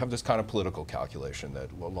scale. You have this kind of political calculation that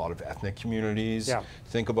a lot of ethnic communities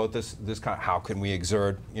think about this kind of, how can we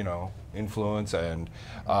exert, influence, and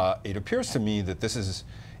it appears to me that this is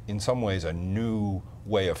in some ways a new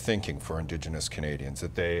way of thinking for Indigenous Canadians,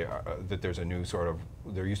 that there's a new sort of,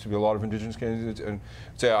 there used to be a lot of Indigenous Canadians and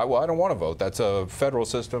say, well, I don't want to vote, that's a federal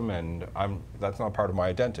system and that's not part of my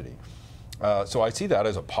identity. So I see that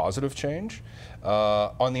as a positive change.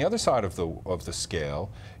 On the other side of the scale,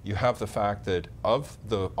 you have the fact that of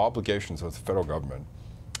the obligations of the federal government,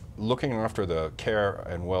 looking after the care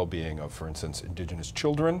and well-being of, for instance, Indigenous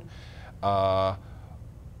children,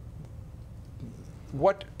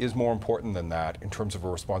 what is more important than that in terms of a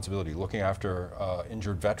responsibility? Looking after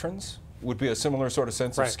injured veterans would be a similar sort of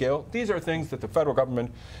sense of scale. These are things that the federal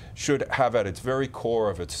government should have at its very core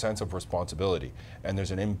of its sense of responsibility. And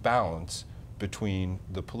there's an imbalance between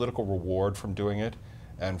the political reward from doing it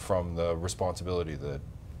and from the responsibility that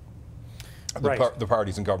the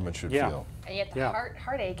parties and government should feel. And yet the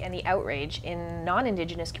heartache and the outrage in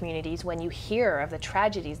non-Indigenous communities when you hear of the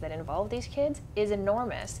tragedies that involve these kids is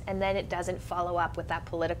enormous, and then it doesn't follow up with that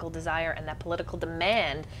political desire and that political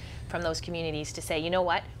demand from those communities to say, you know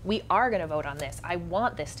what, we are going to vote on this. I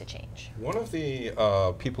want this to change. One of the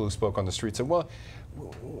people who spoke on the street said, well,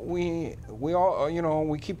 we all,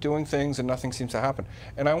 we keep doing things and nothing seems to happen.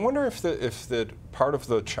 And I wonder if that part of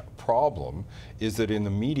the problem is that in the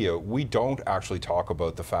media we don't actually talk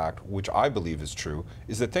about the fact, which I believe is true,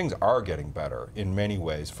 is that things are getting better in many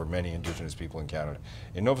ways for many Indigenous people in Canada.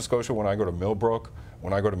 In Nova Scotia, when I go to Millbrook,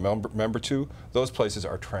 when I go to Membertou, those places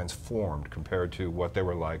are transformed compared to what they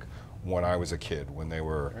were like when I was a kid, when they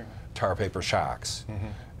were tar paper shacks.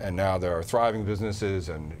 And now there are thriving businesses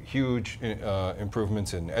and huge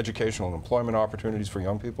improvements in educational and employment opportunities for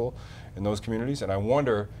young people in those communities. And I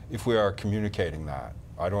wonder if we are communicating that.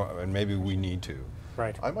 And maybe we need to.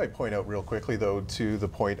 Right. I might point out real quickly, though, to the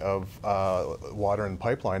point of water and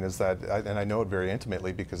pipeline is that, and I know it very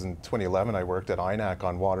intimately because in 2011 I worked at INAC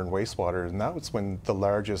on water and wastewater, and that was when the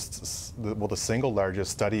largest, the single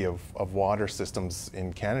largest study of water systems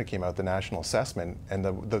in Canada came out, the national assessment, and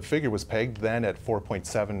the figure was pegged then at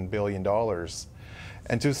 $4.7 billion.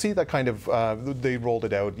 And to see that kind of, they rolled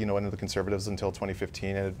it out, under the Conservatives until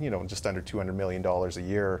 2015, and just under $200 million a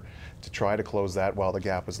year to try to close that while the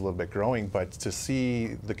gap was a little bit growing. But to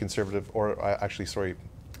see the Conservative, or actually, sorry,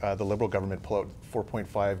 the Liberal government pull out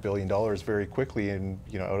 $4.5 billion very quickly and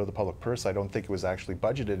out of the public purse, I don't think it was actually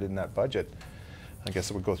budgeted in that budget. I guess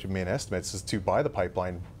it would go through main estimates is to buy the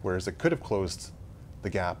pipeline, whereas it could have closed the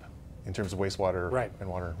gap in terms of wastewater and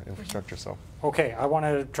water infrastructure. So. Okay, I want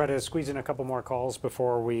to try to squeeze in a couple more calls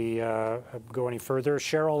before we go any further.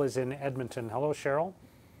 Cheryl is in Edmonton. Hello, Cheryl.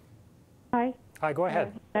 Hi. Hi, go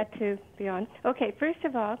ahead. Glad to be on. Okay, first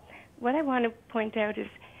of all, what I want to point out is,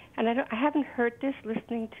 and I haven't heard this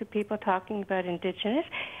listening to people talking about Indigenous,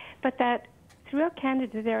 but that throughout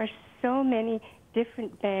Canada there are so many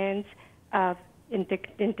different bands of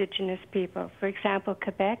Indigenous people. For example,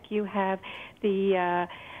 Quebec, you have the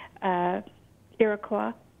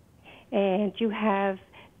Iroquois, and you have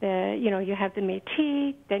you have the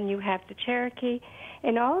Métis, then you have the Cherokee,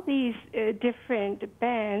 and all these different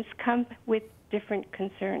bands come with different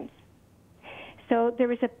concerns. So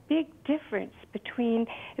there is a big difference between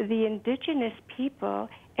the Indigenous people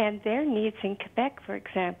and their needs in Quebec, for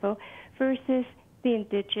example, versus the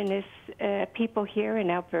Indigenous people here in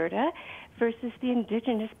Alberta, versus the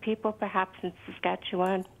Indigenous people perhaps in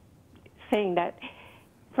Saskatchewan, saying that,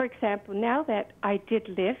 for example, now that I did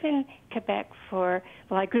live in Quebec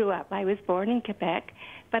I grew up, I was born in Quebec,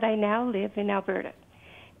 but I now live in Alberta.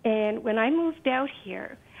 And when I moved out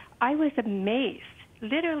here, I was amazed,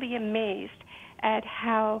 literally amazed, at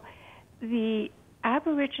how the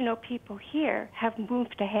Aboriginal people here have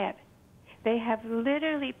moved ahead. They have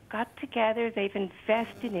literally got together, they've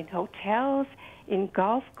invested in hotels, in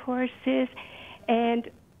golf courses, and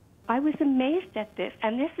I was amazed at this.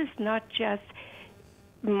 And this is not just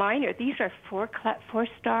minor. These are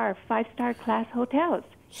four-star, five-star class hotels.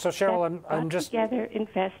 So Cheryl, I'm just together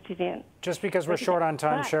invested in. Just because we're short on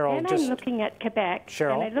time, Cheryl. And I'm looking at Quebec,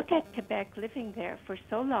 Cheryl. and I look at Quebec living there for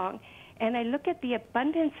so long, and I look at the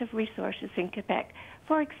abundance of resources in Quebec.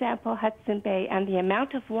 For example, Hudson Bay and the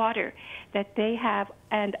amount of water that they have,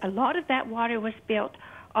 and a lot of that water was built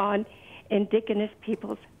on Indigenous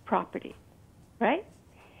people's property, right?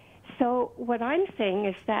 So what I'm saying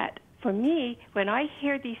is that for me, when I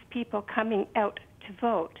hear these people coming out to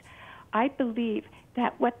vote, I believe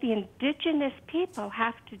that what the Indigenous people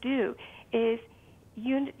have to do is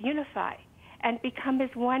unify and become as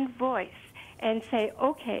one voice and say,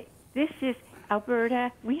 okay, this is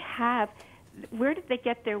Alberta. Where did they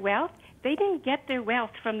get their wealth? They didn't get their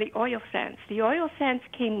wealth from the oil sands. The oil sands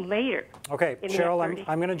came later. Okay, Cheryl,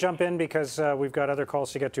 I'm going to jump in because we've got other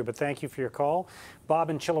calls to get to, but thank you for your call. Bob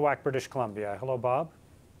in Chilliwack, British Columbia. Hello, Bob.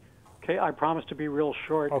 Okay, I promise to be real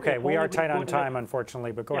short. Okay, we are tight on time,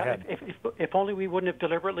 unfortunately, but go ahead. If only we wouldn't have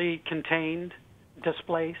deliberately contained,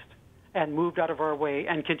 displaced, and moved out of our way,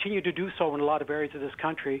 and continue to do so in a lot of areas of this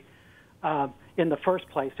country in the first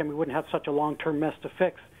place, then we wouldn't have such a long-term mess to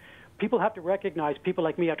fix. People have to recognize, people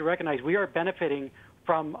like me have to recognize, we are benefiting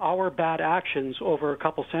from our bad actions over a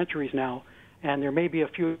couple centuries now, and there may be a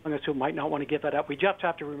few of us who might not want to give that up. We just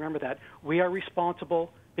have to remember that. We are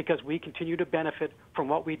responsible because we continue to benefit from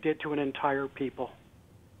what we did to an entire people.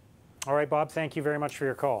 All right, Bob, thank you very much for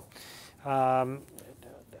your call.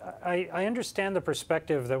 I understand the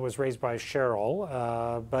perspective that was raised by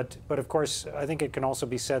Cheryl, but of course, I think it can also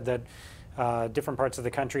be said that different parts of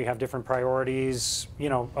the country have different priorities,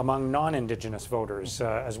 among non-Indigenous voters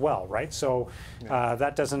as well, right? So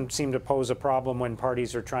that doesn't seem to pose a problem when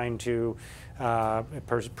parties are trying to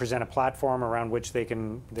present a platform around which they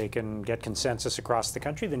can get consensus across the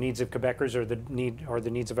country. The needs of Quebecers or the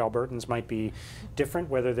needs of Albertans might be different,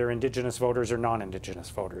 whether they're Indigenous voters or non-Indigenous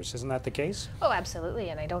voters. Isn't that the case? Oh, absolutely.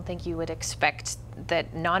 And I don't think you would expect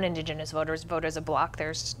that non-Indigenous voters vote as a bloc.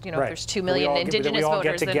 There's, right. There's 2 million Indigenous voters. We all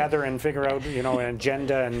get together and figure out, an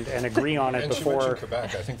agenda and agree on it before. You mentioned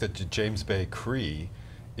Quebec. I think that James Bay Cree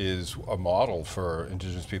is a model for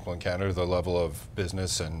Indigenous people in Canada, the level of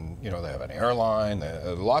business, and they have an airline,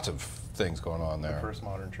 lots of things going on there. The first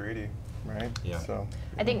modern treaty. right? Yeah. So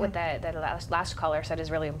I think what the last caller said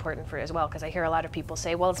is really important for as well, because I hear a lot of people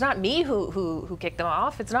say, well, it's not me who kicked them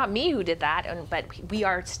off, it's not me who did that, but we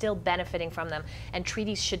are still benefiting from them, and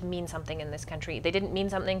treaties should mean something in this country. They didn't mean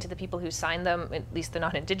something to the people who signed them, at least the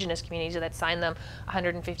non-Indigenous communities that signed them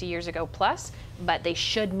 150 years ago plus, but they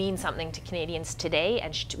should mean something to Canadians today,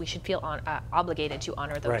 and we should feel obligated to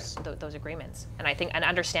honor those, those agreements, and I think, and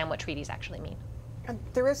understand what treaties actually mean. And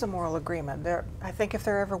there is a moral agreement. I think if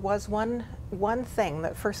there ever was one thing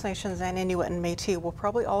that First Nations and Inuit and Métis will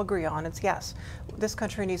probably all agree on, it's yes, this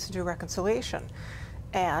country needs to do reconciliation.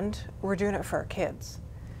 And we're doing it for our kids.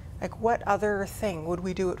 Like, what other thing would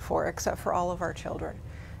we do it for except for all of our children?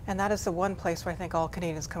 And that is the one place where I think all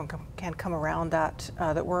Canadians can come around that,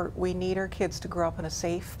 we need our kids to grow up in a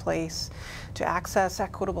safe place, to access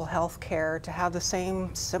equitable health care, to have the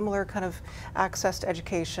similar kind of access to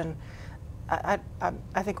education. I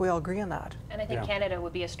think we all agree on that. And I think Canada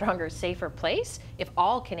would be a stronger, safer place if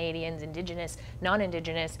all Canadians, Indigenous,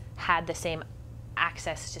 non-Indigenous, had the same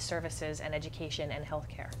access to services and education and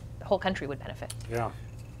healthcare. The whole country would benefit. Yeah.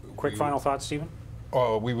 Quick final thoughts, Stephen?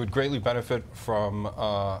 We would greatly benefit from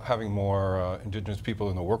having more Indigenous people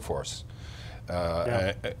in the workforce,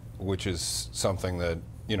 which is something that,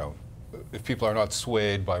 you know, if people are not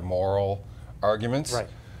swayed by moral arguments,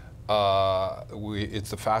 it's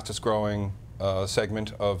the fastest growing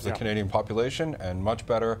segment of the Canadian population, and much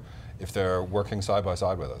better if they're working side by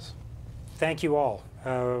side with us. Thank you all.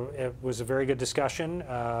 It was a very good discussion.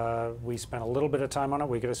 We spent a little bit of time on it.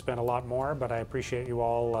 We could have spent a lot more, but I appreciate you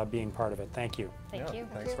all being part of it. Thank you. Thank you.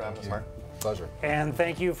 Thanks for having us, Mark. Pleasure. And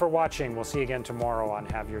thank you for watching. We'll see you again tomorrow on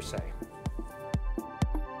Have Your Say.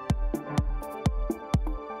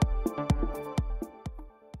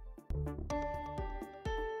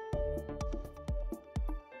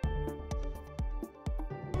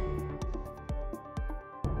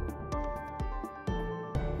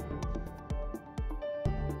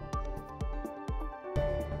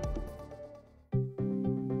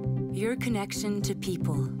 Your connection to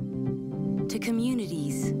people, to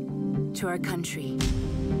communities, to our country.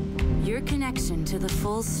 Your connection to the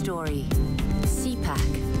full story.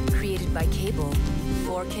 CPAC, created by Cable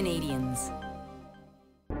for Canadians.